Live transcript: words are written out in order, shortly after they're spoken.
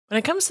When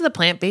it comes to the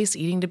plant-based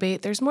eating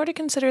debate, there's more to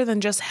consider than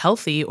just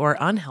healthy or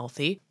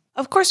unhealthy.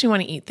 Of course, we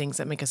want to eat things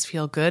that make us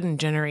feel good and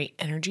generate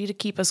energy to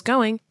keep us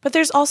going, but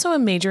there's also a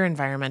major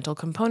environmental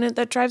component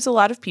that drives a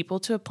lot of people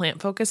to a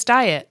plant-focused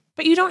diet.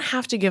 But you don't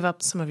have to give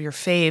up some of your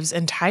faves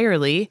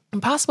entirely.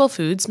 Impossible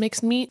Foods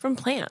makes meat from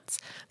plants.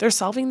 They're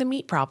solving the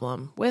meat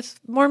problem with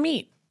more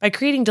meat. By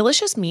creating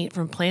delicious meat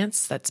from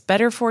plants that's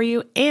better for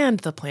you and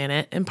the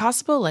planet,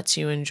 Impossible lets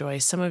you enjoy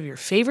some of your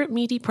favorite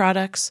meaty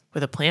products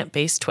with a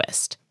plant-based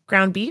twist.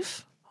 Ground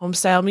beef,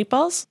 home-style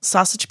meatballs,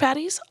 sausage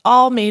patties,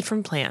 all made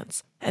from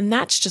plants. And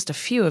that's just a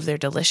few of their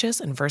delicious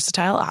and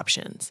versatile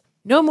options.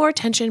 No more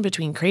tension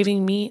between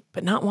craving meat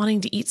but not wanting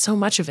to eat so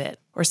much of it,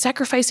 or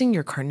sacrificing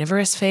your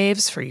carnivorous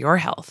faves for your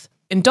health.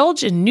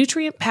 Indulge in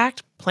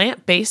nutrient-packed,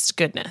 plant-based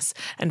goodness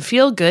and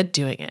feel good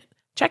doing it.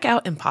 Check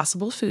out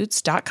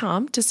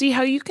impossiblefoods.com to see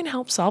how you can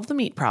help solve the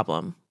meat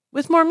problem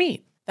with more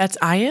meat. That's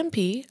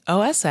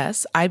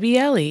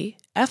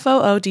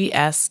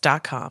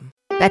IMPOSSIBLEFOODS.com.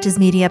 Betches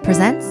Media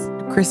presents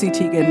Chrissy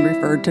Teigen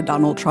referred to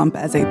Donald Trump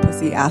as a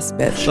pussy-ass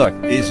bitch. Look,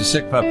 he's a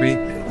sick puppy.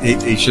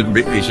 He shouldn't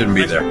be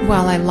there.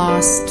 Well, I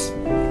lost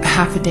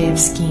half a day of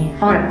skiing. I'm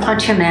going to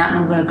punch him out and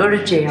I'm going to go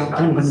to jail and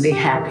I'm going to be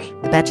happy.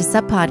 the Betches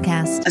Sub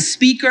Podcast. A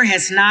speaker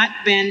has not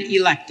been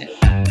elected.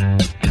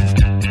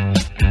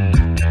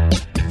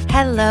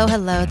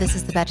 Hello. This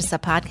is the Betches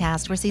Sub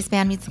Podcast, where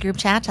C-SPAN meets the group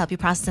chat to help you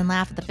process and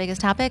laugh at the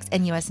biggest topics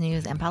in U.S.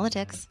 news and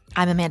politics.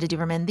 I'm Amanda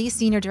Duberman, the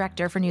Senior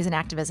Director for News and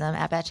Activism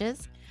at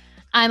Betches.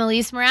 I'm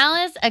Elise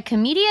Morales, a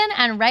comedian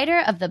and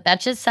writer of the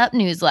Betches Sup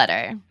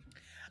newsletter.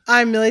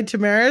 I'm Millie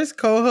Tamaris,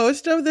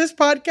 co-host of this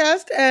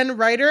podcast and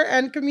writer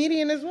and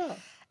comedian as well.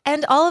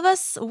 And all of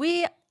us,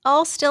 we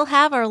all still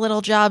have our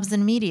little jobs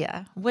in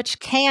media,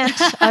 which can't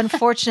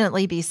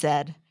unfortunately be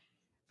said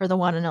for the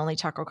one and only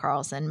Tucker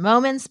Carlson.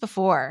 Moments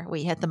before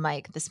we hit the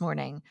mic this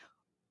morning,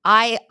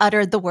 I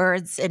uttered the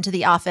words into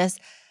the office,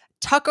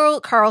 Tucker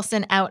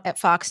Carlson out at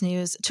Fox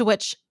News, to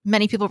which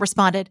many people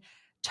responded,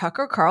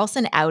 Tucker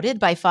Carlson outed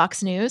by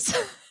Fox News?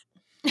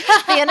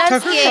 The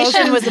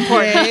enunciation was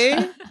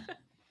important.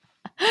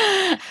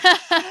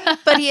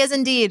 But he is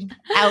indeed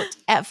out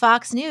at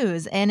Fox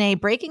News. In a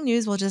breaking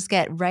news, we'll just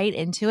get right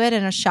into it.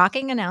 In a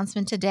shocking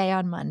announcement today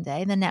on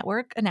Monday, the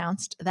network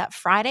announced that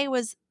Friday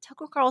was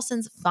Tucker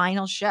Carlson's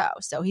final show,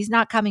 so he's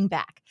not coming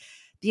back.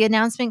 The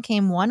announcement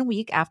came 1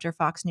 week after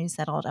Fox News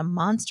settled a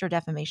monster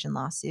defamation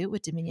lawsuit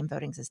with Dominion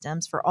Voting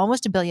Systems for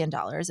almost $1 billion.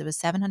 It was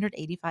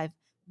 $785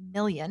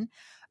 million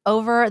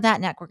over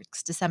that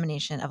network's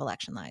dissemination of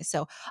election lies.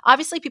 So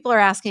obviously people are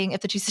asking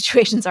if the two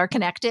situations are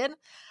connected.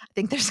 I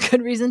think there's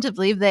good reason to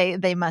believe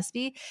they must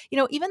be. You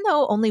know, even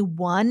though only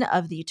one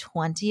of the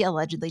 20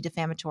 allegedly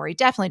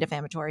definitely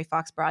defamatory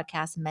Fox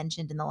broadcasts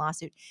mentioned in the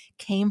lawsuit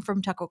came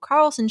from Tucker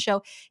Carlson's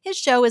show, his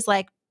show is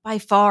like by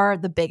far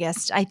the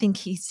biggest. I think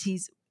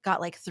he's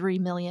got like 3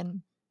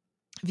 million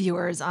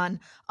viewers on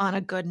a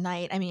good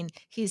night. I mean,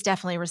 he's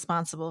definitely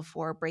responsible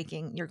for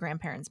breaking your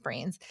grandparents'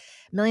 brains.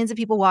 Millions of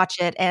people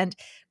watch it, and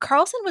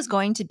Carlson was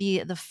going to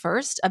be the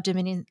first of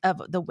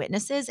the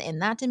witnesses in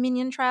that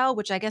Dominion trial,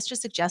 which I guess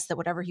just suggests that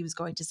whatever he was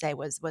going to say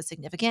was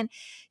significant.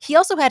 He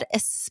also had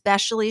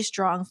especially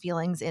strong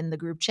feelings in the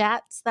group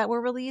chats that were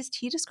released.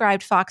 He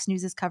described Fox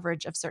News'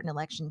 coverage of certain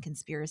election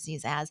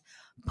conspiracies as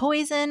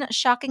poison,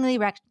 shockingly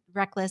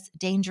reckless,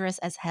 dangerous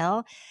as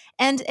hell.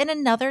 And in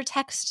another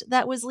text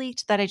that was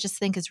leaked that I just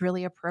think is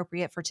really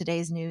appropriate for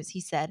today's news,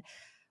 he said,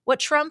 "What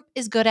Trump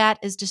is good at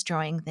is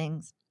destroying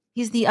things.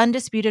 He's the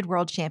undisputed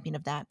world champion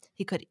of that.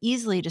 He could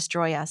easily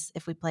destroy us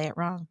if we play it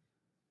wrong."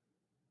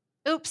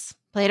 Oops,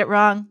 played it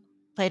wrong.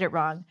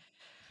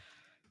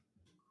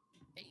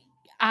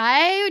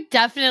 I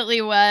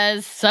definitely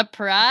was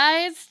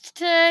surprised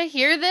to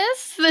hear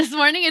this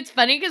morning. It's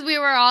funny because we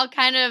were all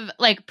kind of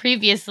like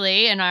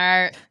previously in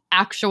our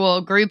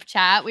actual group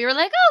chat, we were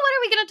like, oh, what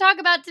are we going to talk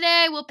about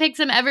today? We'll pick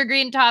some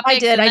evergreen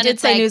topics. I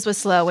did say news was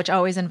slow, which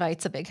always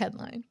invites a big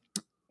headline.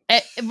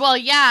 Well,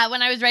 yeah,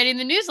 when I was writing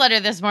the newsletter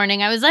this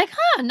morning, I was like,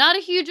 not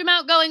a huge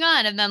amount going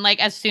on. And then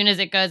like as soon as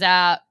it goes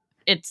out,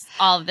 it's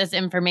all of this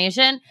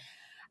information.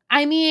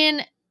 I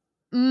mean,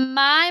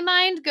 my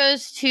mind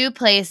goes two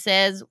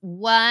places.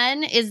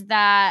 One is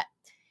that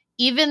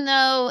even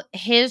though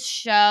his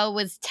show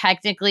was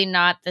technically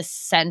not the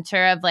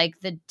center of like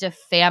the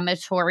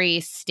defamatory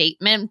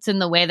statements in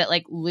the way that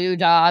like Lou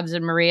Dobbs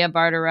and Maria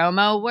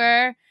Bartiromo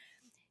were,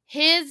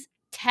 his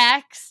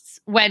texts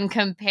when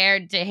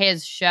compared to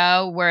his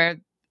show were,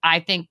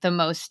 I think, the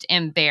most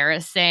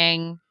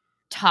embarrassing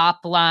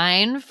top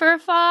line for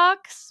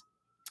Fox.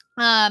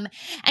 And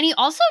he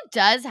also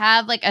does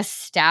have like a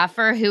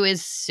staffer who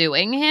is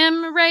suing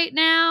him right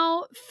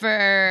now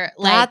for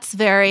like that's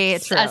very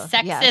true. A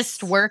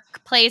sexist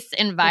workplace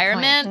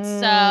environment.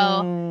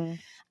 So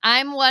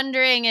I'm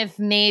wondering if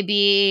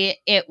maybe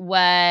it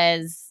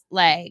was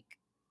like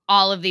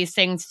all of these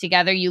things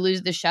together, you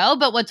lose the show.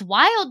 But what's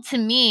wild to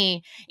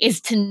me is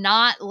to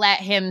not let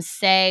him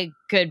say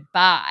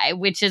goodbye,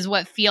 which is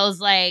what feels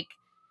like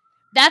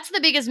that's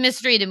the biggest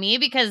mystery to me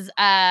because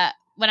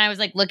when I was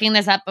like looking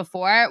this up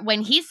before,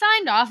 when he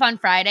signed off on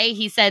Friday,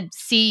 he said,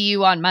 "See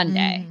you on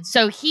Monday."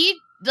 So he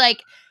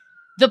like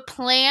the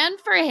plan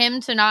for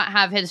him to not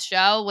have his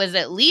show was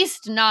at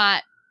least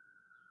not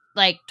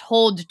like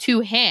told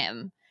to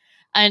him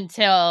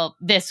until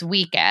this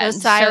weekend.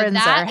 Those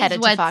sirens so are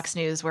headed to Fox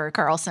News where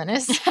Carlson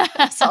is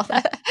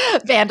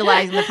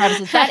vandalizing the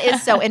premises. That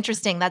is so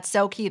interesting. That's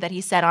so key that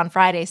he said on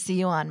Friday, "See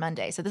you on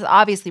Monday." So this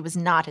obviously was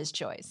not his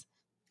choice.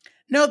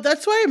 No,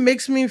 that's why it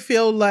makes me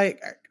feel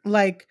like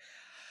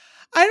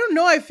I don't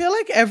know. I feel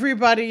like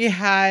everybody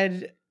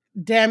had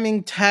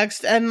damning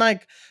text, and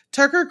like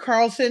Tucker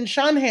Carlson,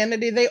 Sean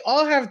Hannity, they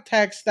all have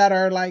texts that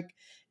are like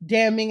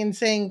damning and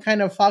saying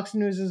kind of Fox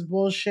News is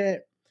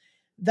bullshit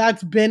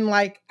that's been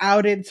like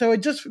outed. So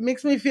it just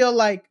makes me feel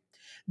like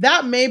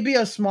that may be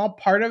a small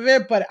part of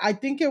it, but I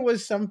think it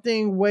was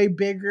something way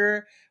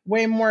bigger,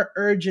 way more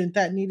urgent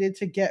that needed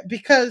to get,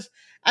 because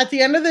at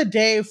the end of the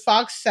day,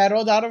 Fox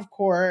settled out of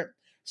court,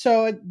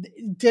 so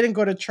it didn't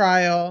go to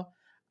trial.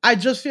 I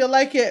just feel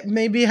like it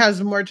maybe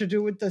has more to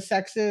do with the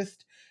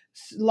sexist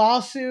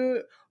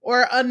lawsuit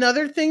or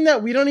another thing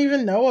that we don't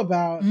even know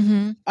about.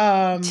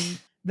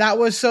 That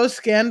was so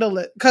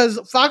scandalous because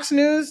Fox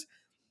News,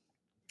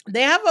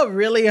 they have a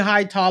really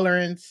high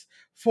tolerance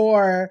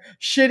for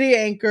shitty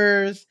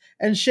anchors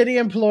and shitty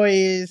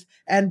employees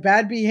and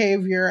bad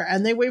behavior,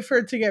 and they wait for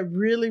it to get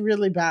really,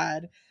 really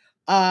bad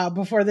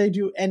before they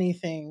do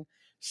anything.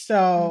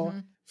 So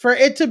for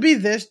it to be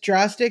this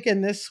drastic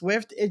and this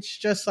swift, it's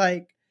just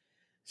like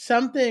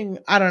something,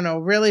 I don't know,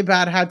 really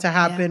bad had to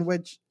happen,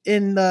 which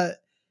in the,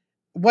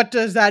 what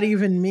does that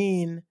even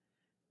mean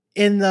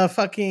in the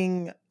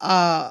fucking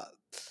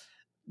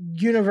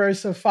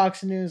universe of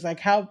Fox News? Like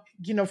how,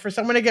 for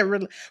someone to get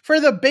for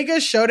the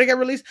biggest show to get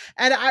released.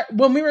 And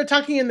when we were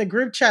talking in the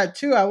group chat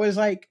too, I was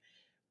like,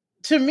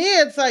 to me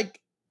it's like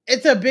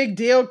it's a big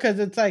deal because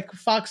it's like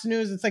Fox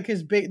News, it's like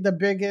the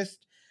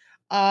biggest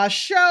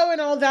show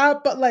and all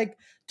that, but like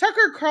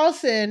Tucker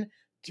Carlson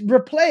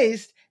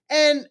replaced,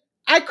 and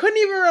I couldn't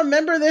even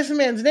remember this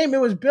man's name.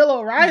 It was Bill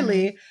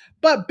O'Reilly,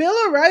 but Bill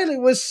O'Reilly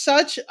was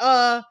such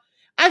a,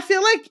 I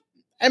feel like,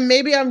 and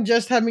maybe I'm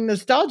just having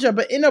nostalgia,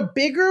 but in a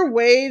bigger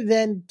way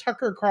than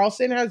Tucker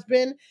Carlson has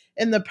been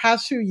in the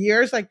past few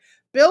years, like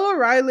Bill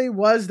O'Reilly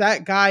was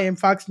that guy in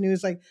Fox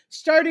News, like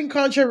starting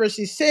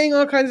controversy, saying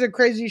all kinds of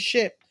crazy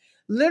shit.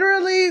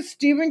 Literally,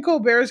 Stephen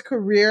Colbert's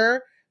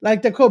career,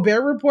 like the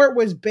Colbert Report,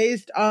 was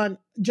based on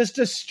just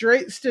a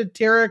straight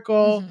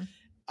satirical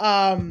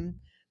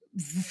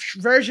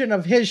version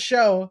of his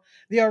show,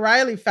 The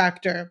O'Reilly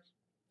Factor.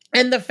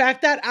 And the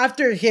fact that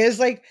after his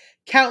like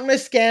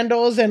countless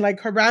scandals and like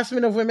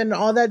harassment of women and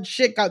all that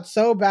shit got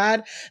so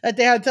bad that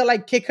they had to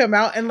like kick him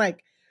out, and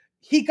like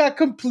he got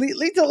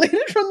completely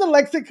deleted from the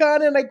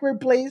lexicon and like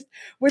replaced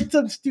with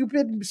some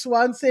stupid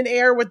Swanson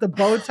air with the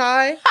bow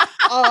tie.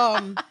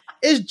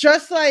 Is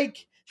just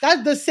like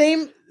that. The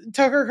same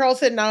Tucker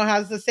Carlson now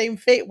has the same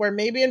fate, where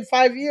maybe in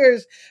 5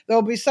 years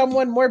there'll be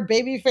someone more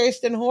baby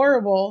faced and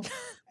horrible,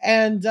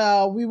 and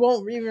we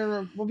won't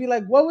even, we'll be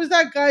like, what was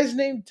that guy's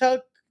name?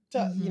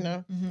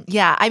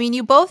 Yeah, I mean,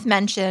 you both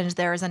mentioned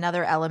there's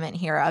another element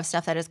here of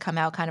stuff that has come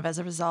out kind of as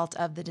a result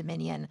of the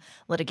Dominion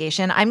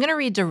litigation. I'm going to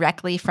read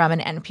directly from an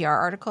NPR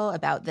article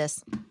about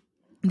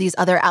these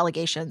other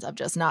allegations of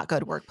just not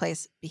good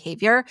workplace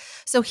behavior.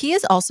 So he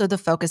is also the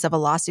focus of a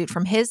lawsuit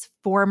from his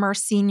former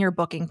senior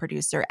booking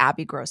producer,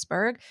 Abby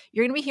Grossberg.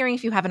 You're going to be hearing,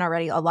 if you haven't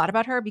already, a lot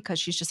about her because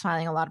she's just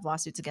filing a lot of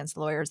lawsuits against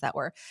lawyers that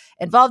were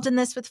involved in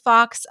this with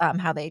Fox,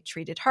 how they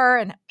treated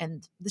her.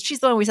 And she's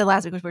the one we said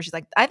last week where she's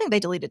like, I think they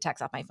deleted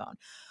text off my phone.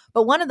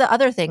 But one of the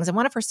other things, in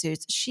one of her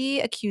suits, she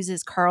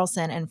accuses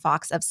Carlson and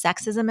Fox of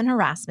sexism and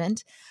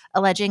harassment,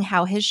 alleging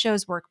how his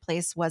show's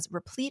workplace was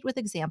replete with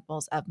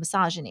examples of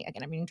misogyny.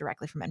 Again, I'm reading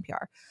directly from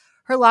NPR.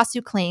 Her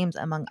lawsuit claims,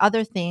 among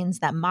other things,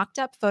 that mocked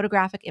up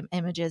photographic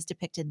images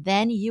depicted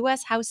then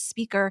U.S. House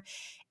Speaker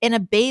in a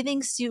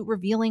bathing suit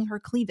revealing her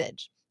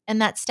cleavage,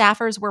 and that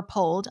staffers were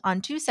polled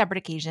on 2 separate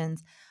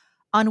occasions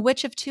on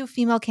which of 2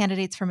 female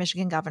candidates for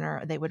Michigan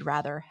governor they would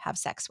rather have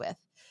sex with.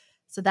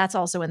 So that's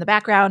also in the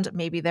background.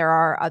 Maybe there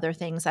are other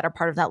things that are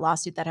part of that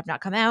lawsuit that have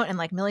not come out. And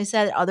like Millie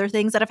said, other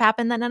things that have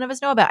happened that none of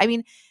us know about. I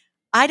mean,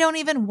 I don't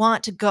even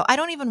want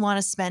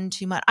to spend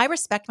too much. I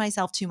respect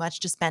myself too much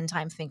to spend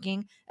time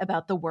thinking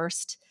about the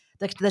worst,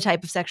 the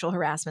type of sexual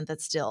harassment that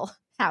still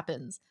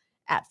happens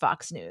at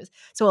Fox News.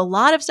 So a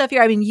lot of stuff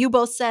here. I mean, you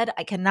both said,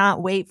 I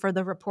cannot wait for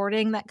the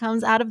reporting that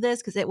comes out of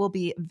this because it will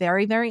be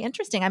very, very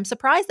interesting. I'm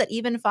surprised that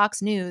even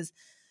Fox News,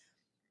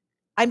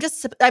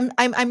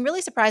 I'm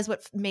really surprised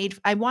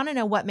I want to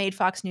know what made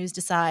Fox News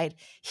decide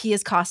he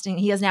is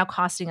now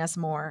costing us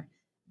more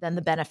than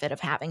the benefit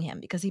of having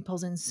him because he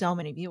pulls in so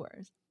many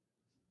viewers.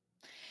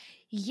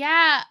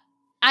 Yeah,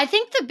 I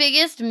think the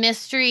biggest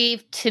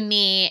mystery to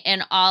me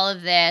in all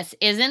of this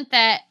isn't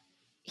that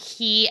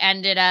he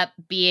ended up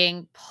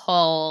being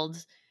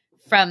pulled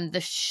from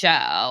the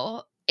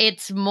show.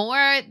 It's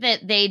more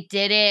that they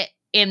did it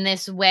in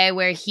this way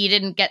where he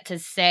didn't get to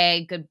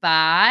say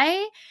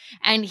goodbye,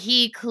 and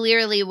he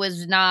clearly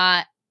was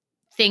not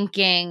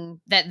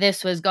thinking that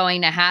this was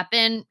going to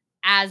happen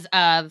as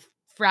of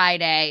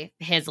Friday,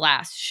 his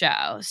last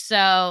show.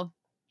 So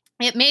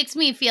it makes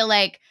me feel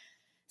like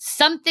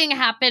something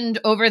happened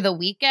over the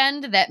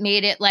weekend that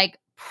made it like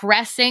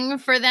pressing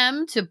for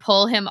them to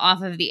pull him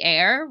off of the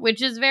air,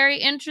 which is very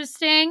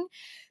interesting.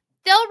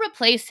 They'll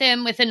replace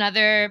him with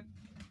another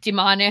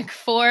demonic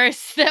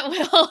force that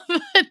will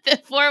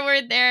put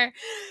forward their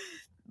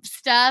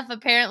stuff.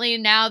 Apparently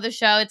now the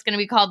show, it's going to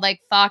be called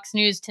like Fox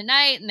News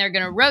Tonight, and they're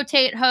going to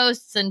rotate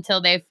hosts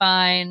until they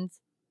find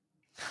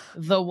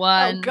the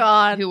one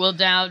who will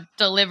now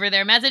deliver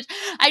their message.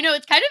 I know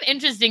it's kind of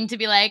interesting to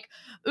be like,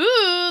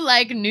 ooh,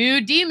 like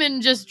new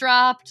demon just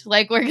dropped.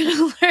 Like we're going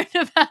to learn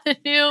about a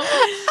new,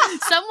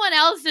 someone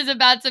else is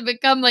about to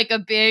become like a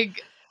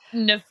big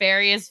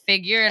nefarious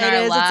figure in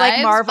our lives. It's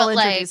like Marvel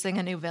introducing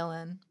a new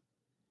villain.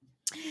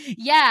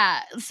 Yeah,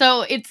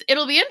 so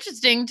it'll be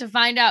interesting to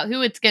find out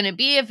who it's going to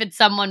be, if it's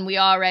someone we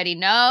already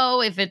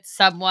know, if it's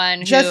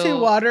someone Jesse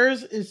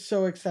Waters is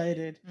so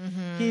excited.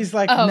 Mm-hmm. He's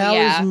like, now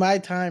is my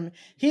time.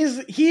 He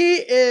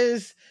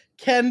is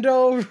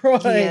Kendall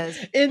Roy.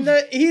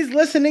 He's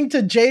listening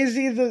to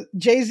Jay-Z's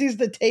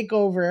The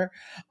Takeover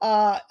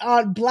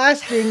on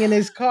blasting in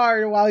his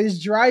car while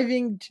he's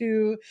driving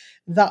to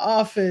the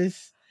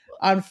office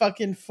on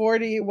fucking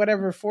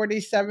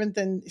 47th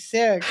and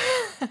 6th,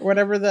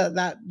 whatever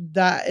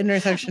that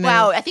intersection is.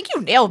 Wow, I think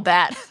you nailed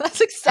that.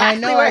 That's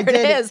exactly where it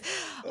is.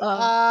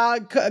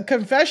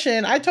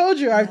 Confession, I told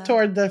you I've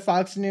toured the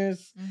Fox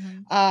News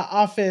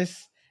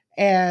office,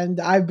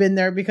 and I've been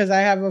there because I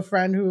have a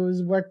friend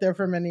who's worked there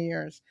for many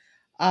years.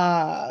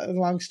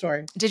 Long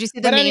story. Did you see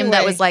the meme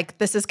that was like,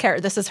 this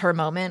is her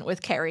moment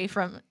with Carrie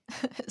from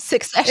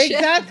Succession?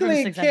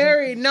 Exactly,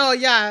 Carrie. No,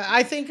 yeah,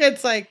 I think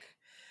it's like,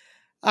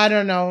 I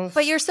don't know.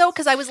 But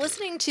because I was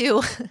listening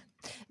to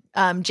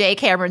J.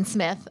 Cameron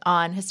Smith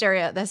on the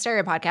Hysteria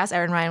podcast.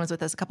 Erin Ryan was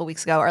with us a couple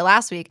weeks ago or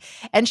last week.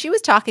 And she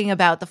was talking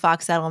about the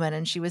Fox settlement.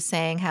 And she was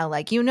saying how,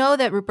 like,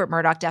 that Rupert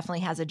Murdoch definitely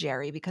has a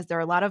Jerry, because there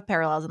are a lot of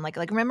parallels. And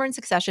like remember in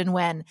Succession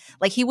when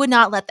like he would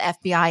not let the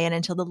FBI in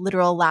until the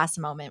literal last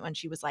moment when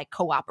she was like,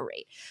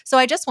 cooperate. So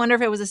I just wonder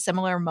if it was a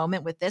similar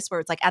moment with this, where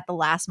it's like at the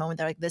last moment,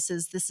 they're like, this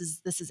is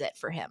it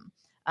for him.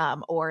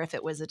 Or if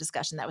it was a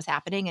discussion that was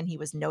happening and he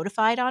was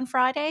notified on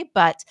Friday.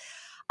 But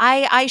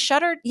I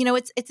shuddered.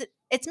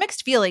 It's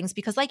mixed feelings,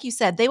 because like you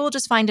said, they will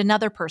just find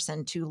another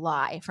person to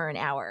lie for an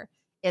hour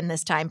in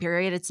this time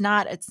period. It's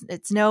not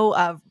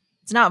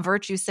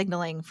virtue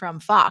signaling from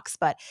Fox,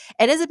 but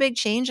it is a big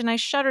change, and I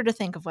shudder to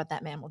think of what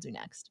that man will do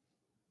next.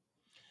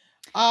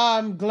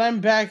 Glenn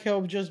Beck,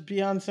 he'll just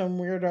be on some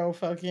weirdo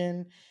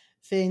fucking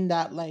thing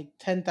that like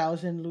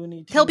 10,000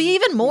 Looney Tunes. He'll be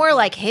even more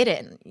like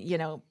hidden,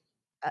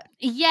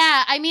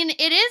 Yeah, I mean,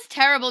 it is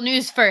terrible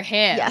news for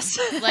him. Yes.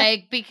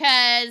 Like,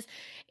 because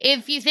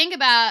if you think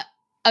about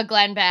a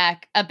Glenn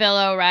Beck, a Bill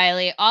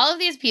O'Reilly, all of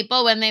these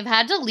people, when they've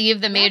had to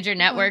leave the major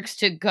networks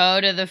to go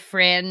to the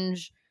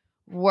fringe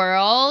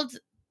world,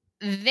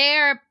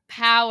 their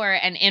power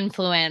and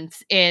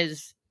influence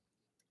is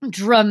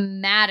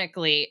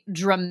dramatically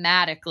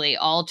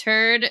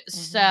altered. Mm-hmm.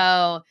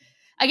 So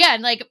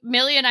again, like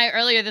Millie and I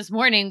earlier this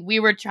morning, we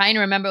were trying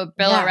to remember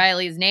Bill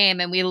O'Reilly's name,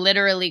 and we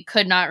literally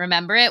could not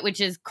remember it, which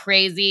is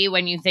crazy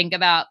when you think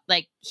about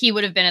like he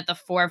would have been at the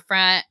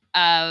forefront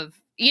of,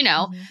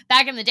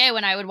 back in the day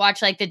when I would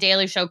watch like the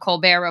Daily Show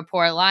Colbert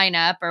Report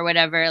lineup or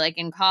whatever, like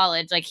in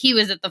college, like he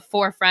was at the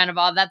forefront of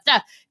all of that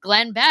stuff.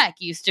 Glenn Beck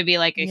used to be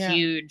like a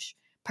huge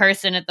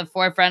person at the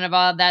forefront of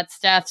all of that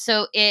stuff.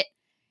 So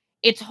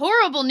it's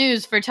horrible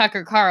news for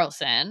Tucker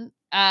Carlson.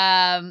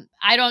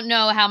 I don't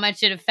know how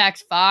much it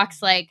affects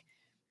Fox. Like,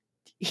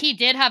 he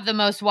did have the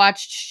most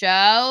watched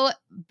show,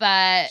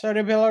 but so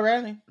did Bill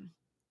O'Reilly.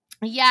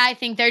 Yeah, I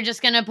think they're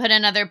just going to put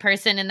another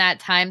person in that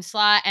time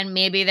slot, and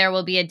maybe there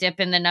will be a dip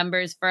in the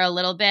numbers for a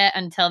little bit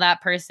until that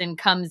person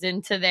comes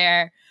into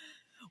their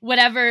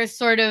whatever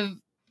sort of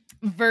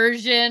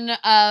version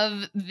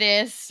of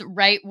this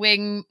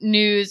right-wing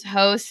news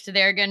host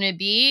they're going to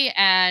be,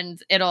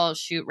 and it'll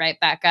shoot right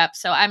back up.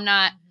 So I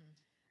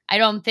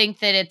don't think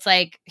that it's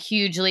like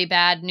hugely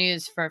bad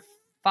news for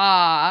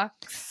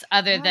Fox,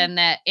 other than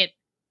that it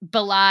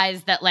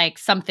belies that like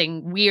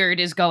something weird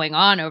is going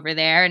on over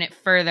there, and it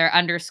further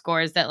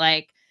underscores that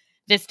like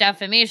this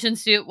defamation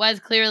suit was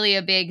clearly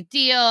a big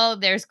deal.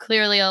 There's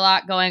clearly a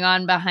lot going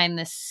on behind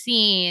the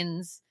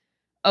scenes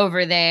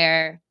over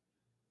there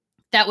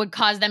that would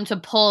cause them to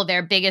pull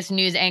their biggest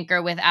news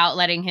anchor without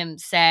letting him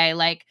say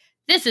like,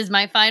 this is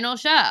my final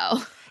show.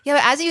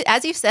 Yeah,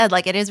 as you said,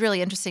 like it is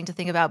really interesting to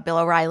think about Bill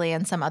O'Reilly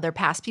and some other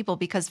past people,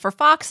 because for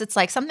Fox, it's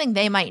like something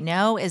they might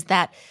know is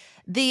that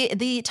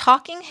the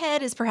talking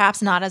head is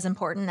perhaps not as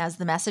important as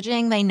the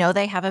messaging. They know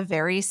they have a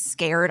very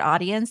scared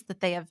audience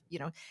that they have,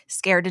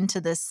 scared into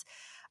this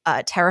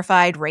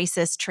terrified,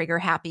 racist,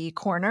 trigger-happy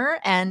corner,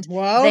 and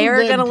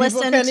they're going to listen.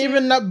 People can't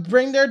even not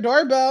bring their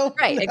doorbell.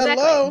 Right,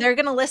 exactly. Hello. They're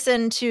going to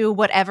listen to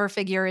whatever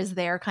figure is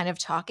there, kind of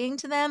talking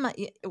to them,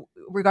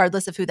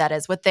 regardless of who that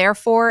is. What they're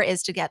for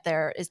is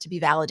to be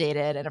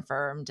validated and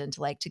affirmed, and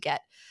to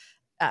get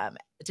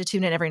to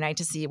tune in every night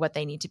to see what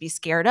they need to be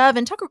scared of.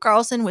 And Tucker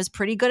Carlson was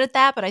pretty good at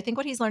that. But I think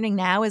what he's learning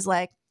now is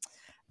like,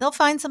 they'll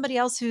find somebody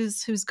else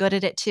who's good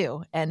at it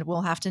too. And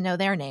we'll have to know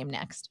their name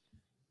next.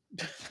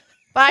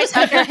 Bye,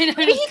 Tucker.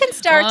 Maybe he can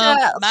start.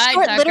 Bye,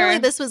 Tucker. Literally,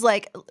 this was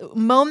like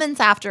moments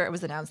after it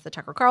was announced that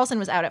Tucker Carlson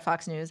was out at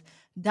Fox News.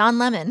 Don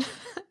Lemon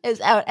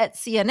is out at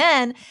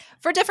CNN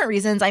for different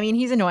reasons. I mean,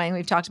 he's annoying.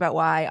 We've talked about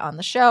why on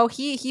the show.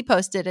 He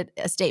posted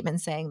a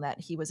statement saying that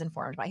he was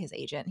informed by his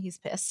agent. He's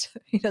pissed.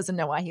 He doesn't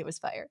know why he was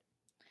fired.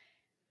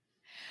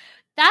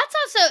 That's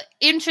also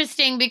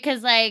interesting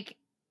because, like,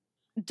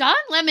 Don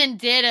Lemon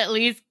did at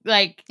least,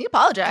 like, he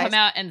apologized, come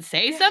out and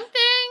say something.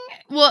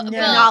 Well,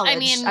 I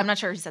mean, I'm not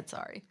sure he said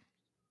sorry.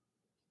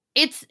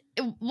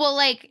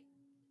 Like,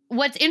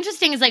 what's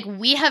interesting is, like,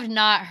 we have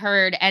not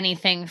heard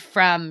anything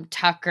from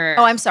Tucker.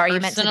 Oh, I'm sorry,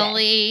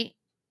 personally. You meant today.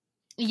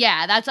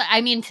 Yeah, that's what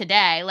I mean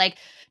today. Like,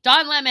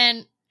 Don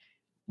Lemon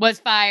was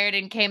fired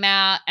and came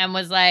out and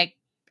was like,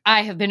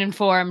 I have been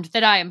informed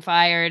that I am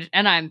fired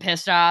and I'm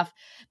pissed off.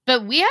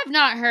 But we have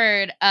not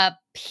heard a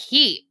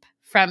peep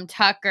from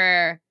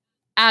Tucker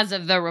as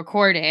of the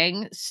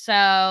recording.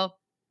 So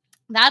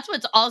that's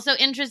what's also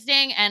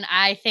interesting. And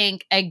I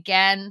think,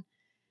 again,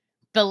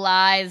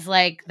 belies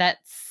like that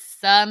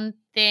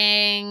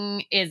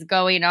something is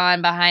going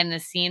on behind the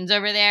scenes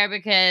over there,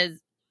 because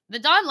the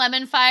Don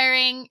Lemon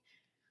firing,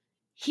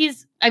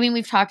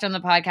 we've talked on the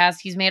podcast,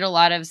 he's made a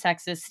lot of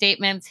sexist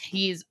statements.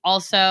 He's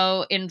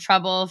also in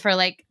trouble for,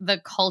 like, the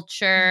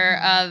culture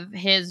of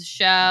his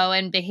show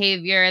and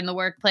behavior in the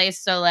workplace.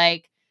 So,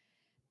 like,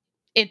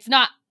 it's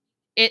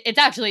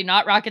actually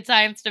not rocket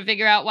science to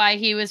figure out why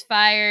he was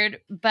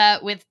fired.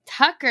 But with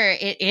Tucker,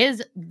 it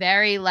is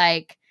very,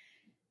 like,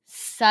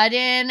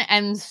 sudden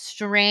and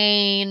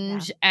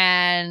strange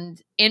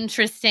and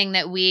interesting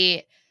that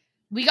we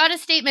got a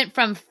statement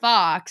from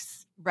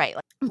Fox, right?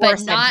 Like,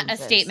 but not a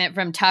statement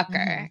from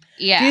Tucker.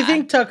 Yeah. Do you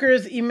think Tucker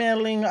is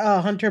emailing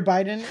Hunter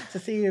Biden to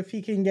see if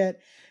he can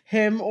get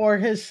him or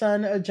his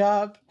son a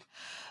job?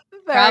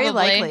 Very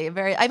likely.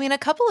 I mean, a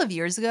couple of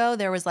years ago,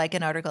 there was like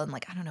an article, and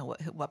like, I don't know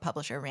what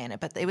publisher ran it,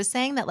 but it was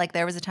saying that like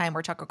there was a time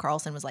where Tucker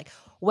Carlson was like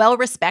well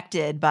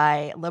respected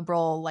by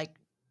liberal like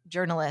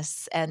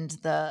journalists and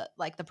the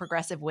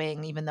progressive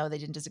wing, even though they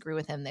didn't disagree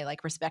with him, they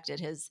like respected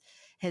his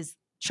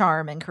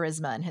charm and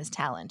charisma and his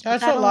talent.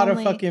 That's a lot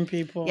of fucking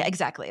people. Yeah,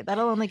 exactly.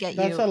 That'll only get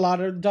you. That's a lot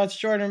of. That's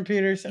Jordan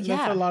Peterson. Yeah,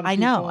 that's a lot of. I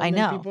people. I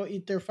know. People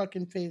eat their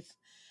fucking face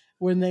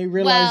when they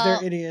realize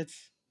they're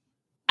idiots.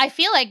 I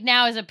feel like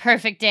now is a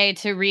perfect day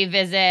to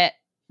revisit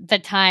the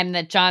time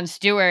that Jon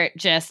Stewart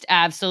just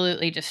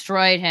absolutely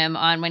destroyed him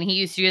on when he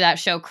used to do that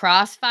show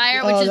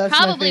Crossfire, which is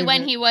probably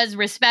when he was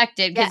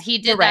respected, because he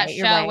did that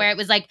show where it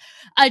was like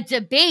a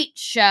debate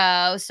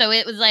show. So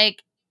it was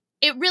like,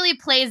 it really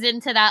plays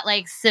into that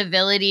like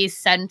civility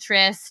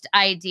centrist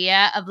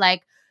idea of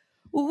like,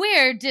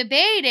 we're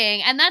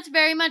debating. And that's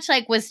very much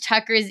like was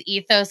Tucker's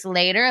ethos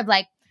later of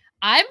like,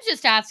 I'm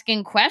just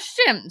asking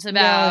questions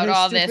about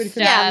all this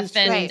stuff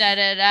and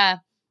da-da-da.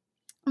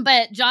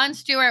 But Jon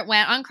Stewart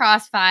went on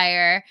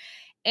Crossfire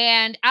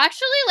and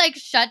actually like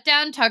shut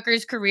down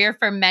Tucker's career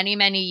for many,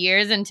 many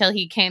years until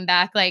he came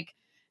back like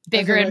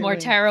bigger and more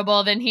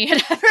terrible than he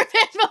had ever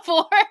been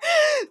before.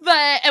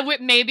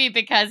 But maybe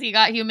because he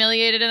got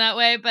humiliated in that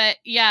way. But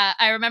yeah,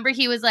 I remember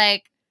he was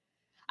like,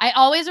 I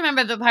always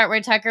remember the part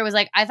where Tucker was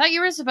like, I thought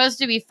you were supposed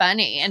to be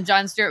funny. And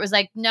Jon Stewart was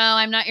like, no,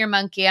 I'm not your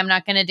monkey. I'm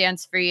not going to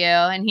dance for you.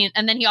 And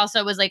then he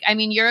also was like, I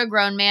mean, you're a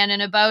grown man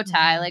in a bow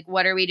tie. Like,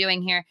 what are we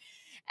doing here?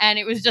 And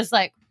it was just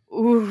like,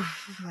 ooh.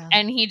 Yeah.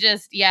 And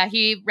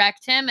he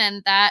wrecked him.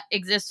 And that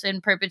exists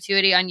in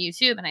perpetuity on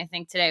YouTube. And I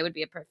think today would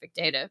be a perfect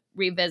day to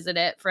revisit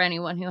it for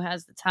anyone who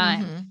has the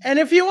time. Mm-hmm. And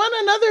if you want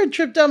another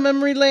trip down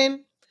memory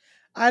lane,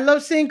 I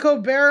love seeing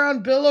Colbert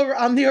on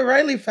on the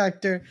O'Reilly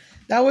Factor.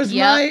 That was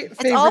my favorite.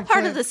 It's all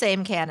part of the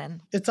same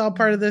canon. It's all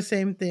part of the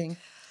same thing.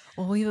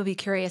 Well, we will be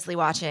curiously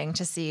watching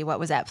to see what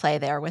was at play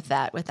there with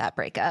that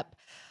breakup.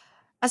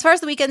 As far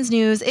as the weekend's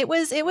news, it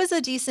was a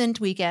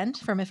decent weekend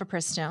for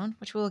Mifepristone,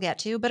 which we'll get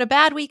to, but a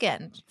bad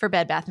weekend for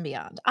Bed Bath &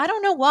 Beyond. I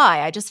don't know why.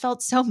 I just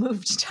felt so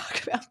moved to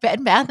talk about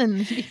Bed Bath &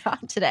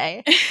 Beyond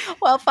today.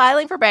 While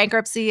filing for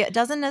bankruptcy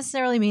doesn't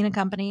necessarily mean a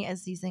company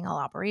is ceasing all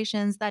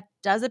operations. That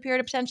does appear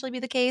to potentially be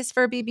the case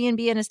for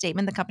BB&B. In a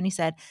statement, the company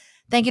said,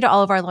 "Thank you to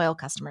all of our loyal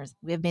customers.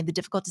 We have made the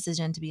difficult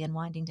decision to begin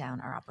winding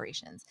down our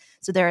operations."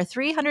 So there are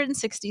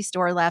 360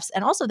 store lefts,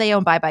 and also they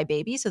own Bye Bye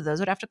Baby, so those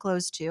would have to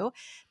close too.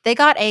 They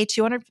got a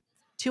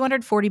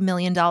 $240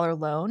 million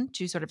loan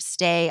to sort of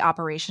stay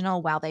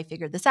operational while they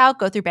figured this out,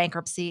 go through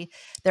bankruptcy.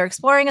 They're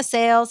exploring a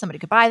sale. Somebody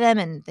could buy them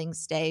and things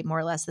stay more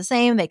or less the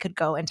same. They could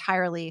go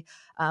entirely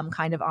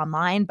kind of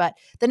online. But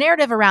the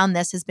narrative around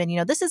this has been,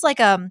 this is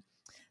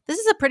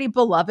a pretty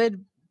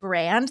beloved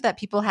brand that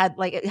people had,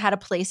 like, it had a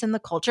place in the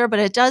culture, but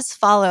it does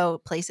follow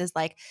places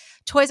like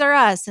Toys R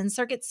Us and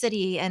Circuit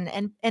City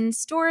and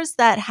stores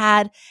that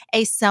had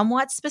a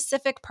somewhat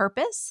specific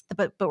purpose,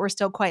 but were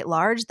still quite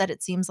large, that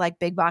it seems like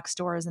big box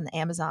stores and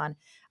Amazon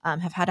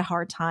have had a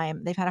hard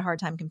time. They've had a hard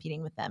time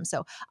competing with them.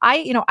 So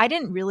I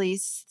didn't really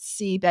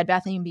see Bed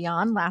Bath &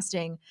 Beyond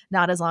lasting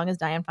not as long as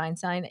Dianne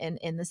Feinstein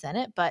in the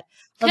Senate, but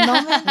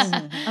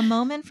a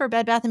moment for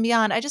Bed Bath &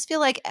 Beyond. I just feel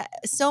like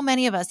so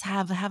many of us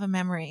have a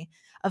memory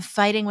of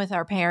fighting with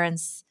our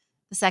parents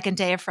the second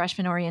day of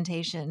freshman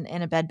orientation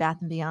in a Bed Bath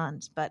 &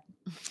 Beyond. But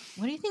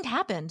what do you think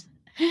happened?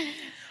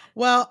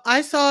 Well,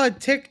 I saw a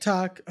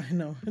TikTok, I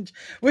know,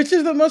 which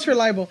is the most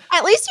reliable.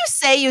 At least you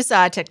say you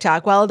saw a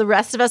TikTok while the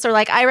rest of us are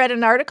like, I read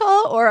an article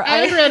or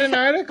I read an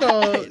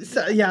article.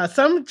 Yeah,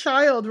 some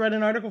child read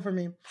an article for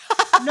me.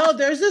 No,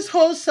 there's this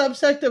whole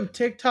subsect of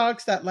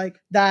TikToks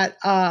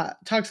that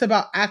talks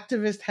about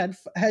activist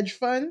hedge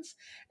funds,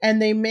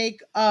 and they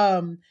make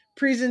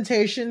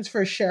presentations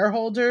for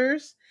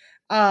shareholders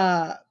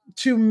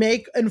to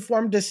make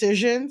informed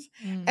decisions.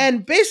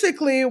 And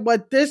basically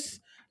what this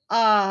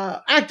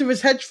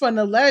activist hedge fund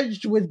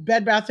alleged with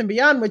Bed Bath &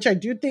 Beyond, which I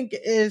do think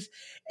is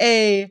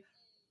a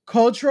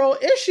cultural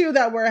issue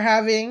that we're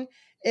having,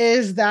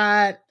 is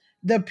that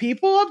the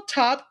people up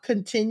top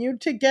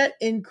continued to get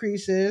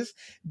increases.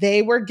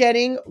 They were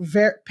getting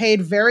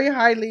paid very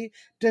highly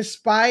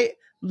despite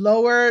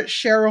lower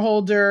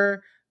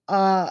shareholder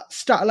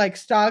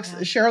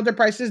stocks, shareholder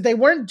prices. They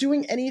weren't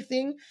doing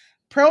anything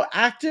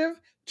proactive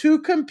to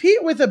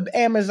compete with an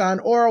Amazon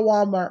or a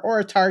Walmart or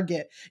a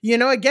Target.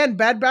 Again,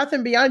 Bed Bath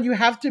 & Beyond, you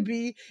have to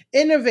be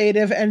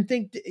innovative and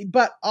think,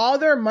 but all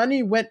their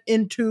money went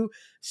into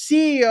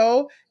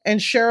CEO and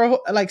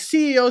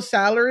CEO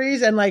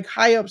salaries and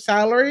high up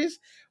salaries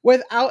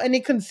without any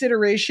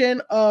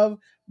consideration of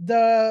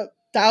the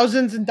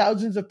thousands and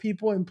thousands of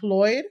people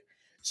employed.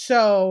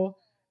 So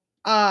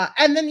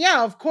and then,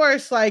 yeah, of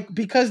course,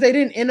 because they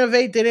didn't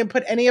innovate, they didn't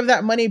put any of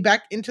that money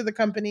back into the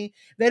company.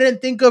 They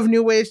didn't think of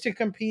new ways to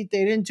compete.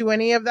 They didn't do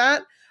any of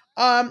that.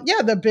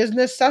 The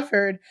business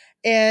suffered.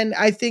 And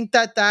I think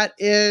that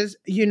is,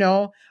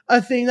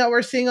 a thing that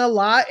we're seeing a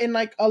lot in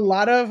a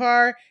lot of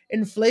our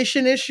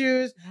inflation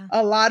issues,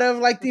 a lot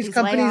of these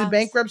companies'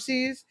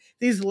 bankruptcies,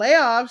 these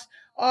layoffs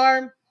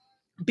are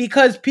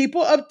because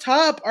people up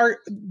top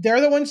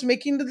they're the ones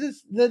making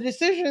the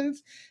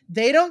decisions.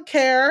 They don't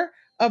care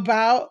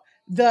about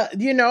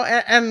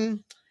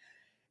and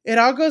it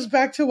all goes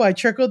back to why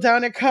trickle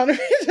down economy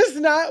does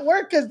not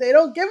work, because they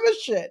don't give a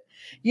shit,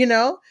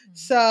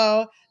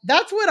 So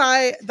that's what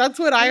I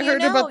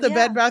heard about the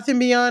Bed Bath &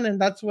 Beyond,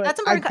 and that's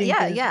important.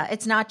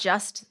 It's not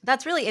just,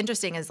 that's really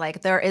interesting, is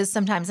there is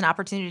sometimes an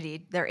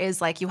opportunity. There is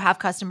you have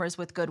customers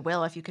with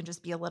goodwill if you can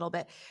just be a little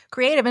bit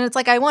creative. And it's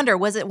I wonder,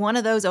 was it one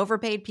of those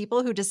overpaid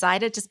people who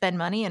decided to spend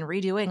money and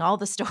redoing all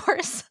the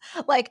stores?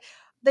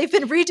 They've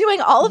been redoing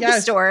all of the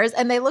stores,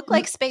 and they look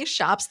like space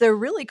shops. They're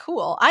really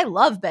cool. I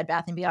love Bed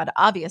Bath & Beyond,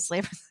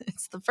 obviously.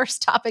 It's the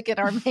first topic in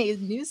our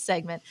main news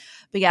segment.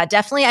 But yeah,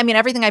 definitely. I mean,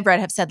 everything I've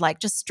read have said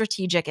just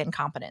strategic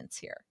incompetence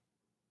here.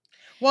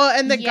 Well,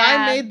 and the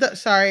guy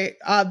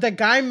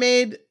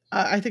made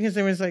I think his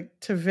name was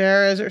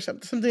Tavares or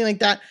something like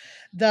that.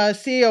 The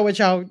CEO,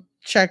 which I'll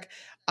check,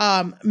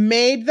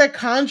 made the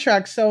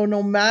contract so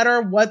no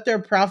matter what their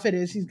profit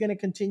is, he's going to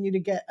continue to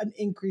get an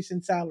increase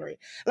in salary.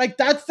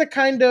 That's the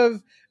kind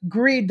of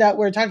greed that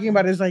we're talking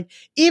about, is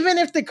even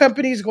if the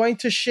company is going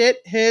to shit,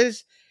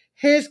 his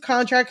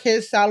contract,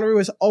 his salary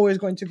was always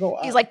going to go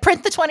up. He's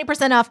print the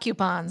 20% off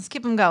coupons.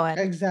 Keep them going.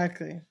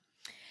 Exactly.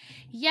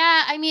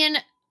 Yeah, I mean,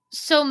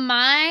 so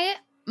my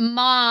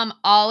mom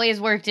always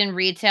worked in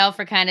retail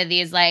for kind of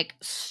these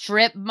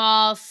strip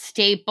mall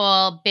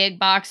staple big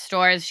box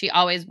stores. She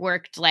always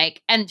worked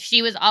and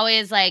she was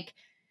always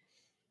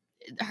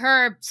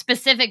her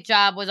specific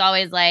job was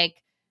always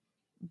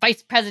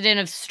vice president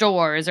of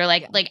stores, or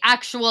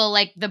actual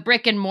the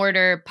brick and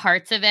mortar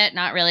parts of it,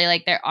 not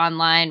really their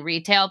online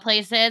retail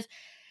places.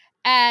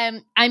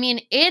 I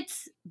mean,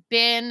 it's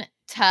been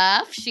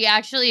tough. She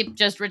actually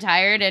just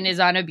retired and is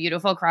on a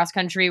beautiful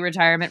cross-country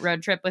retirement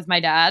road trip with my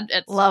dad.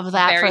 It's love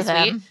that very for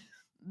them. sweet.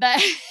 But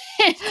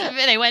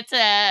they went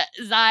to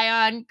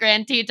Zion,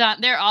 Grand Teton.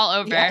 They're all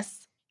over.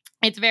 Yes.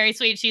 It's very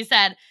sweet. She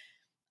said,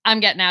 I'm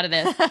getting out of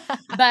this.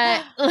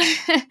 but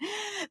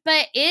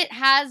it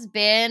has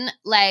been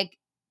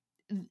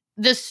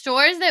the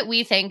stores that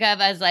we think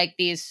of as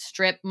these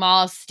strip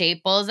mall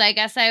staples, I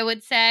guess I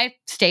would say,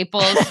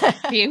 staples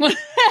being one,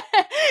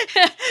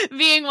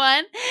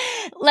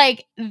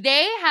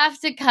 they have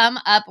to come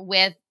up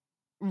with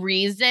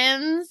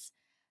reasons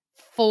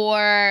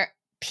for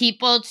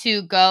people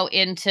to go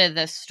into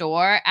the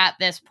store at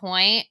this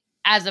point,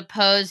 as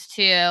opposed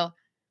to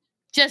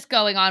just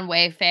going on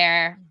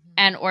Wayfair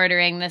and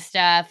ordering the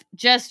stuff,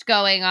 just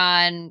going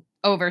on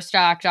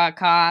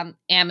Overstock.com,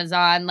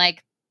 Amazon.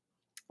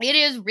 It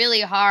is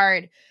really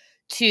hard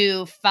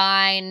to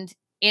find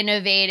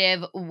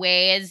innovative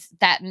ways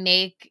that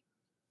make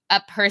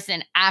a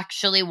person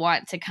actually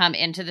want to come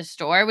into the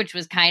store, which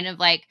was kind of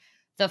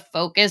the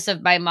focus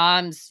of my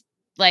mom's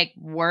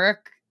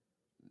work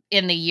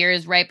in the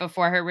years right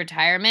before her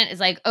retirement,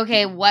 is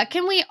okay, what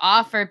can we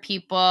offer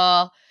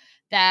people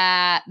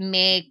that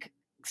make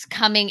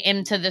coming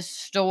into the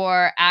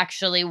store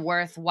actually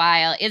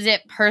worthwhile? Is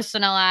it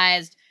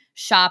personalized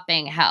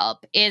shopping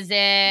help? Is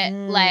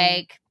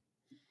it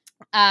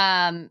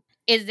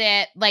is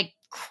it like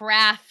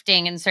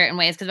crafting in certain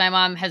ways? Because my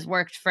mom has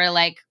worked for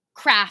like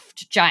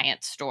craft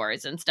giant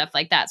stores and stuff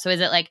like that. So is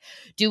it like,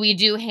 do we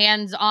do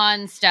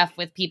hands-on stuff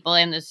with people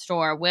in the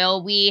store?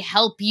 Will we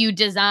help you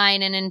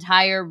design an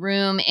entire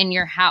room in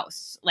your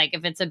house? Like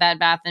if it's a Bed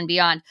Bath &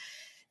 Beyond.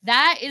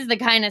 That is the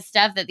kind of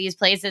stuff that these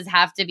places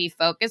have to be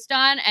focused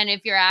on. And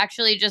if you're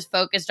actually just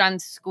focused on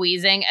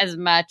squeezing as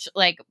much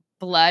like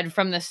blood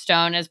from the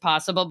stone as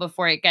possible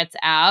before it gets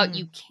out,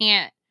 you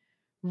can't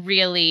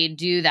really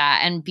do that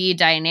and be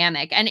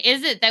dynamic. And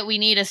is it that we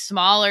need a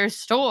smaller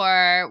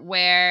store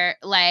where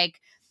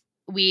like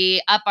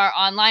we up our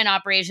online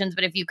operations,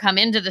 but if you come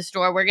into the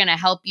store, we're going to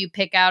help you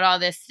pick out all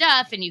this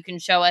stuff and you can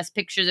show us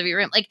pictures of your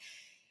room? Like,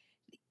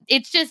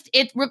 it's just,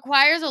 it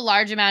requires a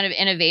large amount of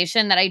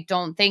innovation that I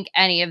don't think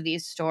any of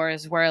these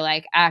stores were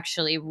like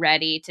actually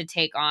ready to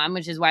take on,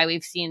 which is why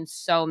we've seen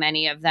so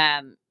many of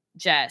them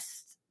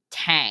just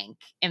tank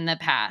in the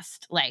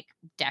past like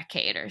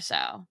decade or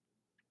so.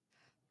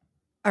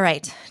 All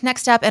right.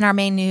 Next up in our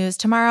main news,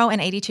 tomorrow an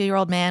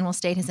 82-year-old man will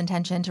state his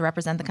intention to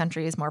represent the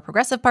country's more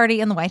progressive party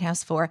in the White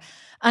House for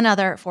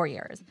another 4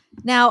 years.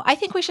 Now, I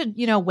think we should,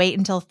 wait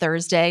until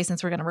Thursday,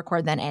 since we're going to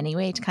record then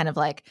anyway, to kind of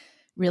like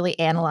really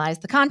analyze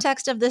the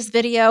context of this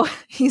video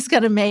he's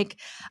going to make,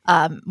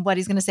 what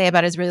he's going to say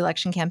about his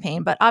re-election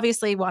campaign. But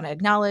obviously want to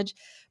acknowledge,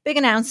 big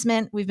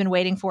announcement. We've been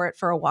waiting for it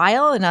for a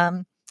while.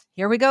 And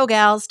here we go,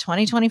 gals,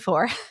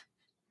 2024.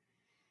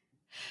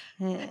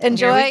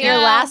 Enjoy your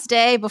last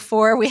day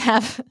before we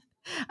have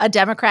a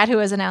Democrat who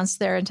has announced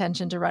their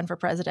intention to run for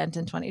president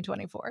in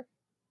 2024.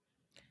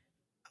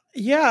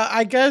 Yeah,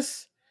 I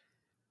guess.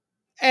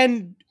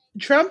 And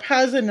Trump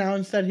has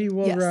announced that he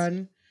will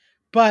run,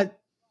 but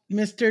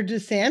Mr.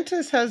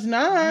 DeSantis has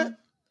not,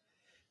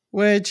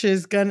 which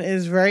is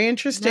very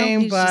interesting. No,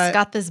 he's just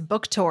got this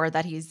book tour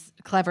that he's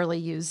cleverly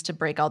used to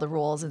break all the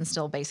rules and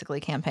still basically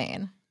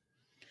campaign.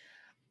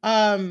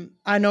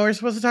 I know we're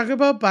supposed to talk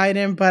about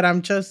Biden, but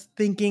I'm just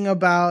thinking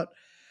about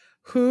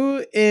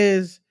who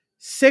is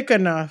sick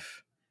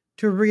enough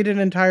to read an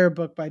entire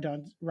book by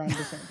Ron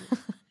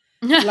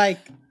DeSantis. Like,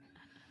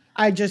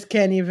 I just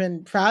can't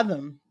even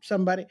fathom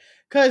somebody.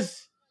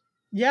 Because,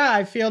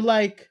 I feel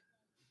like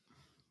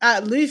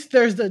at least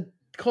there's the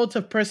cult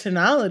of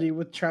personality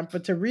with Trump,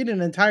 but to read an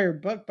entire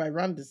book by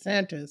Ron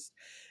DeSantis,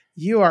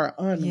 you are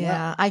unwell.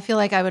 Yeah, I feel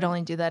like I would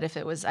only do that if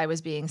I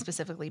was being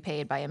specifically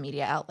paid by a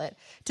media outlet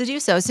to do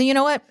so. So you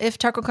know what? If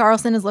Tucker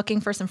Carlson is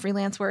looking for some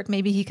freelance work,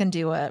 maybe he can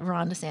do a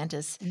Ron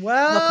DeSantis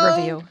book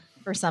review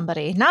for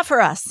somebody. Not for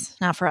us.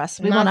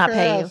 We will not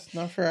pay you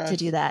to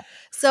do that.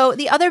 So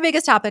the other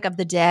biggest topic of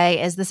the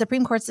day is the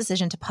Supreme Court's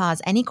decision to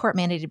pause any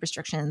court-mandated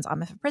restrictions on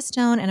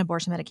mifepristone and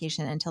abortion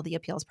medication until the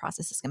appeals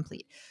process is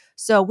complete.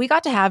 So we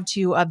got to have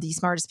two of the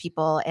smartest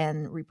people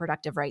in the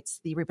reproductive rights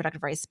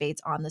space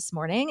on this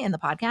morning in the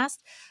podcast,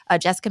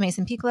 Jessica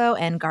Mason-Piccolo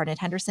and Garnet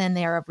Henderson.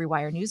 They are of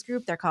Rewire News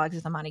Group. They're colleagues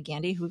with Amani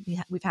Gandhi, who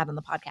we've had on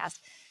the podcast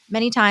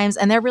many times,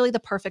 and they're really the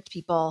perfect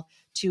people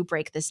to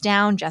break this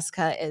down.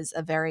 Jessica is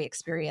a very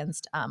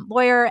experienced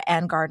lawyer,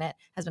 and Garnet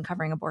has been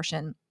covering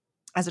abortion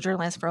as a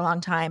journalist for a long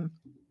time.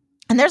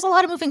 And there's a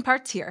lot of moving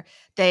parts here.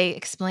 They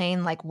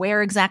explain like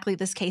where exactly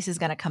this case is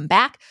going to come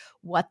back,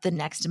 what the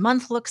next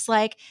month looks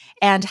like,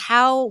 and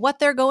what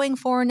they're going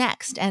for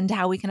next and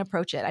how we can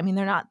approach it. I mean,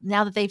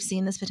 now that they've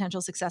seen this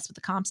potential success with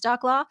the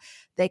Comstock law,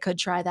 they could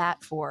try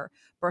that for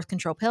birth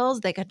control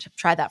pills. They could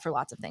try that for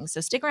lots of things.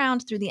 So stick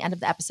around through the end of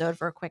the episode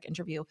for a quick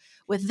interview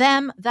with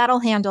them. That'll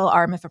handle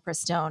our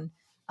mifepristone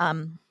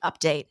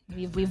update.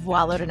 We've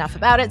wallowed enough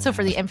about it. So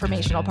for the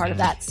informational part of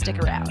that, stick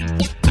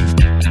around.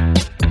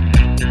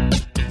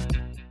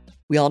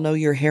 We all know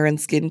your hair and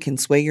skin can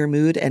sway your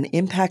mood and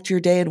impact your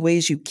day in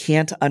ways you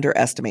can't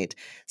underestimate.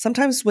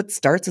 Sometimes what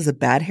starts as a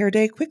bad hair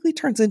day quickly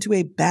turns into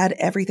a bad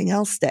everything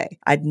else day.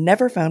 I'd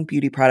never found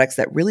beauty products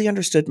that really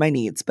understood my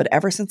needs, but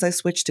ever since I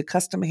switched to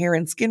custom hair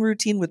and skin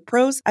routine with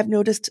Prose, I've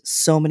noticed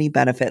so many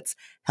benefits.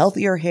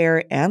 Healthier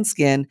hair and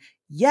skin,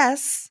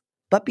 yes,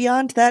 but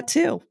beyond that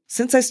too.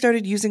 Since I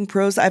started using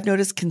Prose, I've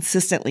noticed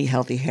consistently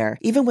healthy hair.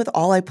 Even with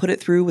all I put it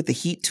through with the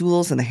heat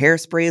tools and the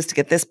hairsprays to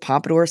get this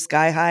pompadour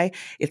sky high,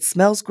 it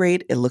smells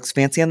great, it looks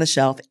fancy on the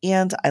shelf,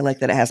 and I like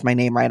that it has my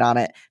name right on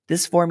it.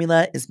 This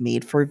formula is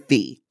made for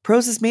V.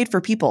 Prose is made for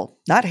people,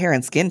 not hair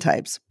and skin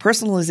types.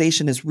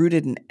 Personalization is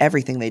rooted in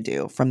everything they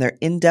do, from their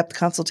in-depth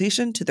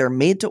consultation to their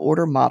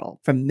made-to-order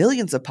model. From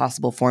millions of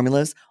possible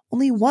formulas,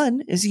 only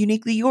one is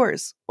uniquely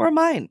yours or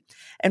mine.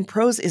 And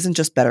Prose isn't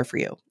just better for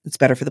you, it's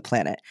better for the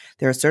planet.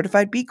 They're a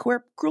certified B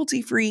Corp,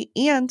 cruelty-free,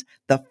 and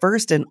the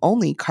first and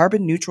only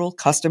carbon-neutral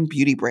custom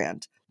beauty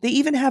brand. They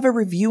even have a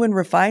review and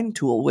refine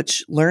tool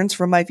which learns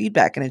from my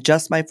feedback and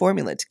adjusts my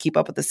formula to keep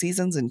up with the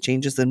seasons and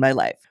changes in my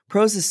life.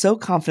 Prose is so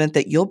confident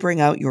that you'll bring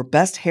out your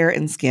best hair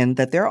and skin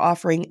that they're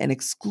offering an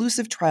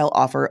exclusive trial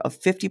offer of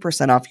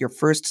 50% off your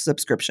first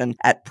subscription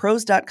at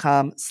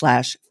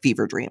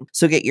prose.com/feverdream.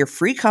 So get your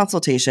free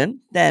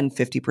consultation, then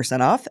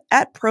 50% off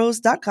at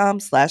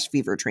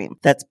prose.com/feverdream.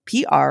 That's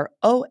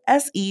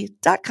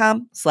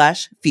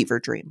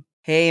prose.com/feverdream.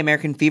 Hey,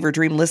 American Fever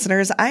Dream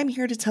listeners, I'm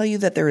here to tell you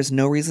that there is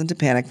no reason to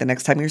panic the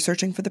next time you're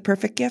searching for the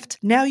perfect gift.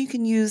 Now you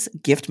can use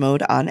gift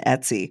mode on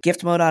Etsy.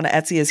 Gift mode on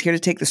Etsy is here to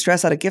take the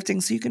stress out of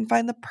gifting so you can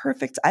find the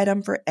perfect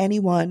item for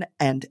anyone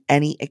and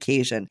any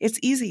occasion. It's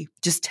easy.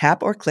 Just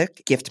tap or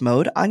click gift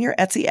mode on your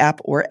Etsy app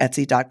or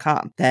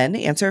Etsy.com. Then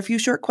answer a few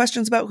short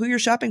questions about who you're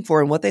shopping for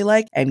and what they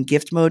like, and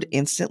gift mode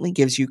instantly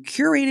gives you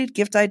curated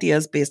gift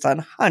ideas based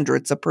on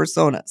hundreds of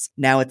personas.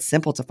 Now it's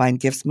simple to find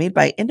gifts made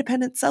by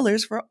independent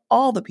sellers for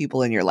all the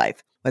people in your life.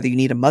 Whether you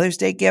need a Mother's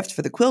Day gift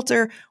for the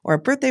quilter or a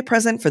birthday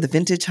present for the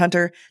vintage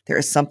hunter, there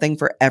is something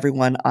for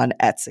everyone on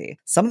Etsy.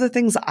 Some of the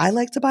things I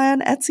like to buy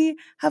on Etsy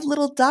have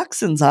little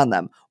dachshunds on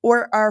them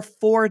or are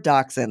for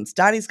dachshunds.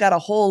 Dottie's got a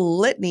whole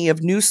litany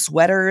of new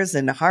sweaters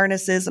and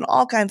harnesses and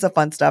all kinds of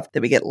fun stuff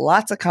that we get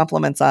lots of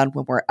compliments on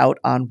when we're out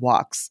on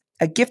walks.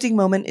 A gifting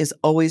moment is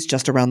always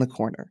just around the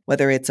corner.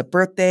 Whether it's a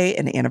birthday,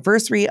 an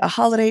anniversary, a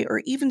holiday,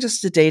 or even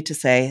just a day to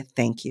say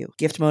thank you,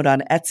 Gift Mode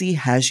on Etsy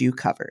has you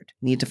covered.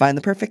 Need to find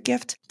the perfect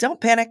gift? Don't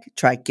panic.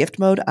 Try Gift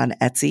Mode on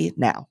Etsy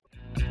now.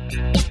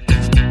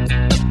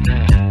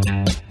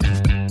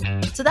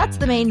 So that's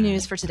the main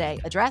news for today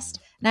addressed.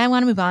 Now I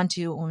want to move on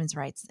to women's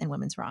rights and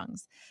women's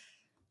wrongs.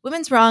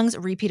 Women's wrongs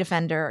repeat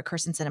offender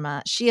Carlson,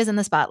 she is in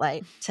the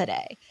spotlight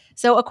today.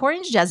 So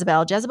according to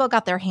Jezebel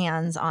got their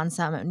hands on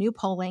some new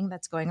polling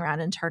that's going around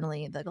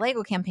internally, the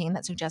Lego campaign,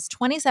 that suggests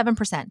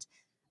 27%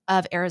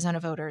 of Arizona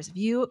voters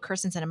view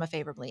Carlson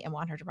favorably and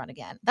want her to run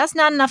again. That's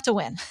not enough to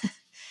win.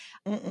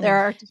 There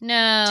are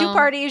two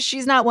parties.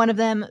 She's not one of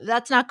them.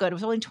 That's not good.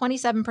 If only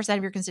 27%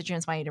 of your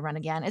constituents want you to run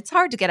again, it's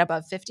hard to get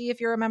above 50 if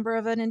you're a member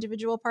of an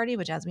individual party,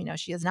 which as we know,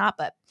 she is not.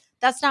 But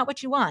that's not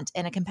what you want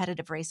in a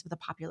competitive race with a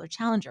popular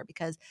challenger,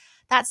 because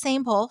that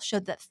same poll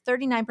showed that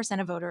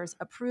 39% of voters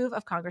approve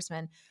of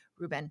Congressman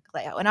Ruben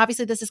Callejo. And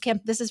obviously this is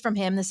from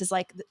him. This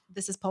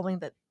is polling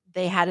that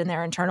they had in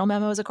their internal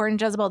memos, according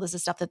to Jezebel. This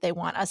is stuff that they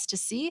want us to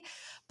see.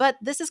 But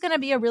this is going to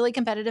be a really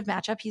competitive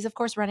matchup. He's, of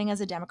course, running as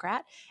a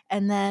Democrat.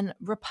 And then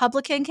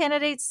Republican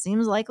candidate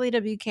seems likely to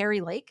be Carrie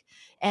Lake.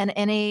 And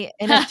in a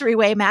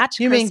three-way match.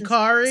 You mean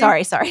Kari?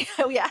 Sorry.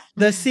 Oh, yeah.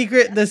 The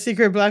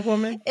secret black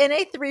woman? In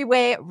a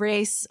three-way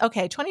race.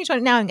 Okay,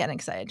 2020. Now I'm getting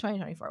excited.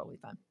 2024 will be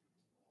fun.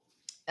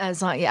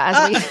 As we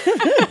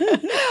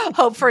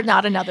hope for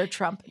not another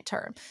Trump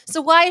term. So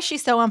why is she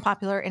so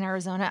unpopular in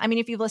Arizona? I mean,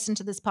 if you've listened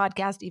to this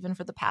podcast, even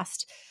for the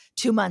past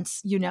 2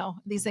 months, you know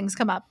these things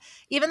come up.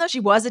 Even though she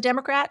was a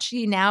Democrat,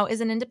 she now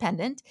is an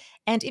independent.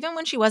 And even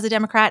when she was a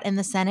Democrat in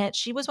the Senate,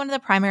 she was one of the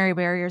primary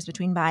barriers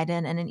between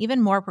Biden and an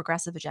even more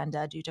progressive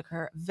agenda due to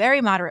her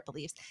very moderate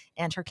beliefs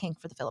and her kink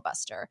for the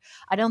filibuster.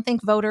 I don't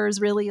think voters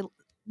really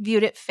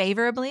viewed it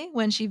favorably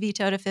when she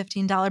vetoed a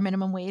 $15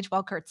 minimum wage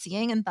while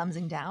curtsying and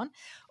thumbsing down,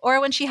 or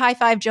when she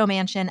high-fived Joe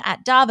Manchin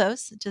at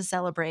Davos to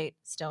celebrate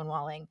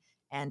stonewalling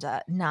and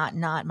not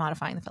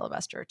modifying the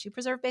filibuster to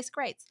preserve basic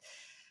rights.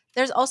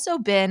 There's also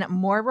been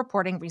more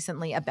reporting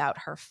recently about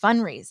her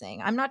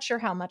fundraising. I'm not sure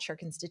how much her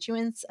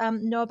constituents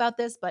know about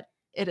this, but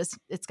it's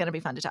going to be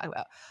fun to talk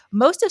about.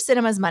 Most of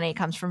Sinema's money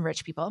comes from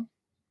rich people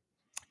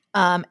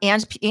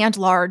and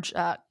large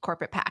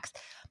corporate PACs.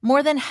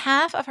 More than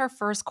half of her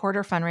first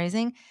quarter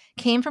fundraising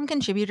came from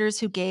contributors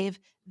who gave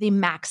the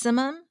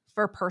maximum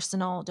for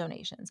personal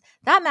donations.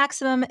 That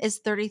maximum is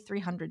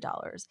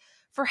 $3,300.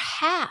 For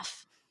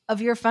half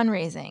of your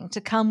fundraising to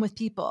come with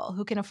people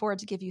who can afford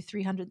to give you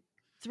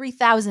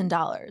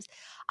 $3,000.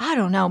 I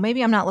don't know.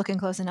 Maybe I'm not looking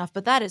close enough,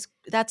 but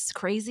that's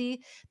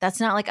crazy. That's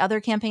not like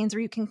other campaigns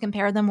where you can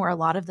compare them, where a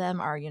lot of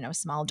them are,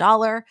 small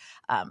dollar,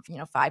 5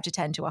 to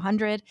 10 to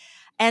 100.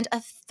 And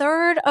a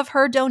third of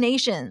her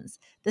donations,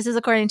 this is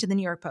according to the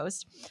New York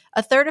Post,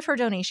 a third of her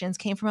donations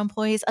came from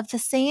employees of the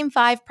same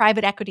 5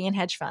 private equity and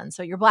hedge funds.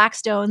 So your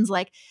Blackstones,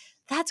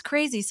 that's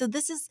crazy. So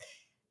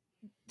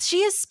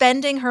she is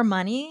spending her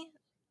money.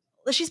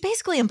 She's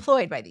basically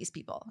employed by these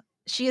people.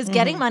 She is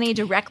getting money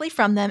directly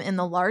from them in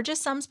the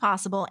largest sums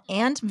possible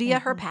and via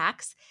her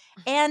PACs.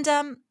 And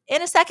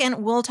in a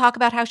second, we'll talk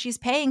about how she's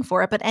paying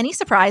for it. But any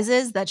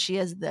surprises that she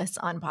is this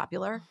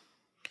unpopular?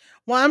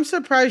 Well, I'm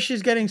surprised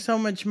she's getting so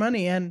much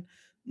money and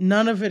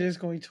none of it is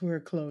going to her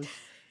clothes.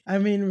 I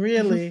mean,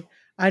 really,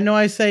 I know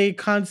I say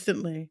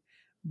constantly,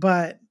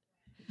 but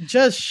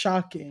just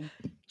shocking.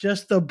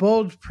 Just the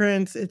bold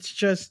prints, it's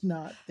just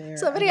not there.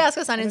 Somebody asked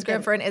us on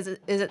Instagram for an is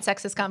it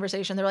sexist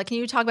conversation. They're like, can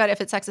you talk about if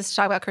it's sexist to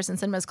talk about Carlson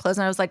Sinema's clothes?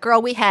 And I was like,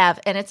 girl, we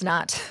have, and it's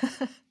not.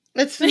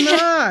 It's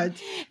not.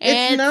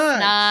 It's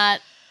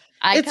not.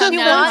 I come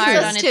down hard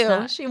on it's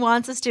not. She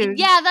wants us to.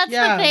 Yeah, that's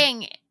the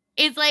thing.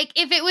 It's like,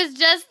 if it was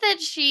just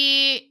that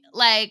she,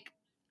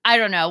 I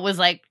don't know,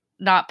 was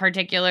not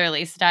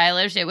particularly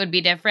stylish, it would be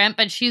different.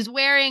 But she's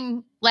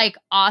wearing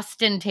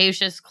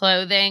ostentatious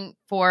clothing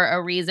for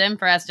a reason,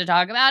 for us to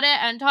talk about it,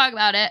 and talk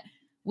about it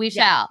we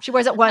shall. She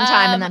wears it one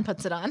time and then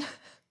puts it on.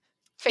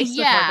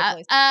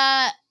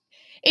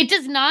 It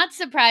does not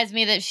surprise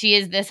me that she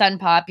is this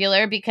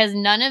unpopular, because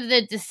none of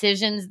the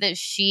decisions that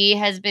she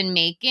has been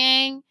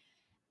making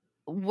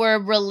were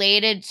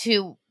related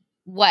to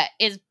what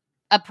is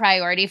a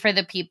priority for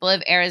the people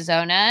of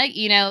Arizona.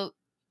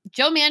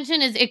 Joe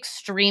Manchin is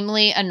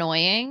extremely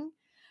annoying,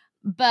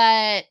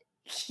 but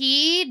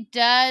he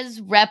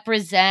does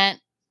represent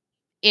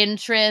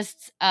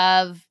interests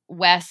of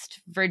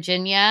West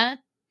Virginia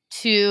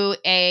to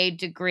a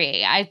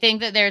degree. I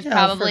think that there's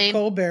probably for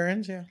coal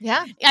barons,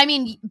 Yeah. I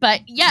mean,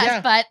 but yes,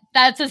 Yeah. but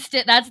that's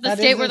the That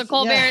state is where the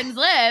coal barons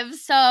live.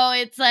 So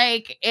it's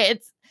like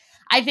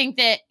I think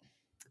that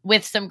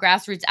with some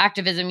grassroots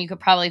activism, you could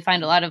probably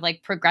find a lot of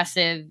like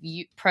progressive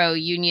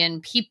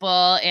pro-union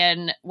people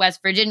in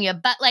West Virginia.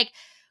 But like,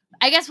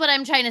 I guess what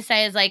I'm trying to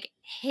say is like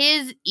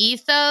his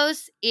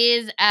ethos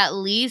is at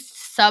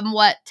least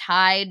somewhat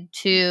tied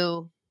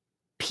to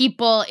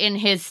people in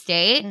his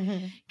state.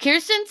 Mm-hmm.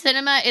 Kirsten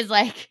Sinema is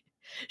like,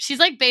 she's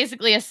like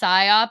basically a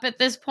psyop at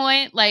this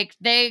point. Like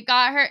they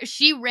got her,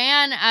 she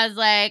ran as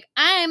like,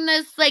 I'm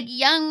this like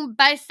young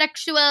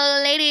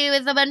bisexual lady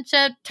with a bunch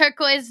of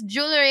turquoise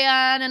jewelry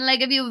on. And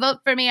like, if you vote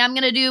for me, I'm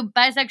going to do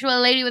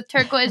bisexual lady with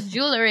turquoise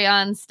jewelry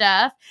on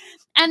stuff.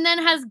 And then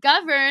has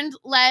governed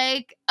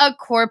like a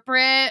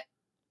corporate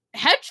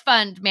hedge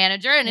fund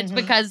manager. And it's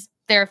because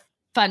they're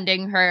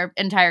funding her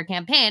entire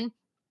campaign.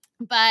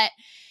 But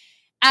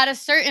at a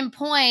certain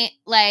point,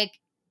 like,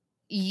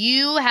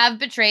 you have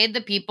betrayed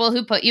the people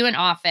who put you in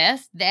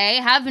office. They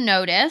have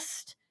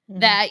noticed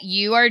that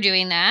you are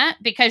doing that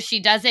because she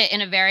does it in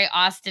a very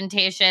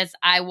ostentatious,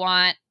 I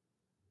want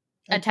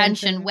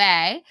attention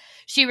way.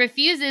 She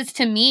refuses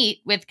to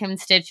meet with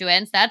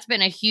constituents. That's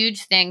been a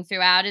huge thing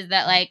throughout, is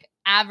that like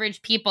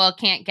average people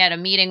can't get a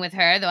meeting with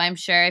her, though I'm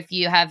sure if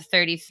you have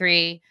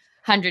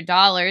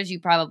 $3,300, you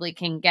probably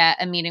can get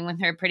a meeting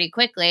with her pretty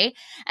quickly.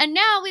 And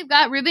now we've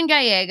got Ruben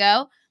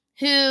Gallego,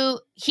 who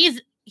he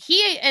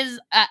is,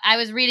 I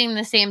was reading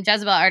the same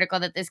Jezebel article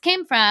that this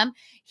came from.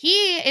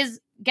 He is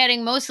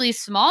getting mostly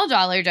small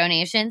dollar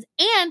donations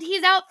and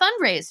he's out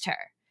fundraised her.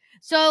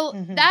 So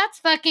that's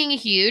fucking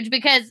huge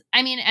because,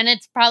 I mean, and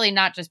it's probably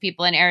not just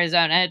people in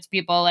Arizona. It's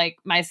people like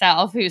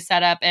myself who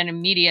set up an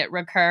immediate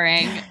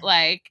recurring,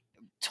 like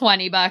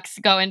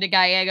 $20 going to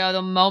Gallego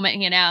the moment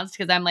he announced,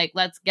 because I'm like,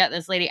 let's get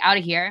this lady out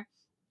of here.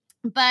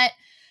 But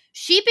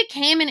she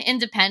became an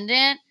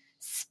independent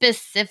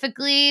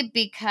specifically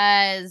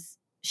because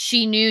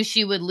she knew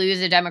she would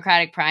lose a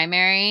Democratic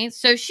primary.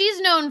 So she's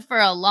known for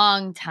a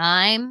long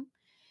time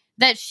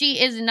that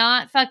she is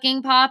not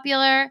fucking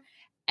popular.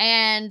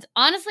 And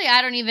honestly,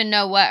 I don't even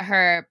know what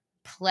her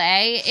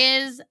play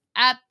is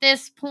at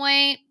this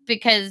point,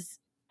 because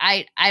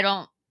they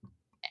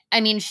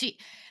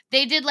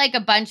did like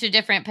a bunch of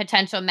different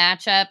potential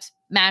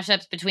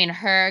mashups between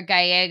her,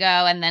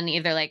 Gallego, and then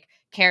either like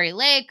Carrie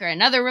Lake or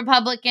another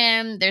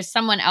Republican. There's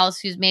someone else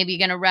who's maybe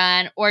going to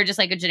run, or just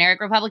like a generic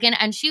Republican.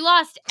 And she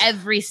lost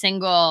every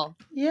single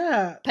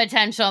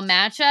potential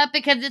matchup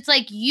because it's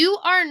like, you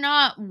are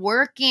not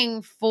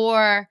working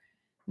for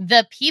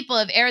the people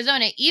of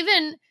Arizona.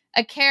 Even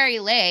a Carrie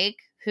Lake,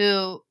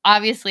 who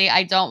obviously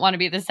I don't want to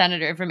be the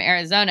senator from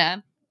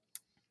Arizona,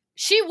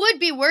 she would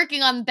be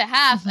working on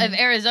behalf of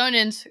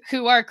Arizonans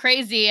who are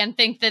crazy and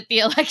think that the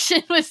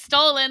election was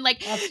stolen.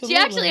 Like, she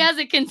actually has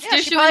a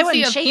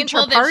constituency of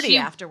people that she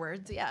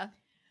afterwards. Yeah.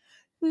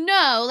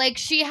 No, like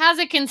she has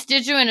a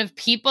constituent of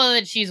people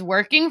that she's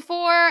working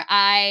for.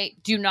 I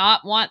do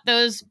not want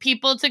those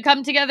people to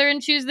come together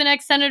and choose the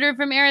next senator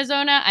from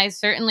Arizona. I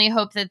certainly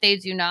hope that they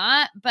do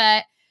not.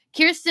 But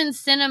Kirsten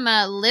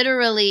Sinema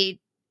literally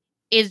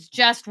is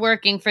just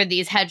working for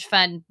these hedge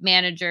fund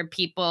manager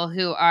people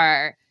who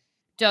are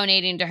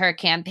donating to her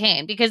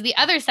campaign, because the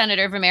other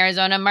senator from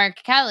Arizona, Mark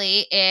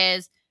Kelly,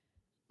 is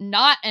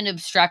not an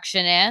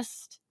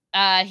obstructionist.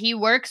 He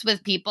works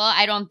with people.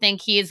 I don't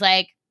think he's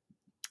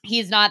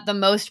not the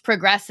most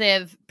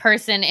progressive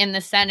person in the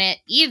Senate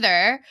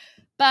either,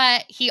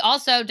 but he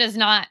also does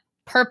not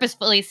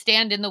purposefully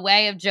stand in the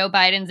way of Joe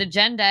Biden's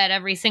agenda at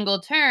every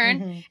single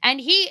turn. And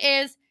he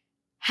is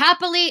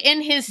happily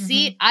in his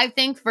seat, I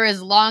think, for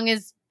as long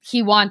as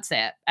he wants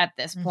it at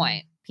this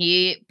point.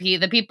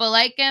 The people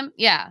like him.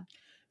 Yeah.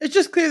 It's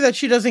just clear that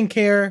she doesn't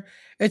care.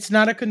 It's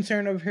not a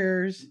concern of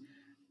hers.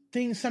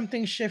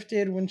 Something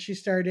shifted when she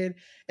started.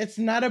 It's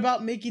not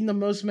about making the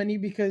most money,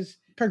 because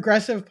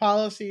progressive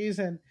policies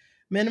and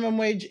minimum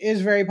wage is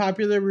very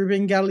popular.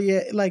 Ruben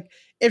Gallego, like,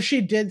 if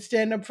she did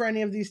stand up for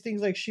any of these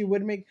things, like, she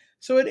would make.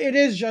 So it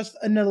is just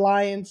an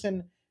alliance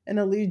and an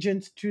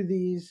allegiance to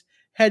these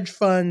hedge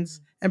funds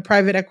and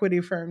private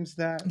equity firms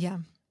that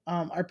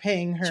are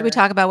paying her. Should we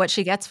talk about what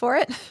she gets for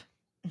it?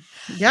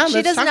 Yeah,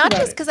 she does not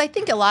just, because I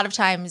think a lot of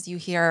times you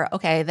hear,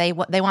 okay, they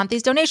want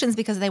these donations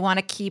because they want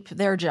to keep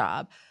their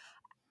job.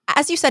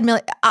 As you said,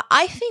 Millie,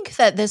 I think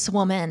that this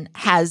woman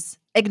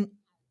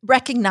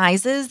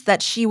recognizes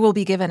that she will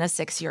be given a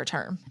 6-year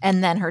term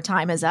and then her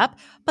time is up,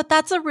 but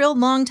that's a real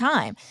long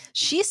time.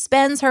 She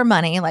spends her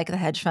money like the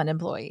hedge fund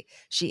employee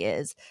she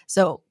is.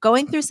 So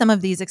going through some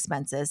of these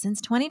expenses,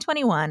 since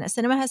 2021,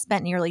 Sinema has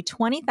spent nearly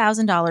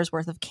 $20,000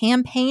 worth of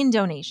campaign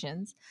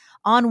donations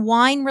on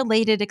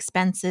wine-related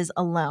expenses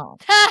alone.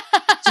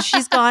 So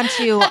she's gone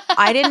to,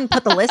 I didn't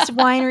put the list of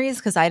wineries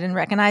because I didn't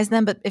recognize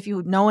them, but if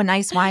you know a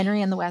nice winery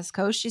in the West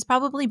Coast, she's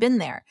probably been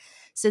there.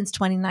 Since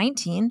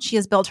 2019, she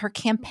has billed her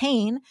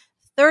campaign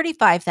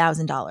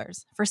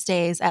 $35,000 for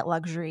stays at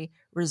luxury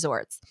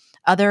resorts.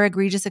 Other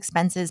egregious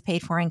expenses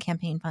paid for in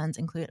campaign funds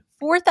include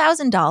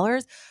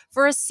 $4,000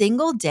 for a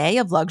single day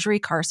of luxury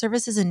car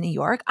services in New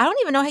York. I don't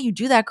even know how you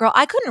do that, girl.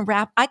 How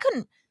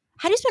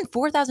do you spend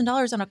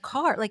 $4,000 on a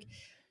car? Like,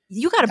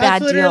 you got a That's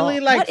bad literally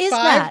deal. like What is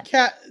five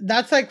that?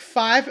 that's like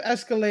 5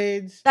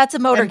 Escalades. That's a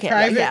motorcade.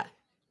 Private, Yeah.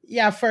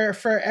 yeah,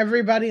 for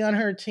everybody on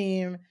her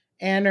team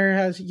and her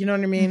husband. You know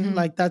what I mean? Mhm.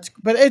 Like but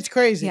it's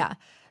crazy. Yeah.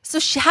 So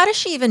how does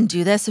she even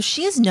do this? So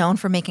she is known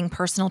for making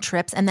personal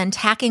trips and then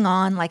tacking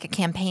on like a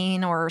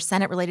campaign or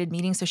Senate related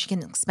meeting so she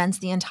can expense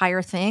the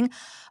entire thing.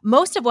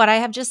 Most of what I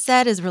have just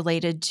said is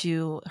related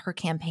to her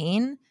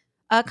campaign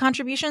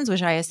contributions,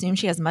 which I assume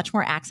she has much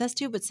more access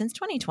to. But since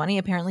 2020,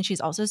 apparently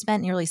she's also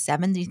spent nearly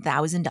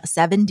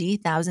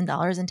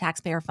 $70,000 in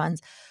taxpayer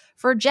funds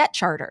for jet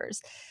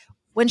charters.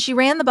 When she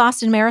ran the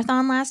Boston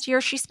Marathon last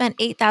year, she spent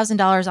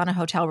 $8,000 on a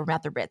hotel room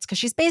at the Ritz because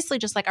she's basically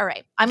just like, all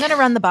right, I'm going to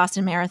run the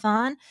Boston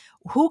Marathon.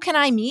 Who can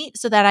I meet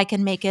so that I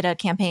can make it a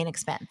campaign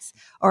expense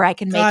or I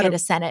can make it a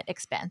Senate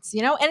expense,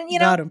 you know? And, you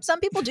know, some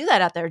people do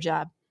that at their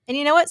job. And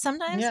you know what?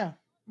 Sometimes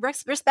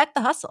respect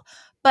the hustle.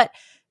 But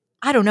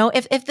I don't know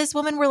if this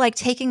woman were like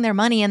taking their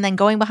money and then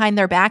going behind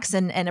their backs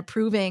and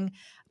approving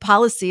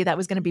policy that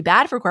was going to be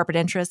bad for corporate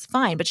interests,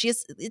 fine. But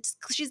this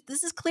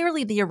is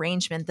clearly the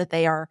arrangement that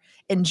they are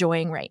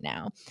enjoying right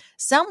now.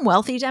 Some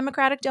wealthy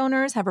Democratic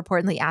donors have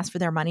reportedly asked for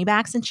their money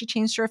back since she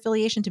changed her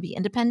affiliation to be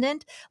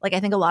independent. Like,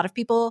 I think a lot of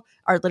people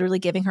are literally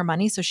giving her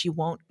money so she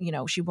won't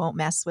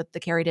mess with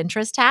the carried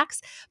interest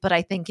tax. But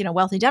I think,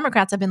 wealthy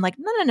Democrats have been like,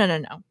 no.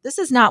 This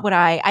is not what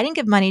I didn't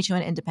give money to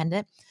an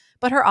independent.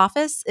 But her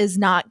office is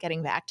not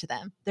getting back to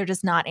them. They're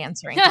just not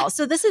answering calls.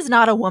 So this is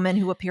not a woman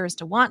who appears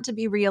to want to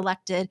be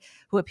reelected,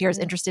 who appears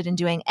interested in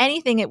doing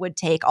anything it would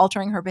take,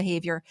 altering her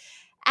behavior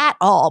at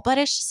all. But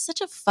it's just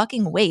such a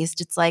fucking waste.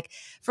 It's like,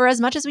 for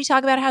as much as we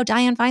talk about how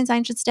Dianne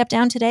Feinstein should step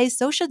down today,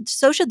 so should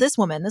this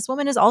woman. This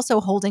woman is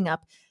also holding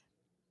up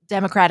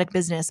Democratic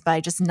business by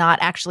just not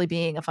actually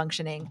being a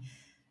functioning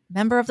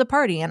member of the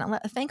party. And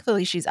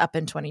thankfully she's up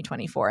in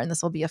 2024 and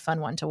this will be a fun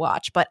one to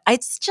watch. But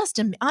it's just,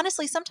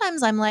 honestly,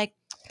 sometimes I'm like,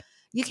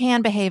 you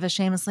can behave as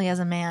shamelessly as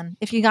a man.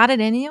 If you got it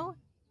in you,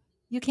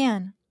 you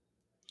can.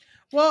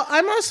 Well,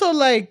 I'm also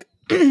like,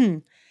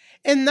 in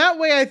that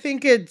way, I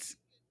think it's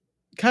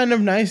kind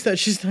of nice that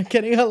she's not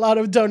getting a lot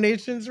of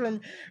donations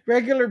from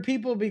regular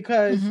people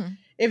because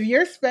if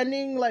you're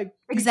spending like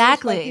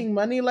fucking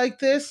money like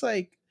this,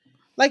 like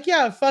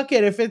yeah, fuck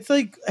it. If it's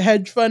like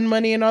hedge fund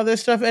money and all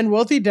this stuff and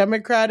wealthy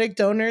Democratic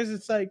donors,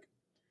 it's like,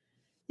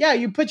 yeah,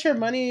 you put your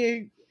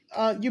money.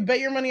 You bet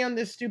your money on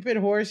this stupid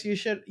horse. You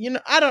should,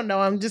 I don't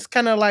know. I'm just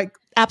kind of like,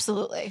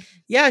 absolutely.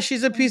 Yeah,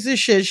 she's a piece of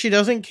shit. She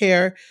doesn't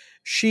care.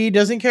 She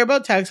doesn't care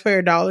about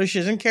taxpayer dollars. She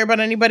doesn't care about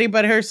anybody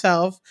but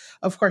herself.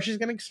 Of course, she's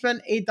gonna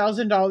spend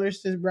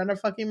 $8,000 to run a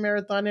fucking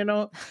marathon,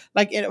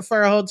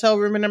 for a hotel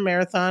room in a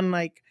marathon.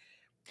 Like,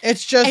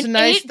 it's just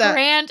nice that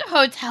 $8,000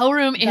 hotel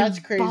room in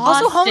crazy. Boston.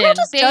 Also, homegirl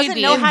just doesn't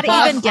know how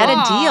to even get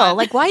a deal.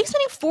 Like, why are you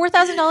spending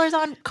 $4,000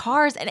 on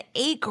cars and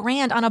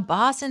 $8,000 on a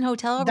Boston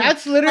hotel room?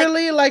 That's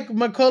literally like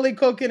Macaulay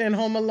Culkin in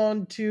Home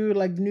Alone 2,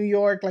 like New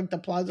York, like the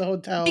Plaza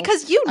Hotel.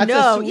 Because these. But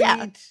at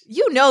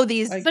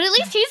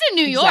least he's in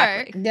New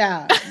York.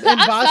 Yeah, in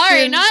Boston.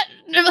 Sorry, not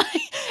like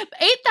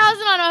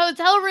 $8,000 on a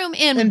hotel room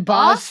in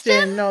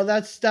Boston. No,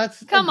 that's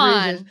come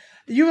egregious. on.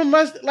 You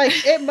must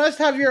it must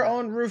have your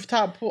own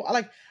rooftop pool.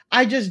 Like,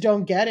 I just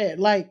don't get it.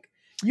 Like,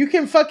 you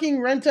can fucking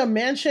rent a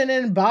mansion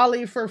in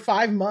Bali for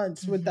 5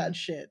 months with that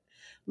shit.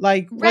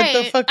 Like, what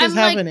the fuck is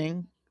happening?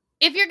 Like,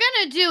 if you're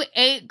gonna do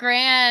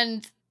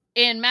 $8,000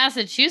 in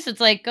Massachusetts,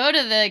 like, go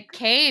to the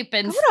Cape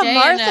and go to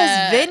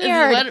Martha's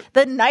Vineyard,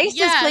 the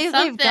nicest place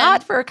they've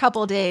got for a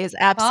couple days.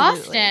 Absolutely.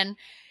 Boston.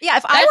 Yeah,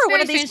 if I were one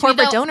of these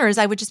corporate donors,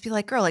 I would just be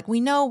like, girl, like, we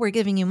know we're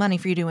giving you money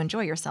for you to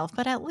enjoy yourself,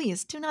 but at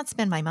least do not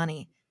spend my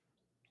money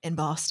in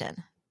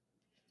Boston.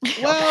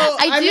 Well,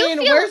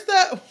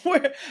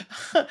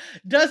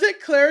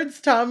 doesn't Clarence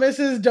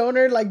Thomas's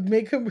donor like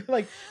make him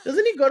like?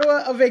 Doesn't he go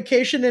to a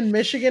vacation in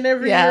Michigan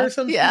every year or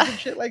some stupid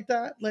shit like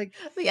that? Like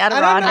the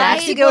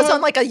Adirondacks. He goes on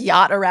like a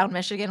yacht around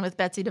Michigan with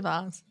Betsy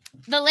DeVos.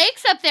 The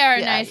lakes up there are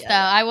nice, though.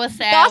 I will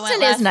say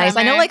Boston is nice.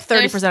 I know like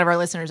 30% of our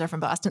listeners are from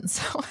Boston,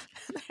 so.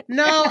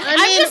 No,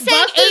 I'm just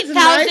saying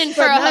 $8,000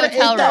 for a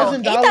hotel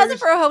room. $8,000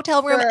 for a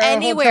hotel room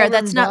anywhere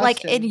that's not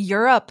like in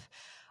Europe.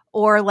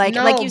 Or like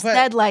you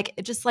said, like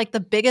just like the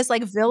biggest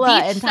like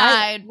villa in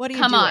Thailand. What are you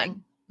doing?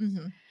 On.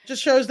 Mm-hmm.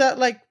 Just shows that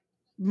like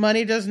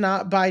money does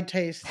not buy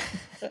taste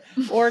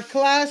or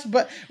class.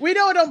 But we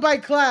know it don't buy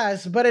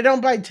class, but it don't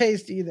buy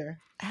taste either.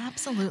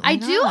 Absolutely. I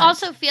do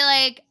also feel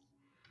like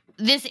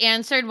this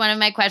answered one of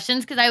my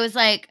questions because I was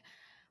like,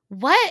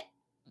 what?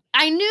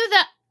 I knew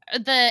that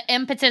the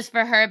impetus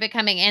for her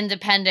becoming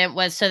independent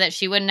was so that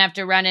she wouldn't have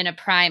to run in a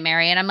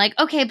primary. And I'm like,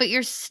 okay, but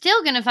you're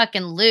still going to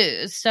fucking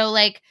lose. So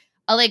like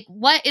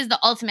what is the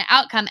ultimate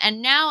outcome?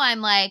 And now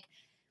I'm like,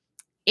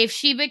 If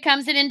she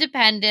becomes an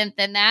independent,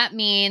 then that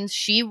means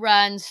she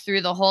runs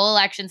through the whole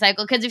election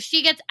cycle. Because if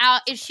she got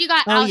ousted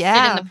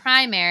in the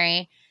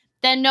primary,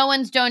 then no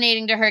one's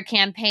donating to her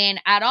campaign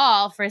at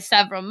all for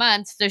several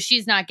months. So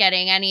she's not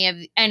getting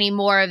any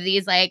more of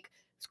these like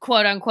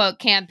quote unquote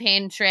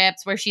campaign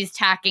trips where she's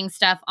tacking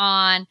stuff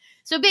on.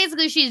 So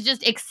basically she's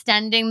just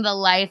extending the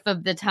life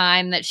of the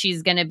time that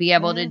she's going to be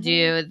able to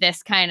do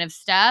this kind of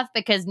stuff,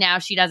 because now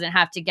she doesn't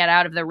have to get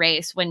out of the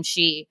race when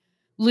she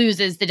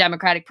loses the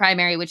Democratic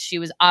primary, which she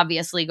was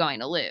obviously going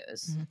to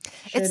lose.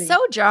 It's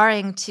so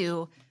jarring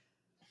to,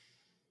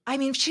 I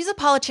mean, she's a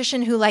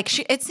politician who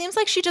it seems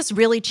like she just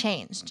really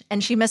changed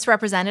and she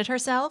misrepresented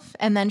herself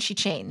and then she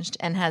changed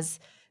and has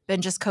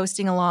been just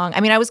coasting along.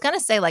 I mean, I was going to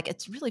say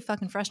it's really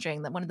fucking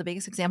frustrating that one of the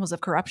biggest examples of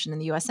corruption in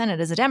the US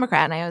Senate is a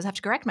Democrat. And I always have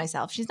to correct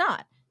myself. She's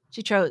not.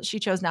 She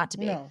chose not to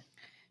be. No.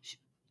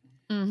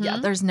 Yeah,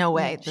 there's no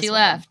way. She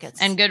left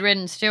and good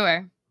riddance to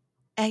her.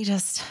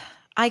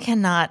 I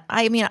cannot.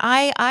 I mean,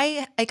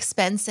 I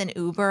expense an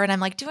Uber and I'm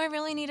like, do I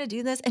really need to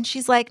do this? And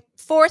she's like,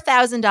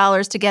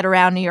 $4,000 to get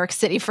around New York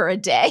City for a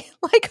day.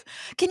 Like,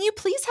 can you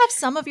please have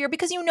some of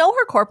because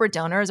her corporate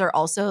donors are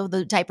also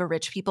the type of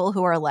rich people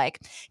who are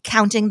like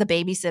counting the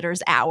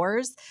babysitter's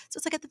hours. So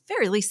it's like at the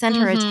very least, send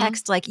her a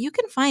text like, you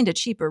can find a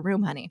cheaper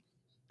room, honey.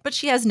 But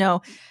she has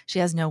no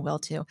will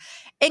to.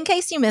 In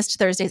case you missed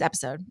Thursday's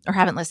episode or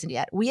haven't listened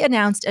yet, we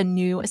announced a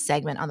new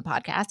segment on the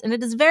podcast, and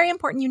it is very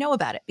important you know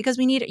about it because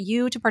we need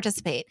you to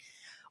participate.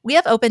 We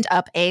have opened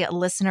up a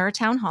listener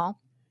town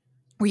hall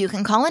where you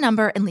can call a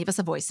number and leave us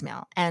a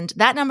voicemail. And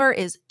that number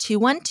is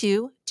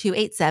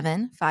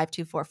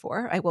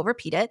 212-287-5244. I will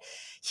repeat it.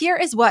 Here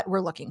is what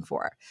we're looking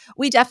for.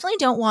 We definitely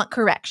don't want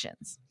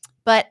corrections.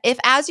 But if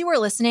as you were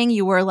listening,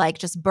 you were like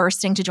just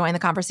bursting to join the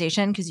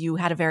conversation because you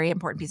had a very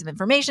important piece of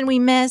information we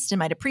missed and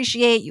might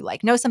appreciate, you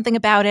know something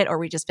about it, or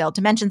we just failed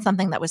to mention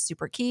something that was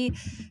super key,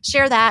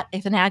 share that.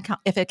 If it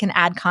can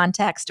add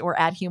context or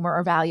add humor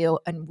or value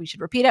and we should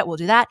repeat it, we'll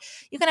do that.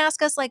 You can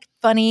ask us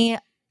funny,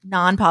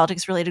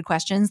 non-politics related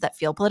questions that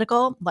feel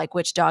political, like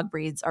which dog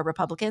breeds are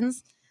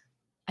Republicans.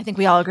 I think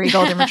we all agree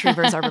golden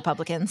retrievers are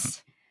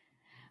Republicans.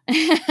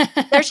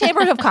 They're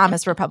Chamber of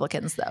Commerce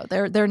Republicans, though.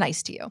 They're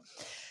nice to you.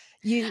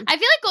 I feel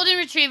like golden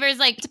retrievers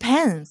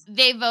depends.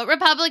 They vote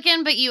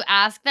Republican, but you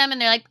ask them and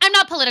they're like, "I'm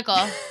not political.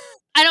 I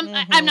don't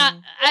pay attention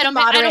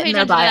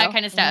to that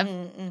kind of stuff."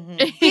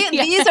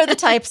 These are the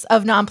types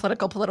of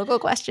non-political political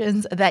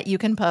questions that you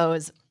can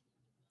pose.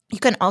 You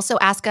can also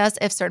ask us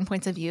if certain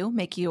points of view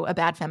make you a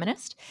bad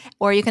feminist,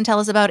 or you can tell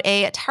us about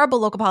a terrible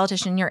local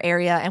politician in your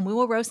area and we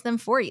will roast them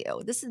for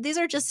you. These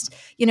are just,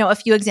 a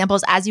few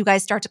examples. As you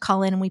guys start to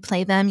call in and we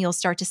play them, you'll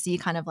start to see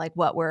kind of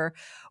what we're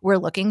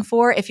looking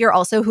for. If you're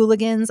also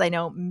hooligans, I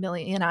know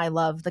Millie and I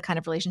love the kind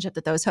of relationship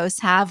that those hosts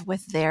have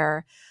with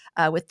their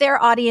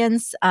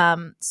audience.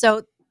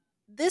 So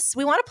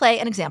we want to play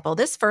an example.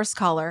 This first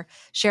caller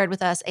shared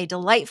with us a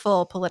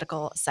delightful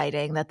political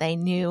sighting that they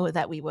knew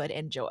that we would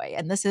enjoy.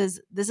 And this is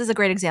a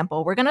great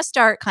example. We're going to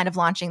start kind of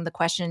launching the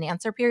question and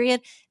answer period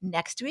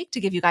next week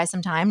to give you guys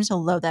some time to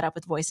load that up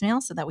with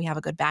voicemail so that we have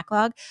a good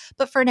backlog.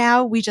 But for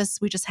now, we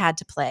just had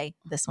to play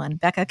this one.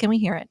 Becca, can we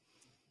hear it?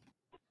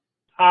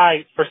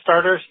 Hi. For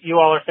starters, you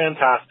all are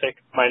fantastic.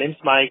 My name's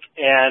Mike,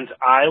 and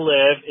I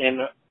live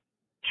in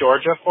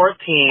Georgia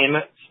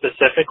 14,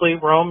 specifically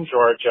Rome,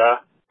 Georgia.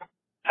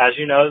 As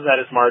you know, that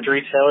is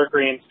Marjorie Taylor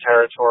Greene's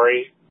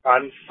territory,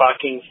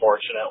 unfucking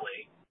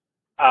fortunately.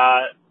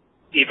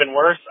 Even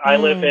worse, I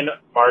live in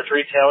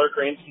Marjorie Taylor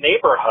Greene's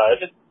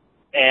neighborhood,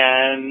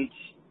 and,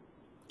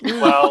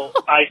 well,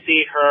 I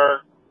see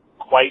her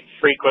quite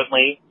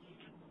frequently,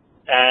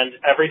 and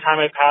every time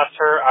I pass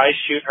her, I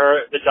shoot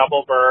her the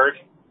double bird,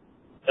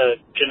 the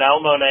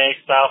Janelle Monáe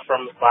style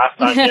from Glass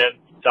Onion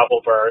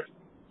double bird.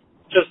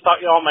 Just thought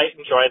you all might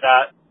enjoy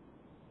that.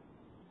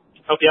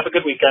 Hope you have a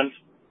good weekend.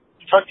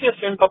 Talk to you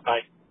soon.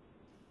 Bye-bye.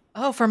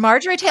 Oh, for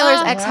Marjorie Taylor's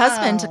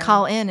ex-husband to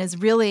call in is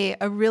really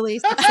a really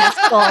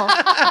successful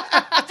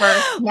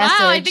first message.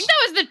 Wow, I think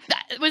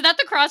was that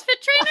the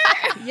CrossFit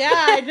trainer? Yeah,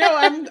 I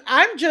know.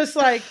 I'm just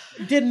like,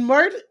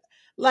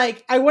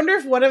 I wonder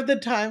if one of the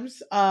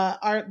times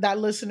that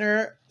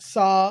listener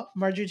saw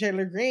Marjorie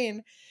Taylor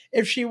Greene,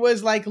 if she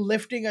was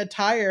lifting a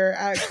tire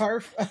at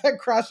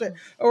CrossFit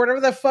or whatever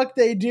the fuck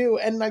they do,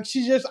 and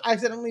she just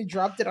accidentally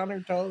dropped it on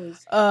her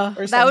toes.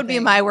 That would be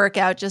my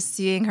workout. Just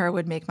seeing her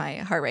would make my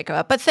heart rate go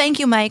up. But thank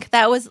you, Mike.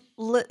 That was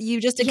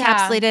you just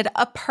encapsulated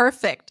a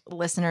perfect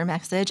listener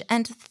message,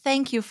 and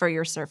thank you for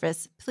your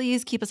service.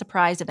 Please keep us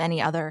apprised of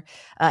any other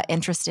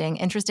interesting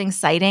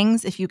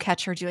sightings. If you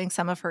catch her doing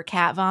some of her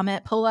cat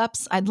vomit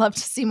pull-ups, I'd love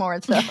to see more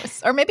of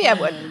those. Or maybe I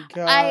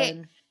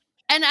wouldn't.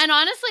 And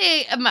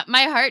honestly,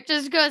 my heart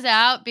just goes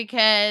out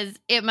because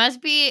it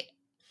must be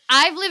 –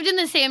 I've lived in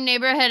the same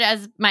neighborhood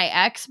as my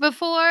ex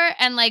before,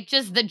 and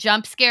just the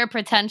jump scare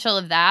potential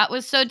of that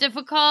was so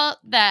difficult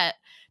that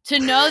to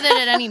know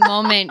that at any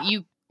moment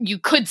you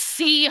could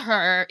see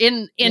her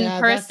in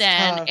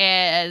person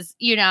is,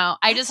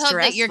 I just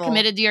hope that you're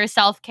committed to your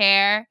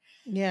self-care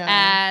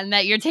and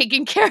that you're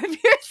taking care of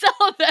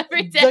yourself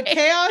every day.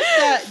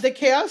 The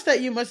chaos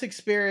that you must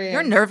experience.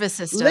 Your nervous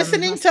system.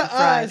 Listening to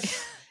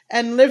us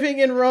and living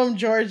in Rome,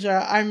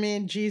 Georgia. I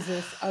mean,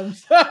 Jesus. I'm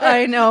sorry.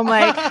 I know,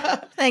 Mike.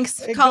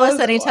 Thanks. Call us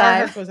anytime. Our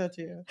heart goes out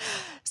to you.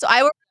 So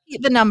I will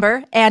repeat the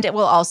number, and it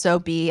will also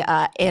be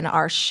in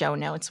our show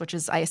notes, which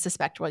is, I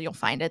suspect, where you'll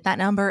find it. That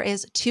number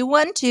is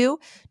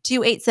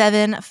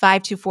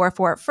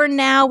 212-287-5244. For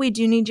now, we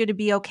do need you to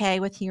be okay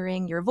with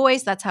hearing your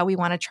voice. That's how we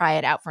want to try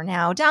it out for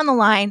now. Down the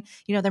line,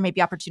 there may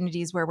be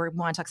opportunities where we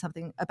want to talk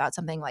about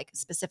something like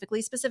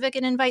specific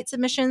and invite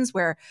submissions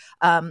where,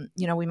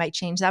 we might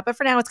change that. But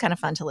for now, it's kind of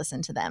fun to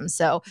listen to them.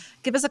 So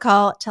give us a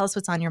call. Tell us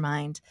what's on your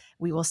mind.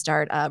 We will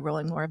start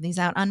rolling more of these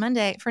out on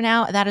Monday. For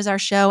now, that is our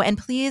show. And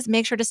please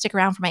make sure to stick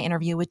around for my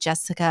interview with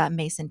Jessica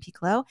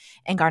Mason-Piccolo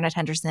and Garnet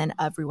Henderson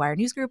of Rewire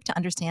News Group to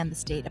understand the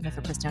state of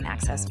mifepristone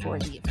access for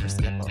the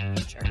foreseeable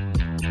future.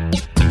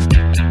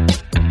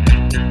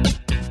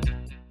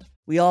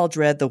 We all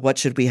dread the what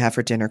should we have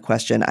for dinner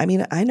question. I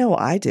mean, I know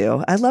I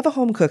do. I love a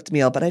home-cooked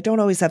meal, but I don't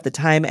always have the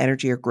time,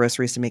 energy, or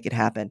groceries to make it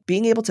happen.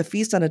 Being able to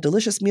feast on a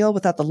delicious meal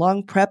without the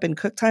long prep and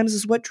cook times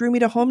is what drew me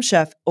to Home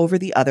Chef over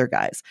the other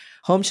guys.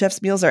 Home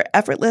Chef's meals are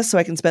effortless, so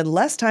I can spend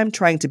less time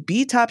trying to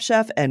be Top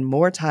Chef and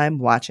more time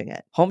watching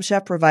it. Home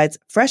Chef provides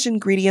fresh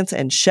ingredients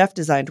and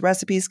chef-designed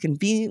recipes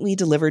conveniently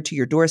delivered to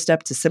your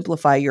doorstep to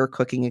simplify your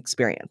cooking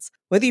experience.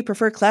 Whether you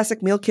prefer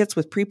classic meal kits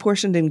with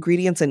pre-portioned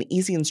ingredients and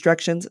easy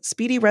instructions,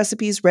 speedy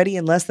recipes ready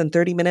in less than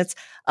 30 minutes,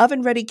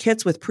 oven-ready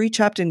kits with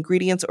pre-chopped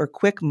ingredients, or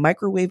quick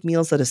microwave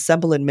meals that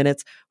assemble in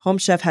minutes, Home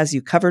Chef has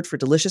you covered for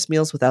delicious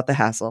meals without the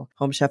hassle.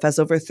 Home Chef has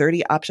over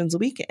 30 options a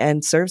week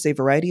and serves a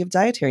variety of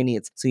dietary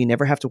needs, so you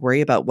never have to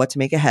worry about what to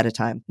make ahead of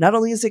time. Not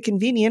only is it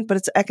convenient, but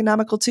it's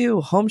economical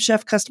too. Home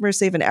Chef customers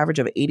save an average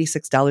of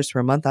 $86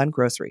 per month on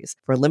groceries.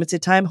 For a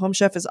limited time, Home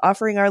Chef is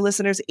offering our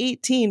listeners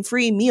 18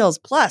 free meals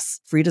plus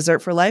free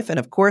dessert for life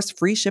and, of course,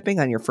 free shipping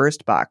on your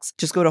first box.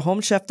 Just go to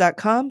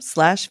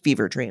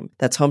homechef.com/feverdream.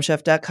 That's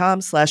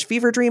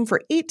homechef.com/feverdream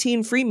for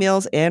 18 free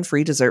meals and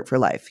free dessert for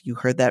life. You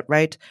heard that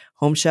right.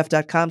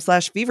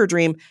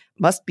 Homechef.com/feverdream.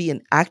 Must be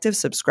an active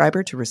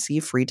subscriber to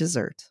receive free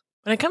dessert.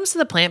 When it comes to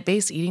the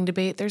plant-based eating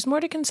debate, there's more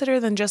to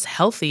consider than just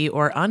healthy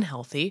or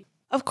unhealthy.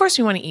 Of course,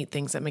 we want to eat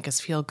things that make us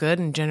feel good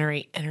and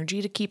generate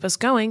energy to keep us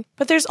going,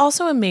 but there's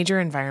also a major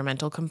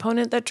environmental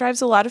component that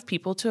drives a lot of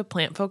people to a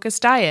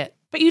plant-focused diet.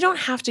 But you don't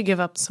have to give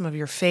up some of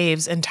your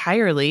faves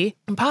entirely.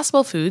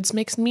 Impossible Foods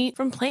makes meat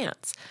from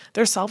plants.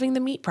 They're solving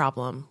the meat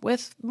problem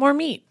with more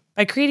meat.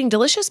 By creating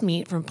delicious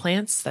meat from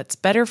plants that's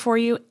better for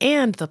you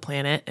and the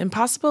planet,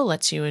 Impossible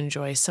lets you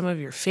enjoy some of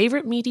your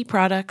favorite meaty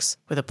products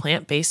with a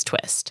plant-based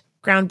twist.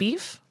 Ground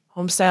beef,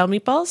 home-style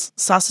meatballs,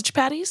 sausage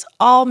patties,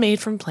 all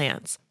made from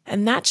plants.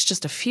 And that's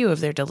just a few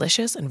of their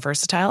delicious and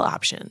versatile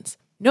options.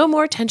 No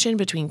more tension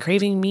between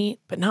craving meat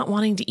but not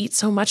wanting to eat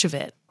so much of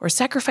it, or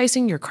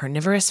sacrificing your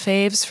carnivorous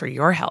faves for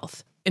your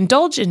health.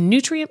 Indulge in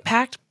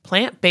nutrient-packed,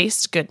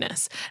 plant-based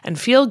goodness and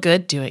feel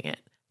good doing it.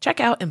 Check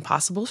out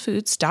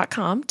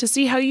impossiblefoods.com to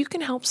see how you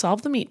can help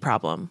solve the meat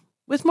problem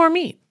with more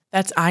meat.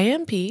 That's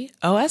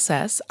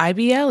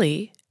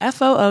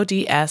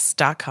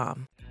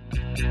IMPOSSIBLEFOODS.com.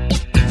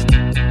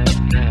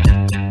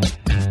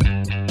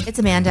 It's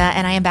Amanda,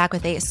 and I am back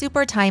with a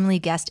super timely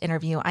guest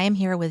interview. I am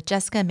here with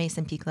Jessica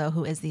Mason-Piccolo,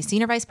 who is the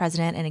Senior Vice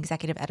President and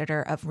Executive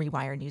Editor of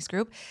Rewire News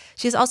Group.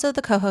 She is also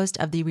the co-host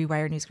of the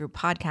Rewire News Group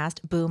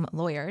podcast, Boom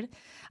Lawyered.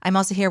 I'm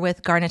also here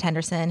with Garnet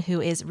Henderson, who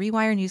is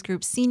Rewire News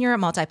Group's senior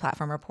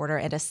multi-platform reporter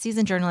and a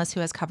seasoned journalist who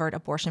has covered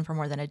abortion for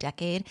more than a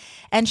decade.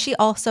 And she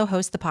also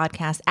hosts the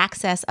podcast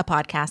Access, a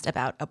podcast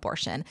about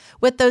abortion.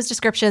 With those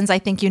descriptions, I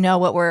think you know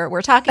what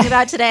we're talking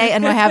about today,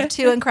 and we have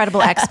two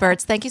incredible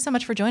experts. Thank you so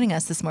much for joining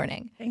us this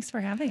morning. Thanks for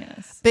having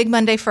us. Big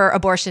Monday for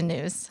abortion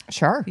news.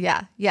 Sure.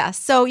 Yeah.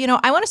 So,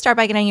 I want to start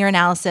by getting your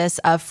analysis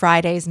of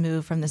Friday's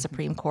move from the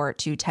Supreme Court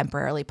to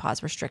temporarily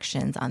pause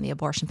restrictions on the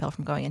abortion pill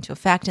from going into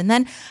effect. And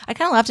then I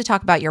kind of love to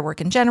talk about your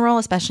work in general,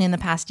 especially in the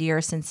past year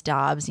since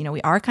Dobbs.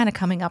 We are kind of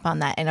coming up on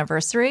that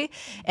anniversary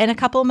in a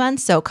couple of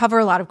months. So cover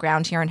a lot of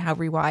ground here and how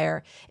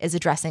Rewire is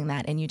addressing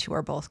that. And you two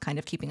are both kind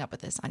of keeping up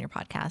with this on your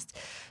podcast.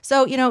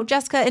 So,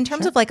 Jessica, in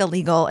terms of like a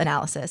legal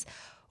analysis,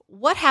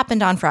 what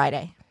happened on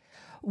Friday?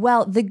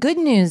 Well, the good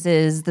news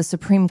is the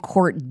Supreme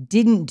Court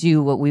didn't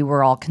do what we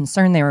were all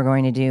concerned they were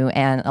going to do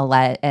and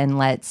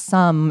let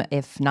some,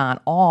 if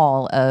not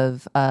all,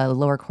 of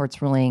lower court's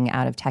ruling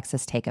out of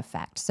Texas take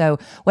effect. So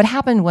what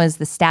happened was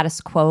the status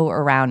quo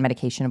around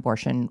medication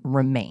abortion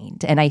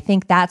remained. And I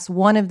think that's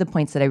one of the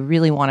points that I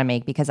really want to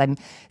make, because I'm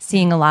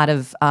seeing a lot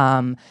of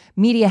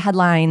media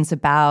headlines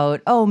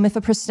about,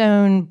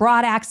 mifepristone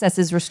broad access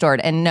is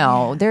restored. And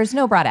no, there's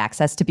no broad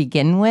access to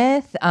begin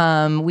with.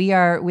 We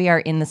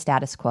are in the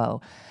status quo.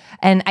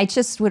 And I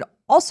just would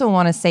also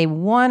want to say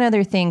one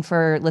other thing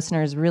for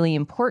listeners really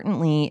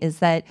importantly is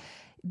that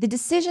The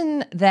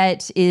decision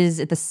that is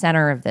at the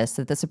center of this,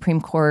 that the Supreme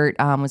Court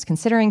was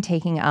considering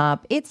taking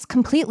up, it's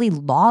completely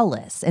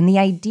lawless. And the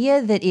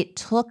idea that it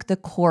took the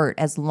court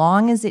as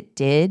long as it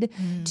did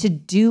to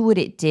do what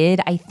it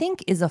did, I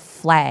think is a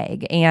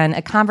flag and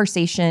a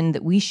conversation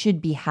that we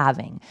should be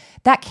having.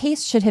 That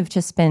case should have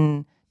just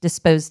been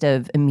disposed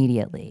of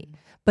immediately,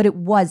 but it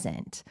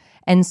wasn't.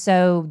 And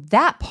so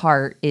that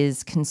part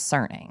is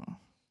concerning.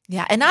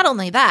 Yeah, and not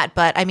only that,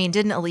 but I mean,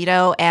 didn't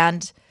Alito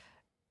and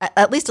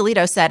at least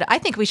Alito said, I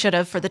think we should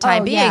have, for the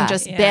time being,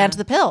 just banned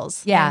the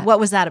pills. Yeah. And what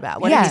was that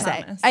about? What did he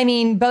say? I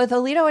mean, both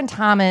Alito and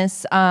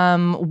Thomas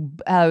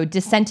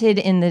dissented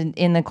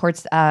in the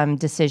court's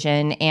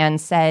decision and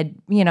said,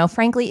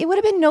 frankly, it would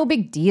have been no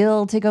big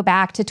deal to go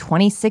back to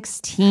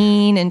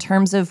 2016 in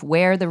terms of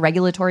where the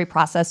regulatory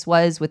process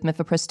was with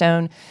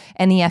mifepristone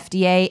and the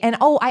FDA. And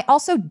I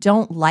also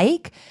don't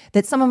like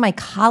that some of my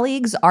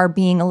colleagues are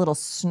being a little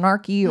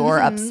snarky or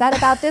upset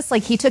about this.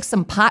 Like, he took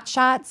some pot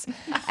shots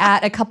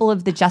at a couple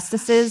of the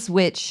justices,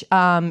 which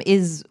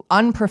is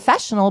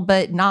unprofessional,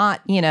 but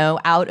not,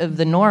 out of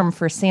the norm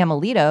for Sam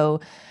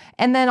Alito.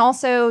 And then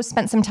also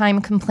spent some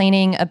time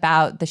complaining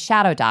about the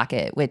shadow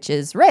docket, which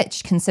is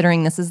rich,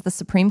 considering this is the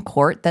Supreme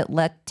Court that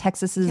let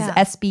Texas's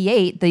SB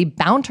 8, the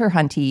bounty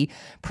hunty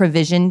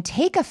provision,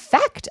 take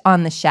effect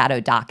on the shadow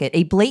docket,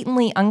 a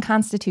blatantly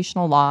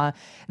unconstitutional law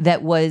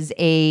that was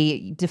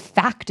a de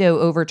facto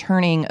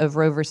overturning of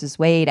Roe versus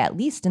Wade, at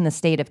least in the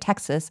state of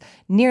Texas,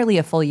 nearly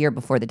a full year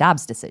before the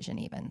Dobbs decision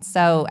even.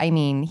 So, I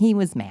mean, he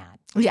was mad.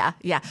 Yeah.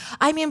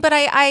 I mean, but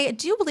I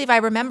do believe I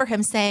remember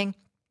him saying,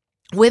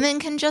 women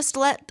can just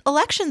let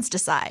elections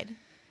decide.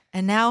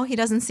 And now he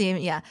doesn't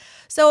seem,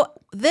 So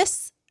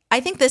I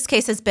think this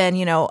case has been,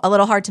 a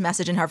little hard to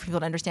message and hard for people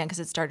to understand because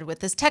it started with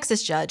this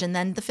Texas judge and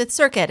then the Fifth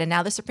Circuit and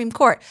now the Supreme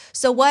Court.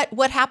 So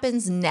what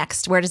happens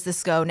next? Where does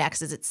this go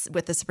next? Is it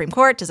with the Supreme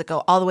Court? Does it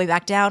go all the way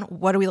back down?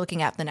 What are we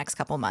looking at the next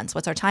couple of months?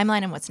 What's our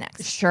timeline and what's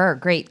next? Sure.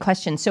 Great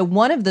question. So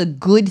one of the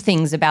good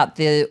things about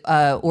the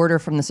order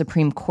from the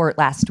Supreme Court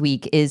last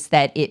week is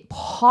that it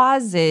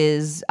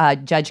pauses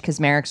Judge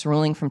Kaczmarek's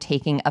ruling from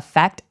taking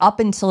effect up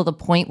until the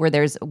point where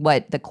there's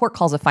what the court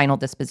calls a final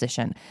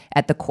disposition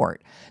at the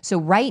court. So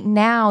right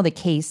now, the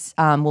case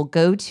will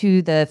go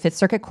to the Fifth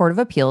Circuit Court of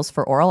Appeals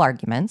for oral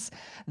arguments.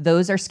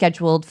 Those are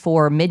scheduled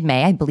for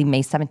mid-May, I believe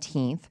May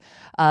 17th.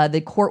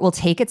 The court will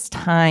take its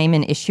time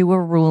and issue a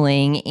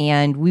ruling,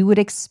 and we would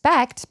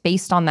expect,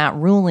 based on that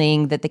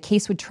ruling, that the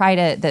case would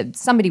that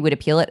somebody would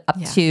appeal it up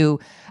to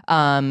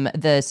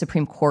the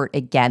Supreme Court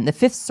again. The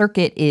Fifth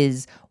Circuit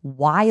is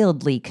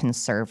wildly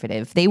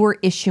conservative. They were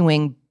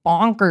issuing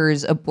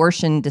bonkers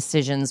abortion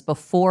decisions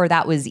before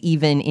that was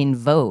even in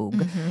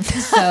vogue.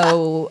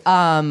 So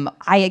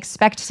I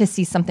expect to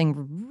see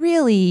something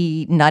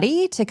really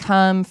nutty to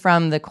come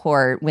from the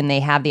court when they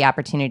have the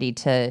opportunity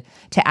to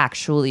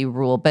actually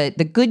rule. But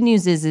the good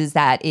news is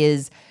that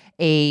is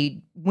a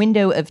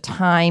window of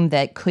time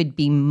that could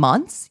be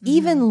months,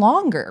 even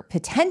longer,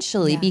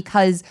 potentially,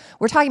 because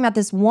we're talking about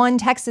this one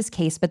Texas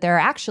case, but there are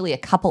actually a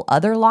couple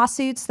other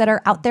lawsuits that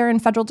are out there in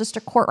federal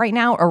district court right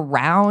now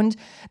around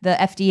the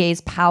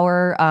FDA's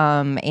power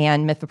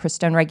and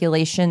mifepristone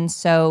regulations.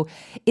 So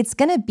it's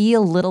going to be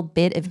a little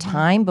bit of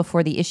time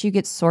before the issue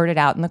gets sorted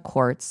out in the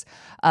courts.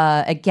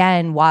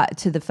 Again,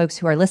 to the folks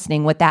who are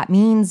listening, what that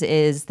means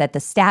is that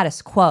the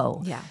status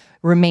quo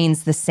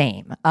remains the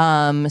same.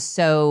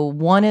 So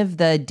one of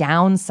the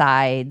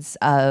downsides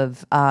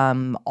of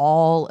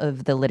all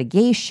of the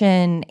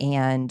litigation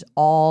and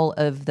all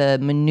of the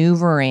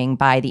maneuvering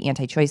by the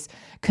anti-choice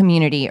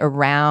community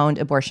around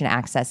abortion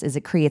access is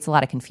it creates a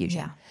lot of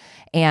confusion.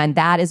 And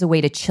that is a way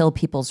to chill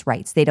people's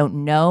rights. They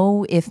don't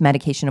know if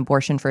medication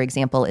abortion, for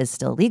example, is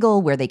still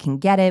legal, where they can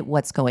get it,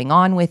 what's going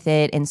on with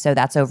it. And so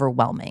that's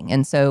overwhelming.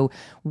 And so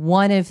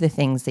one of the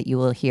things that you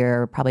will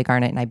hear probably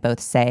Garnet and I both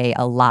say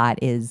a lot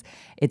is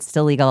it's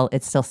still legal,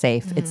 it's still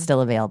safe, it's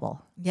still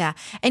available. Yeah.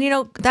 And,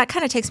 that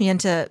kind of takes me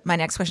into my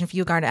next question for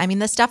you, Garnet. I mean,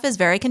 this stuff is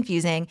very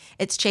confusing.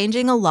 It's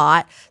changing a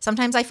lot.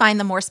 Sometimes I find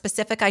the more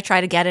specific I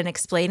try to get in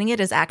explaining it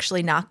is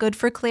actually not good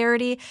for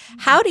clarity.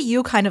 How do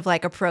you kind of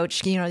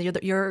approach,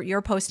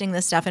 you're posting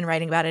this stuff and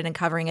writing about it and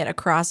covering it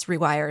across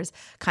Rewire's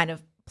kind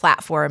of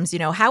platforms.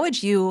 How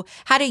do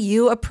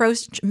you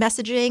approach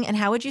messaging, and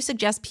how would you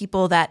suggest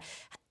people that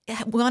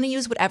want to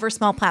use whatever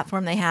small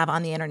platform they have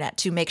on the internet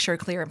to make sure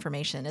clear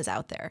information is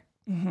out there?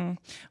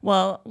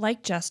 Well,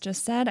 like Jess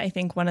just said, I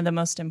think one of the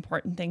most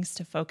important things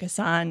to focus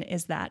on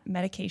is that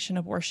medication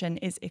abortion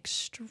is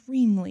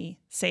extremely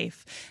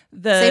safe.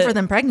 Safer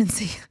than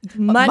pregnancy.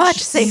 Much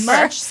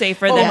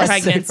safer than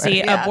pregnancy. Safer,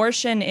 yeah.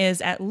 Abortion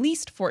is at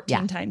least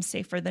 14 times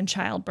safer than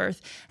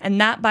childbirth. And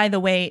that, by the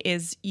way,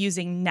 is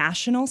using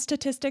national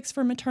statistics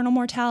for maternal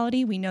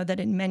mortality. We know that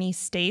in many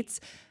states,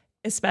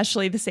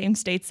 especially the same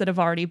states that have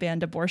already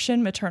banned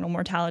abortion, maternal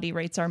mortality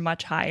rates are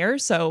much higher.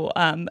 So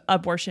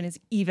abortion is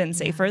even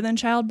safer than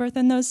childbirth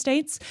in those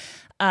states.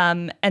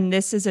 And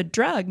this is a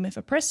drug,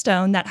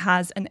 mifepristone, that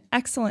has an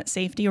excellent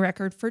safety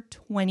record for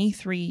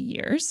 23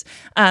 years.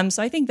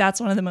 So I think that's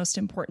one of the most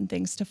important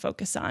things to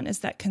focus on, is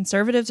that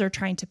conservatives are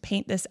trying to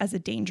paint this as a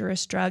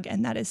dangerous drug,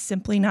 and that is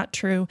simply not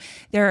true.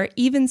 There are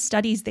even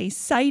studies they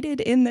cited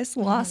in this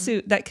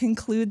lawsuit that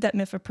conclude that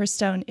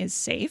mifepristone is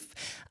safe.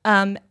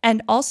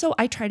 And also,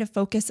 I try to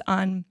focus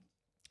on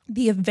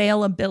the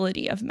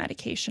availability of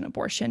medication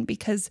abortion,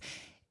 because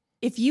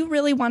if you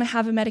really want to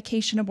have a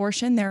medication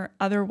abortion, there are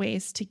other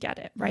ways to get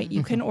it, right?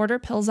 You can order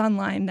pills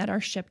online that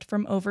are shipped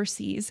from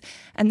overseas,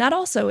 and that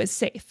also is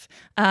safe.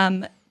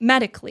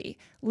 Medically,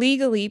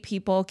 legally,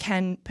 people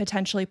can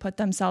potentially put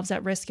themselves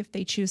at risk if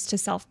they choose to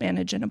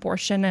self-manage an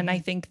abortion, and I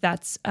think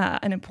that's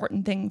an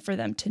important thing for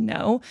them to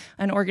know.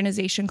 An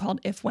organization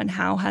called If, When,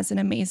 How has an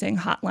amazing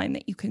hotline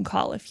that you can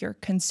call if you're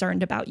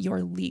concerned about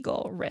your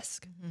legal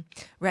risk.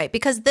 Right,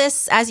 because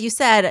this, as you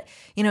said,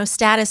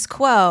 status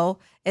quo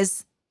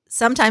is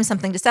sometimes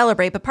something to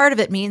celebrate, but part of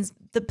it means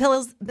the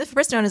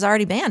mifepristone is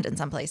already banned in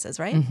some places,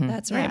 right?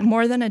 That's right.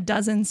 More than a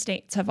dozen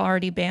states have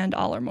already banned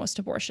all or most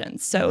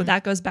abortions. So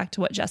that goes back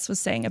to what Jess was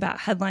saying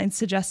about headlines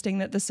suggesting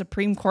that the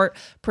Supreme Court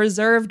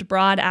preserved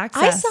broad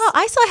access.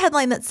 I saw a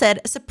headline that said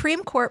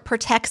Supreme Court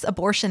protects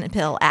abortion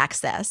pill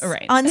access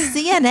on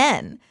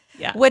CNN,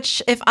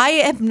 which if I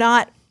am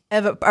not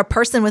a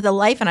person with a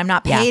life and I'm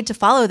not paid to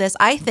follow this,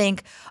 I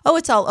think,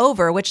 it's all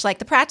over, which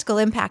the practical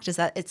impact is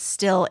that it's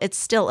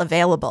still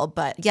available.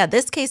 But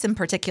this case in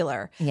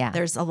particular,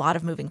 there's a lot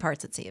of moving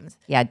parts, it seems.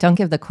 Yeah, don't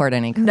give the court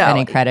any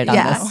credit on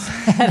this.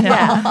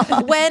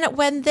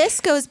 When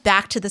this goes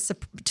back to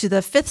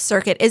the Fifth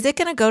Circuit, is it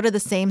going to go to the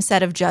same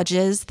set of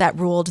judges that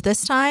ruled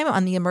this time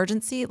on the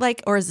emergency,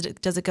 or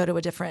does it go to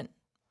a different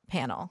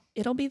panel?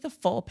 It'll be the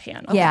full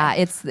panel. Yeah,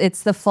 it's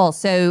the full.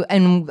 So,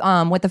 and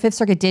what the Fifth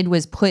Circuit did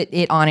was put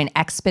it on an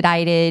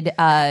expedited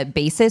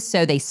basis.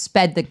 So they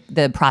sped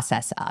the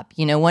process up.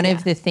 One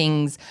of the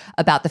things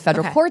about the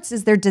federal courts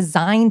is they're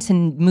designed to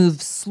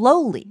move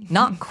slowly,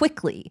 not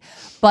quickly.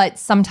 But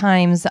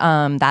sometimes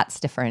that's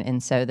different.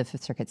 And so the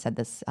Fifth Circuit said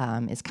this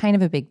is kind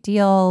of a big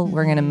deal.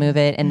 We're going to move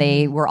it. And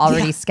they were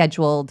already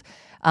scheduled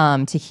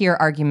to hear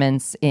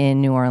arguments in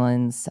New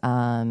Orleans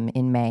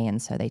in May.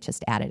 And so they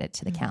just added it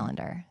to the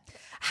calendar.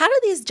 How do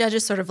these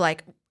judges sort of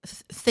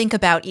think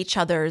about each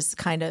other's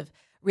kind of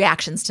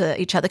reactions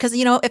to each other? Because,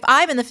 if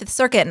I'm in the Fifth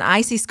Circuit and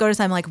I see SCOTUS,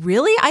 I'm like,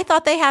 really? I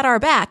thought they had our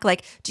back.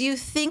 Do you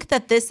think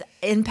that this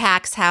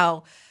impacts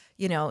how,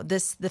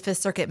 the Fifth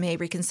Circuit may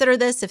reconsider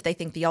this if they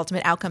think the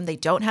ultimate outcome, they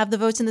don't have the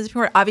votes in the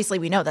Supreme Court? Obviously,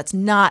 we know that's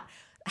not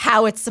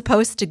how it's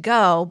supposed to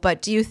go.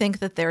 But do you think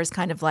that there's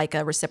kind of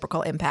a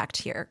reciprocal impact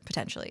here,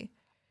 potentially?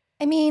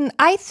 I mean,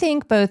 I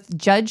think both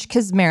Judge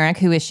Kaczmarek,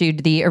 who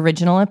issued the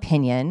original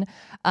opinion,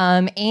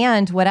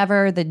 and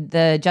whatever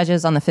the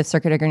judges on the Fifth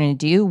Circuit are going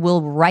to do,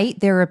 will write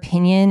their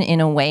opinion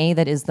in a way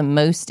that is the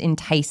most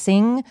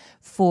enticing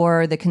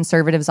for the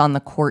conservatives on the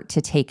court to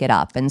take it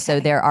up. And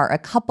so there are a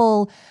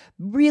couple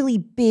really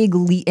big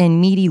and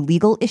meaty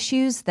legal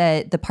issues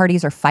that the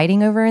parties are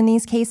fighting over in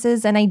these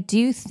cases. And I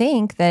do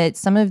think that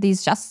some of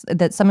these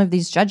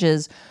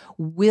judges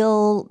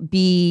will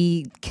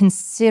be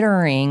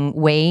considering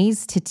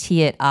ways to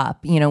tee it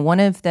up.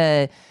 One of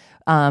the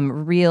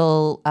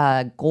real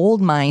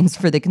gold mines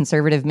for the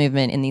conservative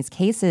movement in these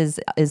cases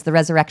is the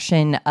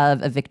resurrection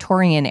of a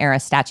Victorian-era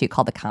statute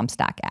called the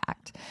Comstock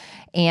Act.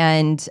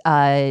 And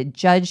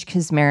Judge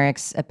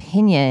Kaczmarek's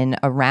opinion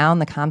around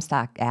the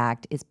Comstock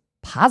Act is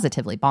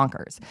positively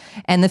bonkers.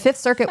 And the Fifth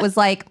Circuit was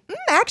like,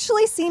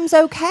 actually seems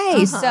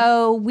okay.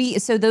 So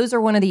those are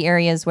one of the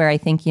areas where I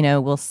think,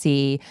 we'll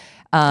see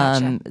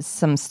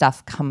some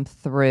stuff come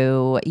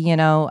through,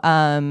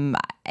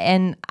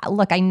 and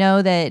look, I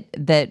know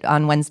that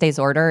on Wednesday's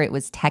order, it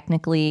was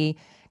technically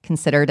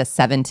considered a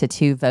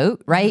 7-2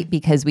 vote, right?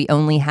 Because we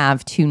only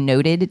have 2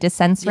 noted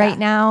dissents right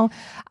now.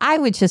 I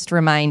would just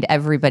remind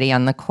everybody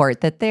on the court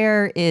that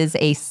there is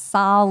a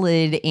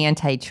solid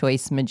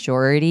anti-choice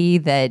majority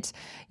that,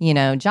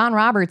 John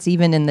Roberts,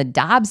 even in the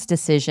Dobbs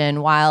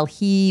decision, while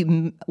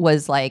he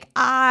was like,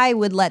 I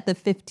would let the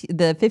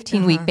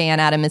 15-week ban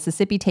out of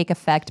Mississippi take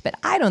effect, but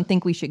I don't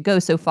think we should go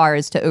so far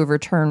as to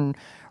overturn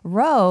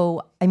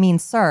Roe. I mean,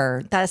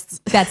 sir, that's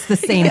the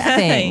same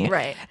thing.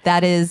 Right.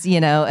 That is,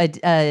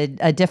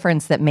 a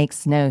difference that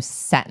makes no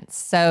sense.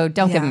 So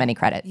don't give them any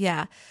credit.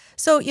 Yeah.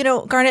 So,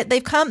 Garnet,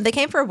 they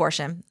came for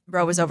abortion.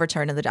 Roe was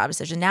overturned in the Dobbs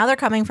decision. Now they're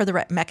coming for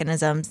the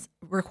mechanisms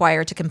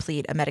required to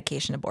complete a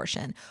medication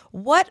abortion.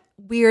 What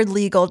weird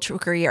legal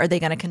trickery are they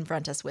going to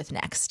confront us with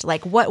next?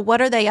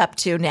 What are they up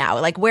to now?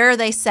 Where are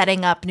they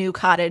setting up new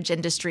cottage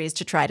industries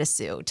to try to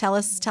sue? Tell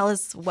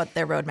us what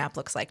their roadmap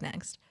looks like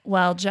next.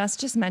 Well, Jess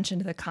just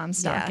mentioned the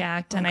Comstock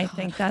Act, and I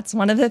think that's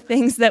one of the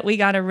things that we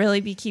got to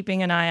really be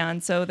keeping an eye on.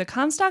 So the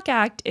Comstock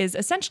Act is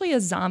essentially a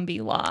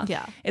zombie law.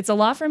 Yeah. It's a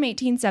law from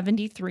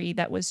 1873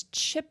 that was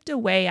chipped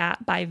away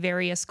at by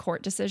various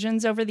court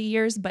decisions over the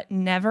years, but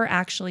never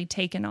actually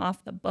taken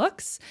off the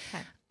books.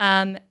 Okay.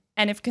 And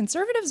And if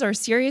conservatives are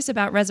serious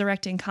about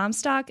resurrecting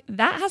Comstock,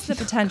 that has the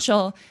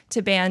potential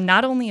to ban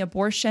not only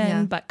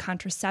abortion, but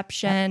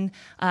contraception,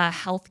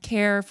 health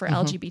care for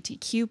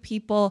LGBTQ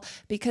people.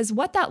 Because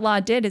what that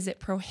law did is it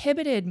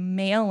prohibited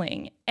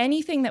mailing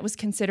anything that was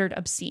considered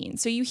obscene.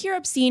 So you hear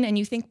obscene and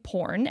you think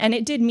porn, and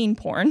it did mean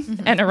porn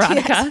and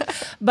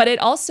erotica, but it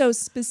also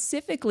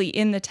specifically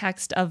in the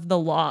text of the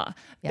law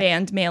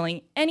banned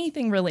mailing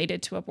anything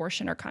related to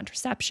abortion or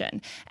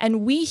contraception.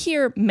 And we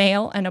hear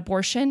mail and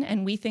abortion,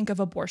 and we think of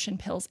abortion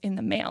pills in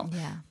the mail.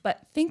 Yeah.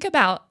 But think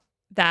about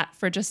that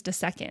for just a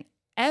second.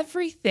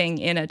 Everything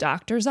in a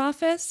doctor's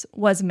office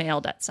was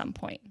mailed at some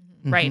point,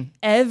 right?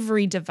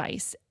 Every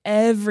device,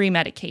 every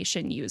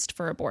medication used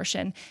for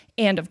abortion,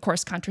 and of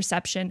course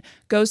contraception,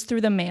 goes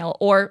through the mail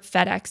or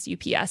FedEx,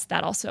 UPS.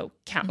 That also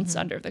counts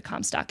under the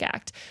Comstock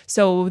Act.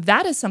 So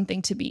that is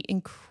something to be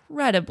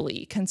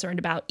incredibly concerned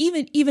about.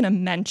 Even a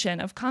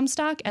mention of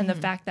Comstock and the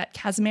fact that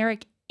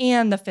Kaczmarek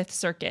and the Fifth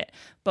Circuit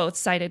both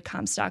cited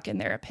Comstock in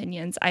their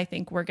opinions. I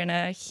think we're going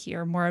to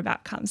hear more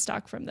about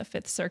Comstock from the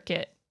Fifth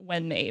Circuit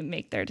when they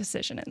make their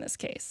decision in this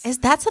case. Is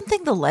that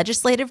something the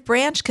legislative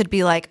branch could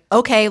be like,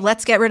 okay,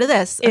 let's get rid of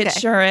this? Okay. It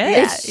sure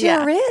is.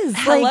 Yeah, It sure is.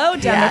 Hello,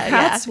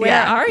 Democrats.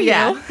 Where are you?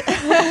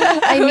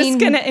 I Who's mean,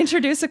 going to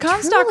introduce a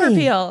Comstock truly.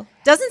 repeal?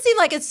 Doesn't seem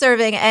like it's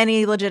serving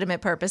any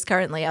legitimate purpose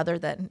currently other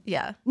than,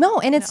 No,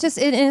 and it's just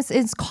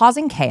it's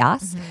causing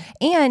chaos,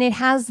 and it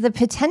has the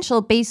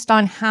potential, based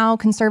on how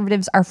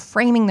conservatives are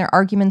framing their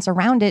arguments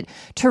around it,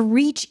 to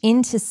reach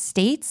into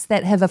states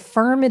that have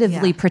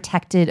affirmatively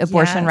protected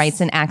abortion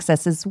rights and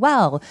access as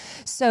well.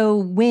 So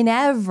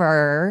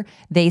whenever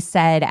they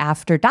said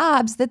after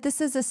Dobbs that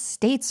this is a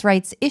states'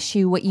 rights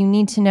issue, what you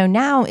need to know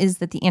now is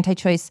that the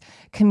anti-choice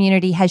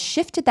community has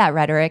shifted that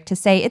rhetoric to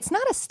say it's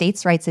not a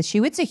states' rights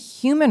issue, it's a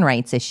human rights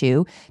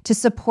issue to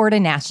support a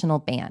national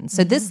ban.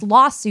 So this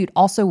lawsuit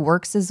also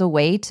works as a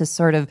way to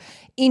sort of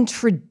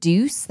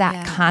introduce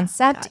that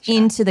concept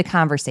into the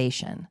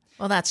conversation.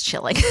 well, that's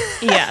chilling.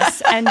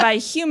 Yes. And by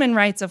human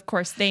rights, of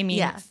course, they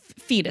mean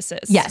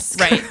fetuses. Yes.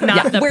 Right.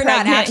 Not the we're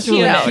not pregnant actually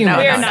human. human.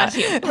 We're not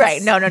human.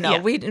 Right. No.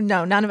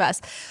 Yeah. None of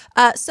us.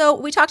 So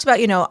we talked about,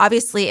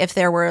 obviously if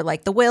there were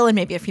like the will and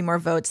maybe a few more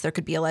votes, there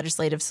could be a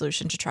legislative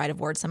solution to try to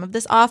ward some of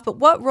this off. But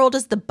what role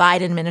does the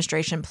Biden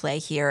administration play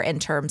here in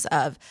terms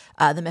of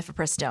the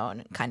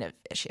mifepristone kind of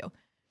issue?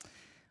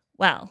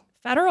 Well,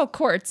 federal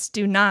courts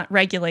do not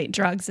regulate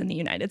drugs in the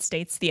United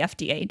States. The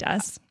FDA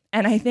does.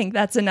 And I think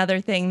that's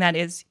another thing that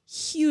is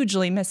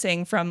hugely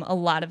missing from a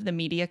lot of the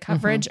media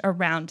coverage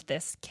around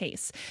this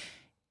case.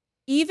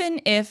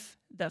 Even if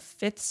the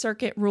Fifth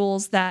Circuit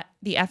rules that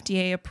the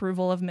FDA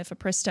approval of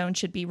mifepristone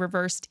should be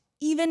reversed,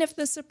 even if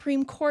the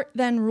Supreme Court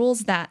then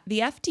rules that, the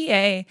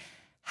FDA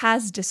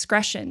has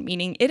discretion,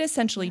 meaning it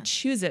essentially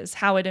chooses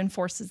how it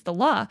enforces the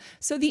law.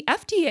 So the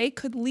FDA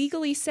could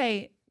legally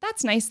say,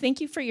 that's nice,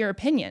 thank you for your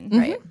opinion,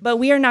 right? But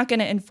we are not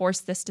going to enforce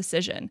this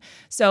decision.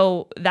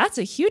 So that's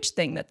a huge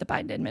thing that the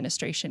Biden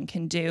administration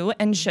can do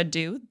and should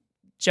do.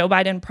 Joe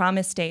Biden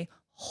promised a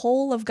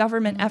whole of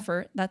government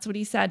effort. That's what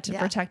he said to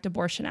protect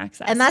abortion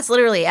access. And that's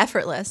literally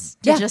effortless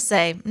to just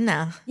say,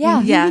 no.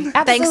 Absolutely.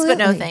 Thanks, but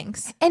no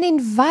thanks. And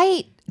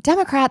invite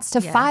Democrats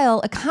to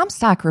file a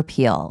Comstock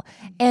repeal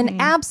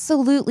and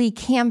absolutely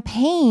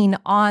campaign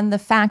on the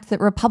fact that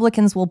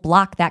Republicans will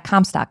block that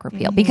Comstock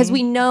repeal. Because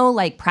we know,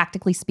 like,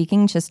 practically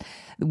speaking, just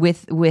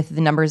with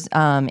the numbers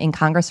in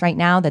Congress right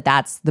now,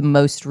 that's the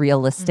most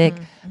realistic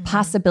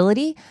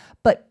possibility.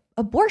 But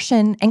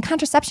abortion and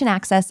contraception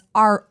access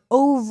are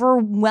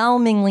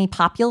overwhelmingly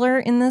popular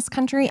in this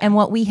country. And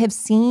what we have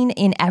seen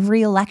in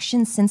every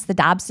election since the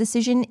Dobbs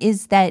decision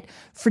is that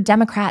for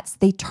Democrats,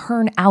 they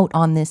turn out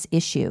on this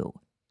issue.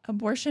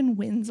 Abortion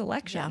wins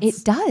elections.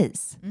 It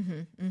does.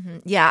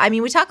 Yeah, I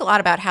mean, we talk a lot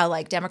about how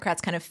like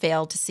Democrats kind of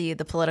failed to see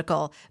the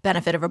political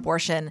benefit of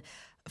abortion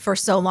for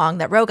so long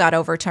that Roe got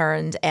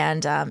overturned,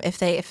 and if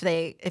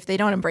they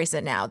don't embrace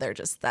it now, they're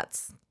just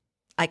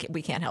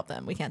we can't help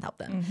them. We can't help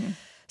them.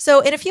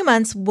 So in a few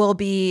months, we'll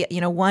be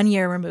 1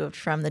 year removed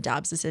from the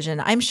Dobbs decision.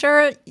 I'm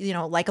sure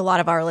like a lot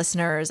of our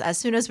listeners, as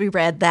soon as we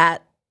read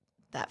that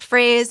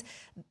phrase,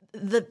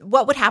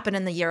 what would happen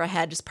in the year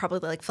ahead just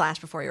probably like flash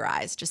before your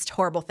eyes, just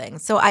horrible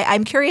things. So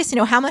I'm curious,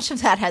 how much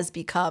of that has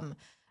become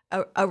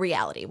a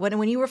reality?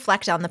 When you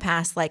reflect on the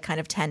past like kind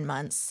of 10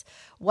 months,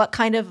 what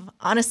kind of,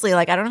 honestly,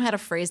 like I don't know how to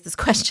phrase this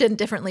question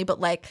differently, but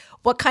like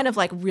what kind of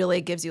like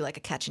really gives you like a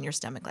catch in your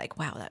stomach? Like,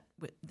 wow,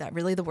 that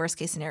really the worst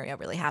case scenario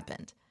really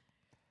happened.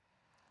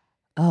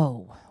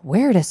 Oh,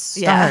 where to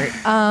start?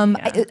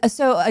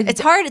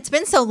 It's hard. It's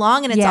been so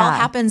long and it's all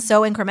happened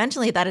so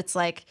incrementally that it's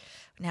like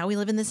now we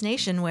live in this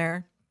nation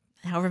where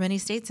however many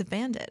states have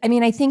banned it. I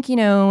mean, I think,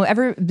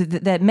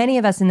 that many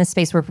of us in this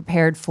space were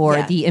prepared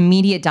for the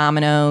immediate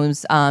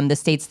dominoes, the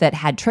states that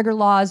had trigger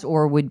laws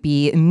or would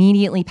be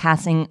immediately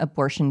passing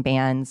abortion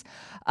bans.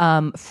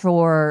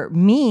 For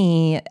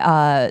me,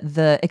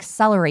 the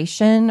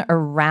acceleration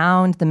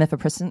around the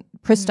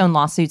mifepristone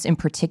lawsuits in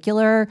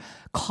particular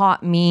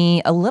caught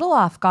me a little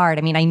off guard.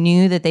 I mean, I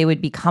knew that they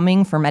would be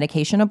coming for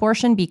medication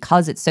abortion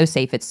because it's so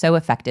safe, it's so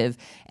effective,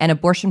 and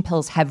abortion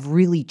pills have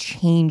really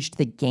changed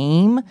the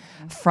game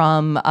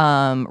from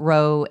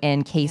Roe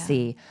and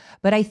Casey. Yeah.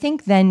 But I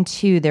think then,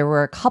 too, there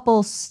were a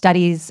couple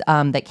studies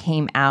that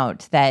came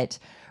out that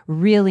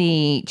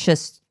really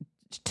just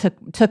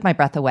took my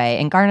breath away,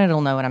 and Garnet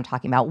will know what I'm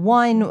talking about.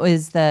 One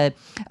was the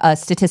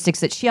statistics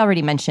that she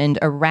already mentioned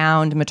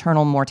around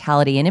maternal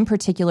mortality, and in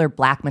particular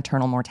Black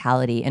maternal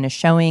mortality, and is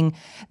showing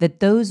that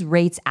those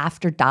rates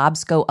after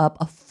Dobbs go up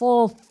a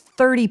full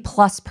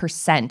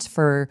 30+%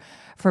 for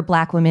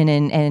Black women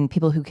and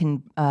people who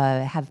can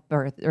have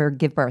birth or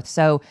give birth.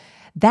 So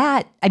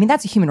that's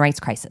a human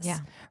rights crisis. Yeah.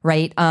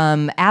 Right?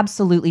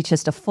 Absolutely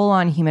just a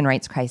full-on human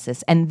rights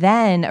crisis. And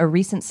then a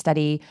recent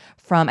study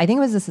from, I think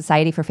it was the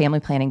Society for Family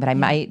Planning, but I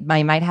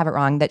might have it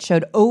wrong, that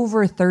showed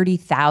over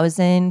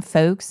 30,000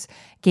 folks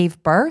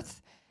gave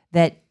birth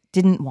that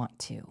didn't want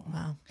to.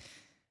 Wow.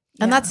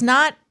 And that's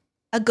not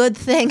a good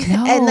thing.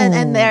 No.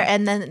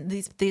 And then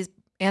these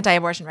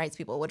anti-abortion rights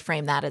people would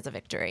frame that as a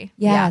victory.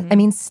 Yeah. I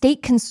mean,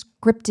 state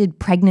conscripted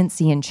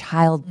pregnancy and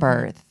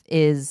childbirth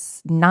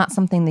is not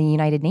something the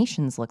United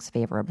Nations looks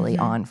favorably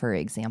on, for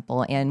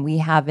example. And we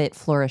have it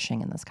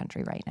flourishing in this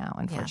country right now,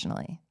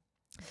 unfortunately. Yeah.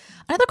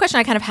 Another question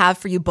I kind of have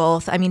for you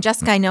both. I mean,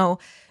 Jessica, I know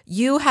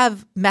you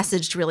have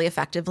messaged really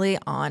effectively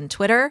on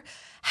Twitter.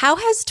 How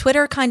has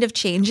Twitter kind of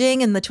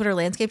changing and the Twitter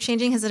landscape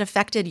changing? Has it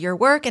affected your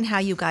work and how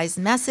you guys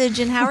message,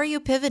 and how are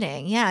you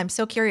pivoting? Yeah, I'm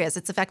so curious.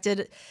 It's a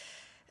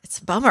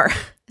bummer.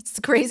 It's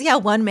crazy how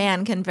one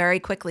man can very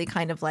quickly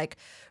kind of like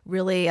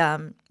really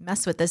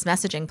mess with this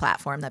messaging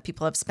platform that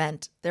people have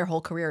spent their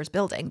whole careers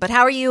building. But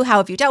how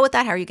have you dealt with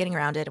that? How are you getting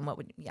around it? And what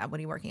are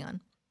you working on?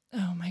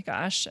 Oh my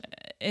gosh,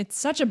 it's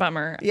such a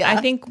bummer. Yeah. I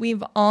think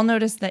we've all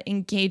noticed that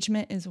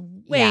engagement is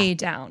way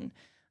down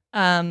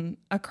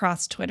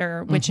across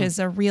Twitter, which is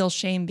a real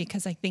shame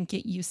because I think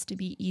it used to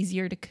be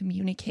easier to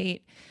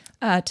communicate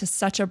to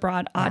such a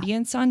broad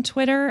audience on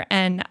Twitter.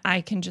 And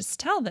I can just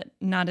tell that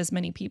not as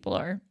many people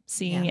are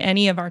seeing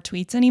any of our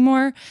tweets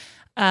anymore.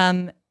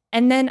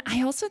 And then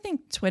I also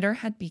think Twitter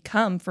had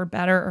become, for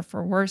better or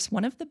for worse,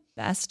 one of the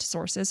best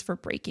sources for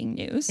breaking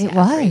news. It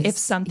was. If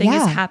something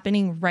is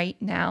happening right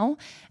now.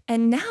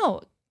 And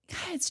now,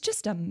 God, it's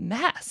just a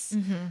mess.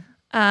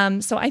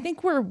 So I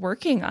think we're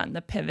working on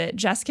the pivot.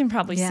 Jess can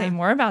probably say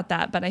more about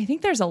that, but I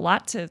think there's a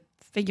lot to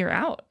figure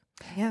out.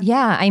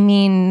 Yeah. I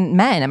mean,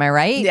 men, am I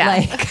right?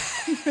 Yeah.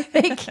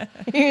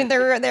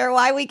 They're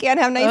why we can't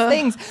have nice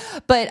things.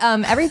 But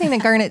everything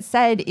that Garnet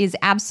said is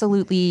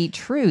absolutely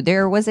true.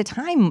 There was a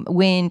time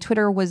when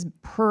Twitter was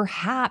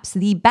perhaps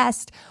the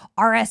best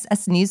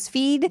RSS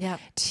newsfeed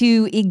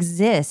to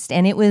exist.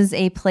 And it was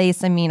a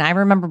place, I mean, I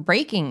remember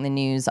breaking the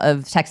news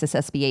of Texas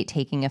SB 8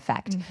 taking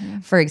effect,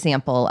 for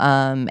example,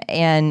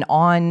 and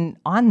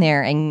on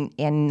there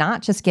and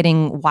not just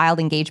getting wild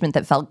engagement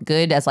that felt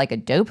good as like a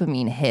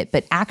dopamine hit,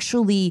 but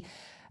actually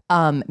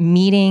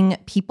meeting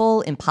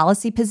people in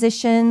policy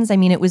positions. I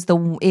mean, it was the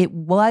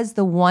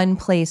one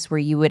place where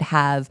you would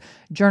have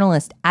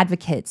journalists,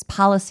 advocates,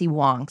 policy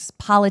wonks,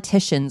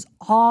 politicians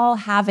all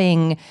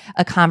having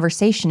a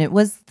conversation. It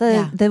was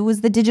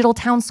the digital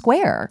town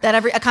square.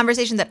 A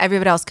conversation that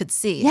everybody else could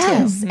see.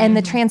 Yes, too. And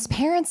the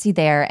transparency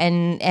there,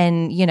 and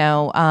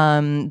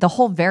the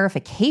whole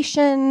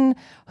verification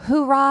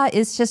hoorah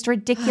is just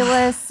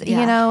ridiculous,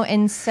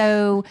 and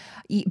so.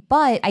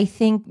 But I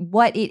think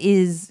what it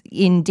is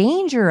in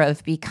danger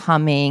of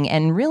becoming,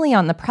 and really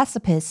on the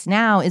precipice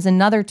now, is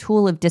another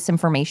tool of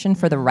disinformation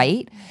for the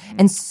right.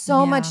 And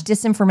so much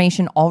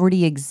disinformation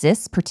already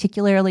exists,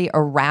 particularly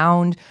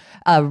around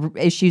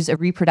issues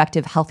of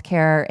reproductive health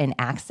care and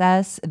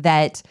access,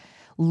 that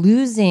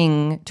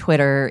losing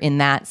Twitter in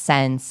that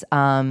sense,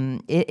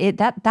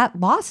 that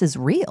loss is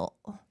real.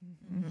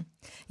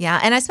 Yeah.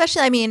 And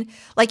especially, I mean,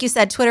 like you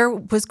said,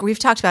 we've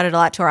talked about it a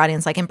lot to our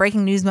audience, like in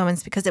breaking news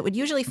moments, because it would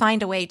usually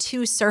find a way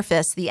to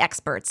surface the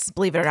experts,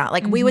 believe it or not.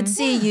 Like we would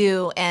see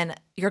you and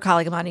your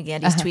colleague Amani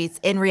Gandy's tweets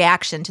in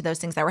reaction to those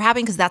things that were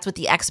happening, because that's what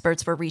the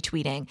experts were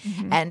retweeting.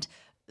 And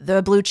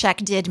the blue check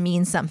did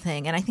mean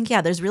something. And I think,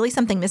 there's really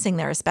something missing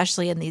there,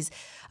 especially in these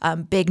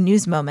big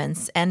news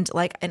moments. And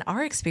like in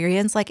our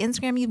experience, like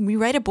Instagram, you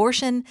write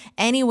abortion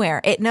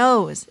anywhere. It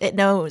knows.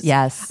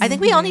 Yes. I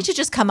think we all need to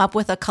just come up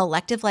with a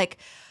collective, like,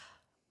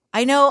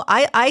 I know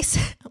I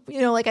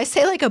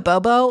say like a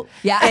bobo,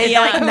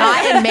 like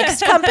not in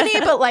mixed company,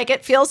 but like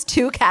it feels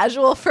too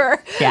casual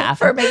for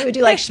maybe we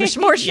do like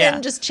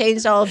shmishmortion, just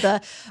changed all of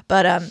the,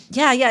 but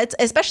it's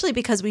especially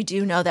because we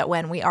do know that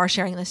when we are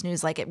sharing this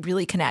news, like it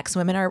really connects.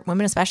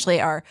 Women especially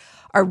are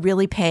are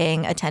really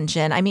paying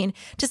attention. I mean,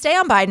 to stay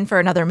on Biden for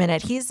another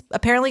minute, he's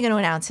apparently going to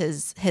announce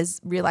his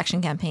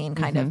reelection campaign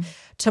kind of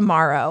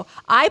tomorrow.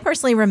 I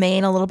personally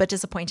remain a little bit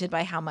disappointed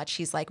by how much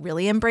he's like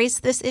really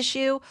embraced this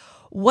issue.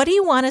 What do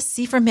you want to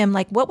see from him?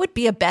 Like, what would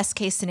be a best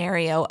case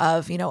scenario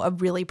of, you know, a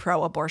really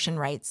pro-abortion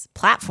rights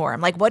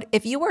platform? Like, what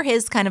if you were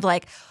his kind of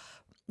like,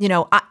 you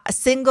know, a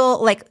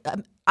single, like,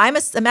 I'm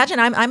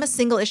a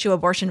single issue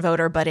abortion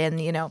voter, but in,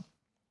 you know,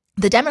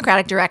 the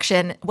Democratic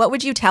direction, what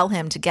would you tell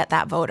him to get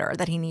that voter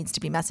that he needs to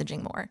be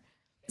messaging more?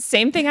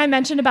 Same thing I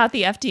mentioned about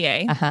the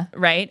FDA,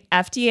 right?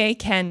 FDA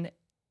can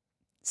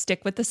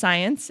stick with the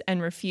science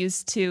and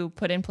refuse to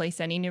put in place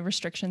any new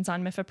restrictions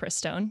on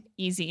mifepristone.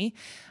 Easy.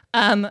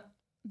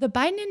 The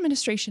Biden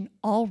administration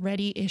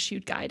already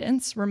issued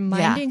guidance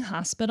reminding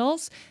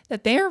hospitals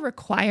that they are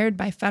required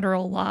by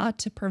federal law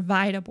to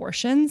provide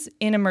abortions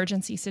in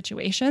emergency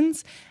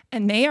situations,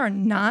 and they are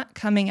not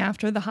coming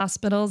after the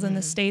hospitals in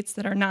the states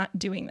that are not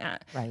doing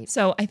that. Right.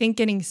 So I think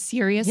getting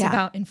serious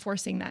about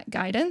enforcing that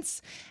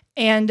guidance.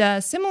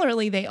 And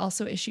similarly, they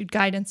also issued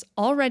guidance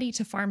already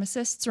to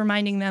pharmacists,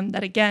 reminding them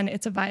that, again,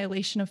 it's a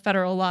violation of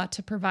federal law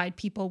to provide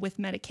people with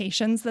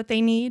medications that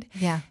they need.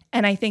 Yeah.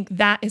 And I think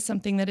that is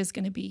something that is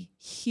going to be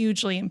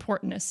hugely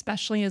important,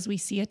 especially as we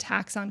see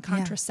attacks on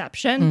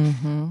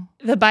contraception.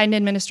 The Biden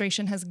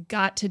administration has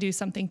got to do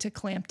something to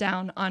clamp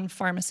down on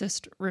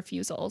pharmacist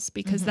refusals,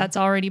 because that's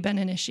already been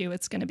an issue.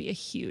 It's going to be a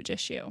huge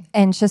issue.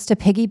 And just to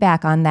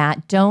piggyback on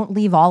that, don't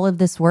leave all of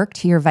this work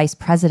to your vice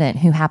president,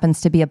 who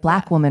happens to be a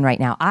Black woman right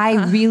now.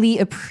 I really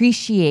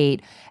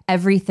appreciate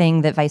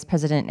everything that Vice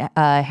President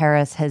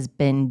Harris has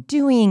been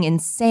doing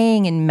and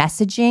saying and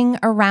messaging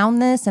around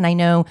this. And I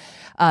know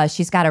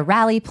she's got a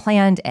rally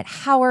planned at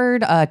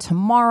Howard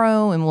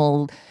tomorrow, and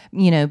will,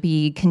 you know,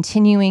 be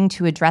continuing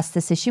to address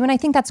this issue. And I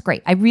think that's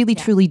great. I really,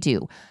 truly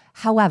do.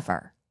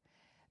 However,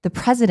 the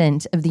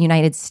president of the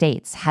United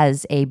States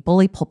has a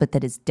bully pulpit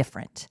that is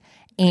different.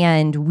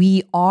 And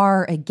we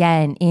are,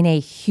 again, in a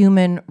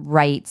human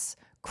rights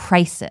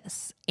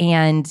crisis.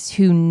 And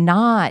to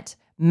not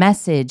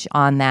message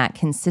on that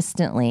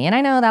consistently. And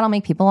I know that'll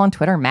make people on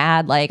Twitter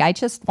mad. Like, I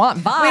just want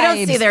vibes. We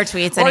don't see their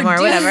tweets anymore. Or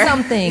do whatever.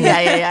 Something.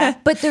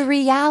 But the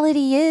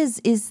reality is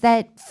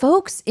that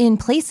folks in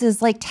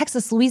places like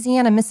Texas,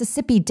 Louisiana,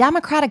 Mississippi,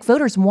 Democratic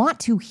voters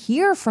want to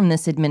hear from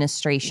this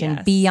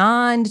administration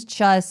beyond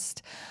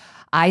just,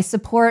 I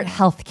support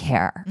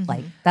healthcare.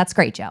 Like, that's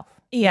great, Joe.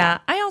 Yeah,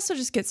 I also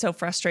just get so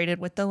frustrated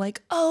with the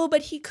like, oh,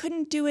 but he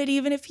couldn't do it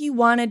even if he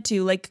wanted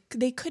to. Like,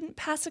 they couldn't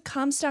pass a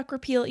Comstock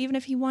repeal even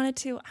if he wanted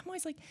to. I'm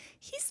always like,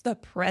 he's the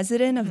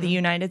president of the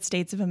United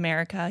States of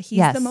America.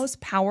 He's the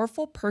most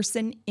powerful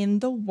person in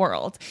the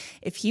world.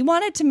 If he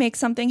wanted to make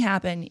something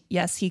happen,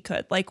 yes, he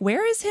could. Like,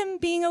 where is him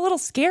being a little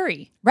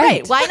scary?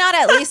 Right. Why not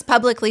at least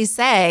publicly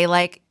say,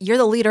 like, you're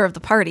the leader of the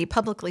party,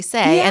 publicly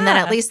say, and then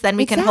at least then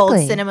we can hold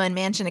Sinema and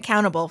Manchin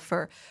accountable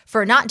for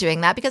not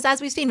doing that. Because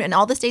as we've seen in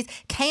all the states,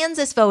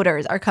 Kansas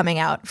voters are coming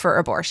out for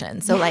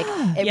abortion. So like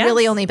it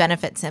really only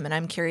benefits him. And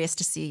I'm curious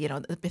to see, you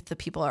know, if the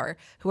people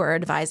who are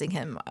advising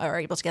him are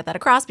able to get that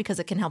across, because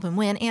it can help him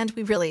win. And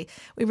we really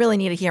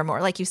need to hear more.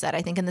 Like you said,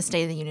 I think in the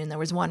State of the Union, there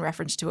was one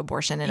reference to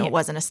abortion, and it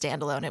wasn't a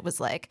standalone. It was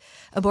like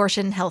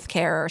abortion,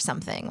 healthcare, or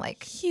something.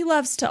 Like, he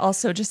loves to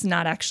also just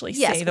not actually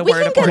say the we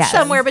word can abortion. get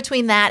somewhere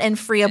between that and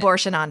free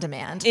abortion on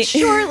demand.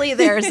 Surely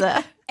there's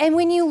a... And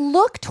when you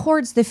look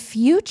towards the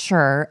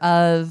future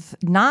of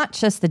not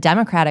just the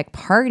Democratic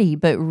Party,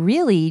 but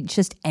really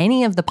just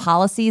any of the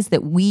policies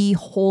that we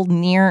hold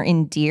near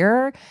and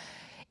dear,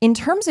 in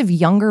terms of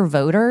younger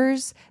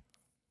voters,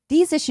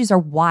 these issues are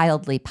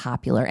wildly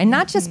popular, and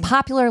not just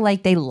popular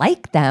like they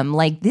like them.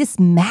 Like, this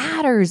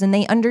matters, and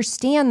they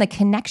understand the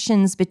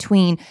connections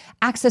between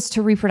access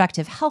to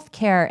reproductive health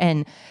care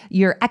and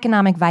your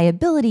economic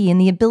viability and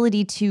the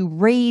ability to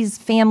raise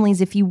families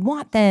if you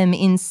want them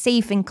in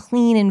safe and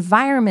clean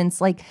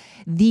environments. Like,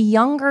 the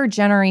younger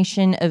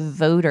generation of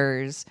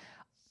voters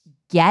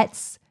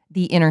gets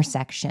the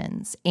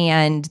intersections.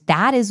 And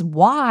that is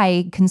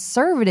why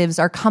conservatives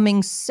are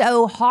coming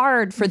so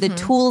hard for the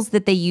tools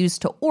that they use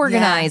to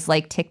organize,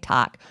 like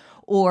TikTok,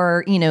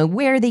 or, you know,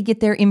 where they get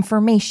their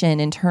information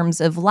in terms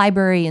of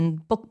library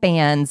and book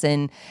bans,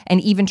 and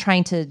even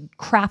trying to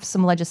craft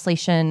some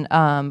legislation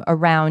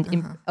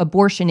around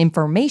abortion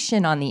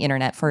information on the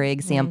internet, for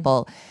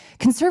example.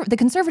 The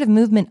conservative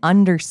movement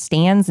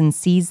understands and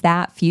sees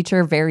that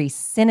future very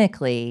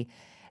cynically.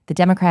 The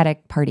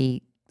Democratic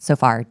Party so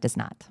far does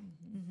not.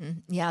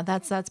 Yeah,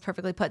 that's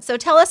perfectly put. So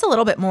tell us a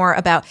little bit more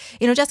about,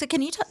 you know, Jessica,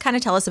 can you kind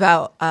of tell us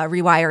about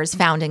Rewire's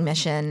founding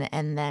mission,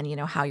 and then, you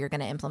know, how you're going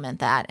to implement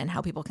that and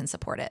how people can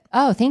support it?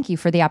 Oh, thank you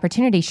for the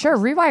opportunity. Sure.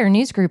 Rewire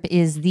News Group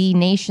is the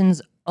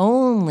nation's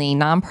only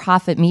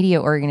nonprofit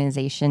media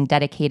organization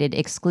dedicated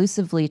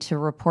exclusively to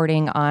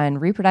reporting on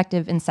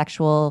reproductive and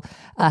sexual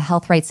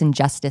health rights and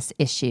justice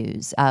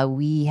issues.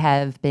 We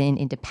have been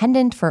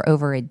independent for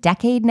over a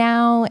decade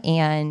now,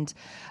 and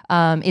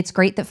it's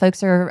great that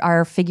folks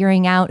are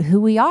figuring out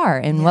who we are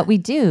and what we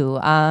do.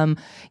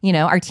 You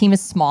know, our team is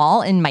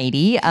small and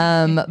mighty,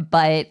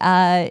 but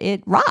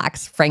it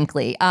rocks,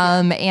 frankly.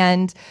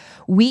 And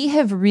we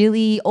have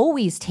really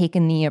always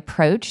taken the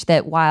approach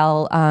that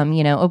while,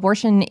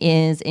 abortion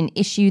is an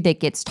issue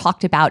that gets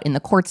talked about in the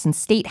courts and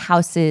state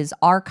houses,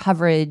 our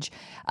coverage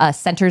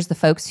centers the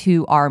folks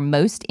who are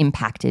most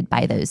impacted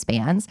by those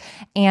bans,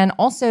 and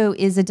also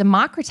is a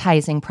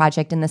democratizing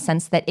project in the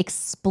sense that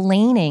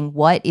explaining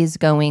what is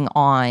going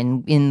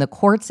on in the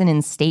courts and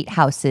in state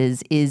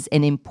houses is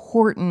an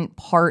important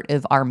part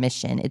of our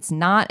mission. It's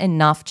not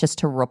enough just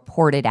to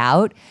report it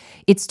out.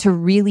 It's to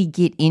really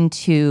get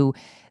into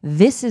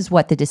this is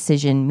what the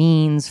decision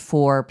means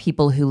for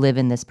people who live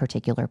in this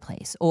particular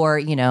place. Or,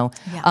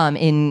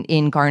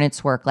 in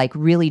Garnet's work, like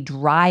really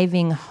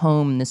driving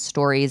home the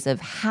stories of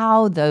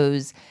how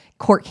those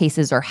court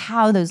cases or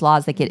how those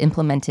laws that get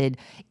implemented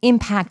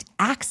impact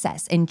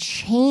access and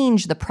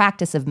change the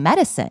practice of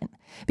medicine,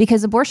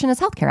 because abortion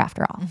is healthcare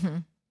after all. Mm-hmm.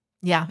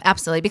 Yeah,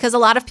 absolutely. Because a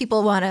lot of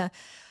people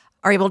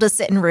are able to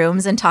sit in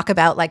rooms and talk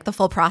about like the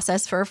full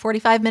process for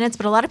 45 minutes.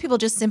 But a lot of people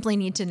just simply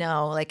need to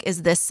know, like,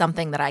 is this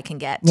something that I can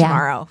get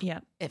tomorrow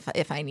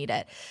if I need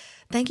it?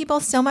 Thank you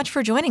both so much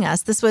for joining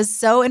us. This was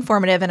so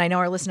informative. And I know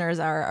our listeners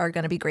are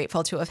going to be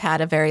grateful to have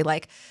had a very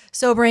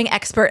sobering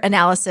expert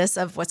analysis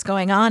of what's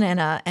going on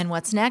and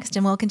what's next.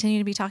 And we'll continue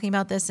to be talking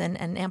about this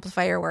and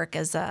amplify your work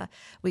as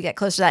we get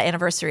close to that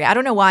anniversary. I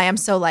don't know why I'm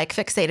so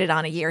fixated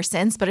on a year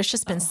since, but it's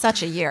just been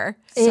such a year.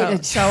 So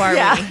are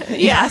we.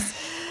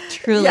 Yes.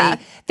 Truly. Yeah.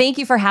 Thank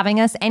you for having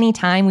us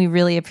anytime. We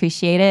really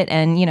appreciate it.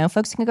 And,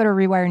 folks can go to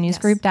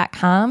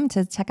rewirenewsgroup.com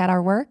to check out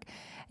our work.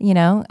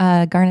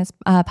 Garnet's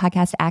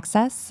podcast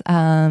Access.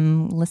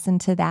 Listen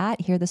to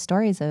that. Hear the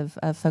stories of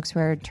folks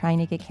who are trying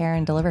to get care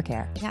and deliver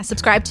care. Yeah,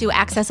 subscribe to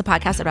Access, a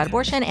podcast about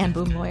abortion, and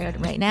Boom Lawyer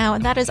right now.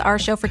 And that is our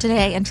show for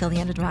today. Until the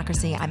end of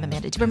democracy, I'm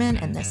Amanda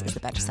Duberman, and this is the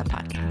Betches Sup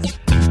Podcast.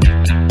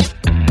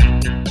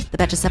 The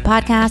Betches Sup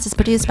Podcast is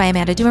produced by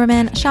Amanda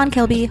Duberman, Sean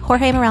Kilby,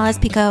 Jorge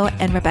Morales-Pico,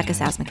 and Rebecca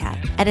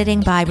Sausmacat.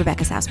 Editing by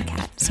Rebecca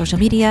Sausmacat. Social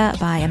media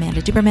by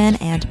Amanda Duberman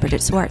and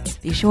Bridget Swartz.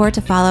 Be sure to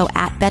follow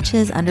at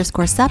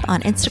Betches_Sup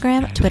on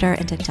Instagram, Twitter,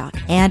 and TikTok.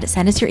 And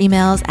send us your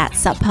emails at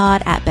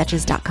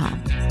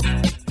suppod@betches.com.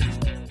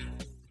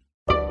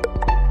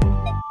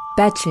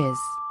 Betches.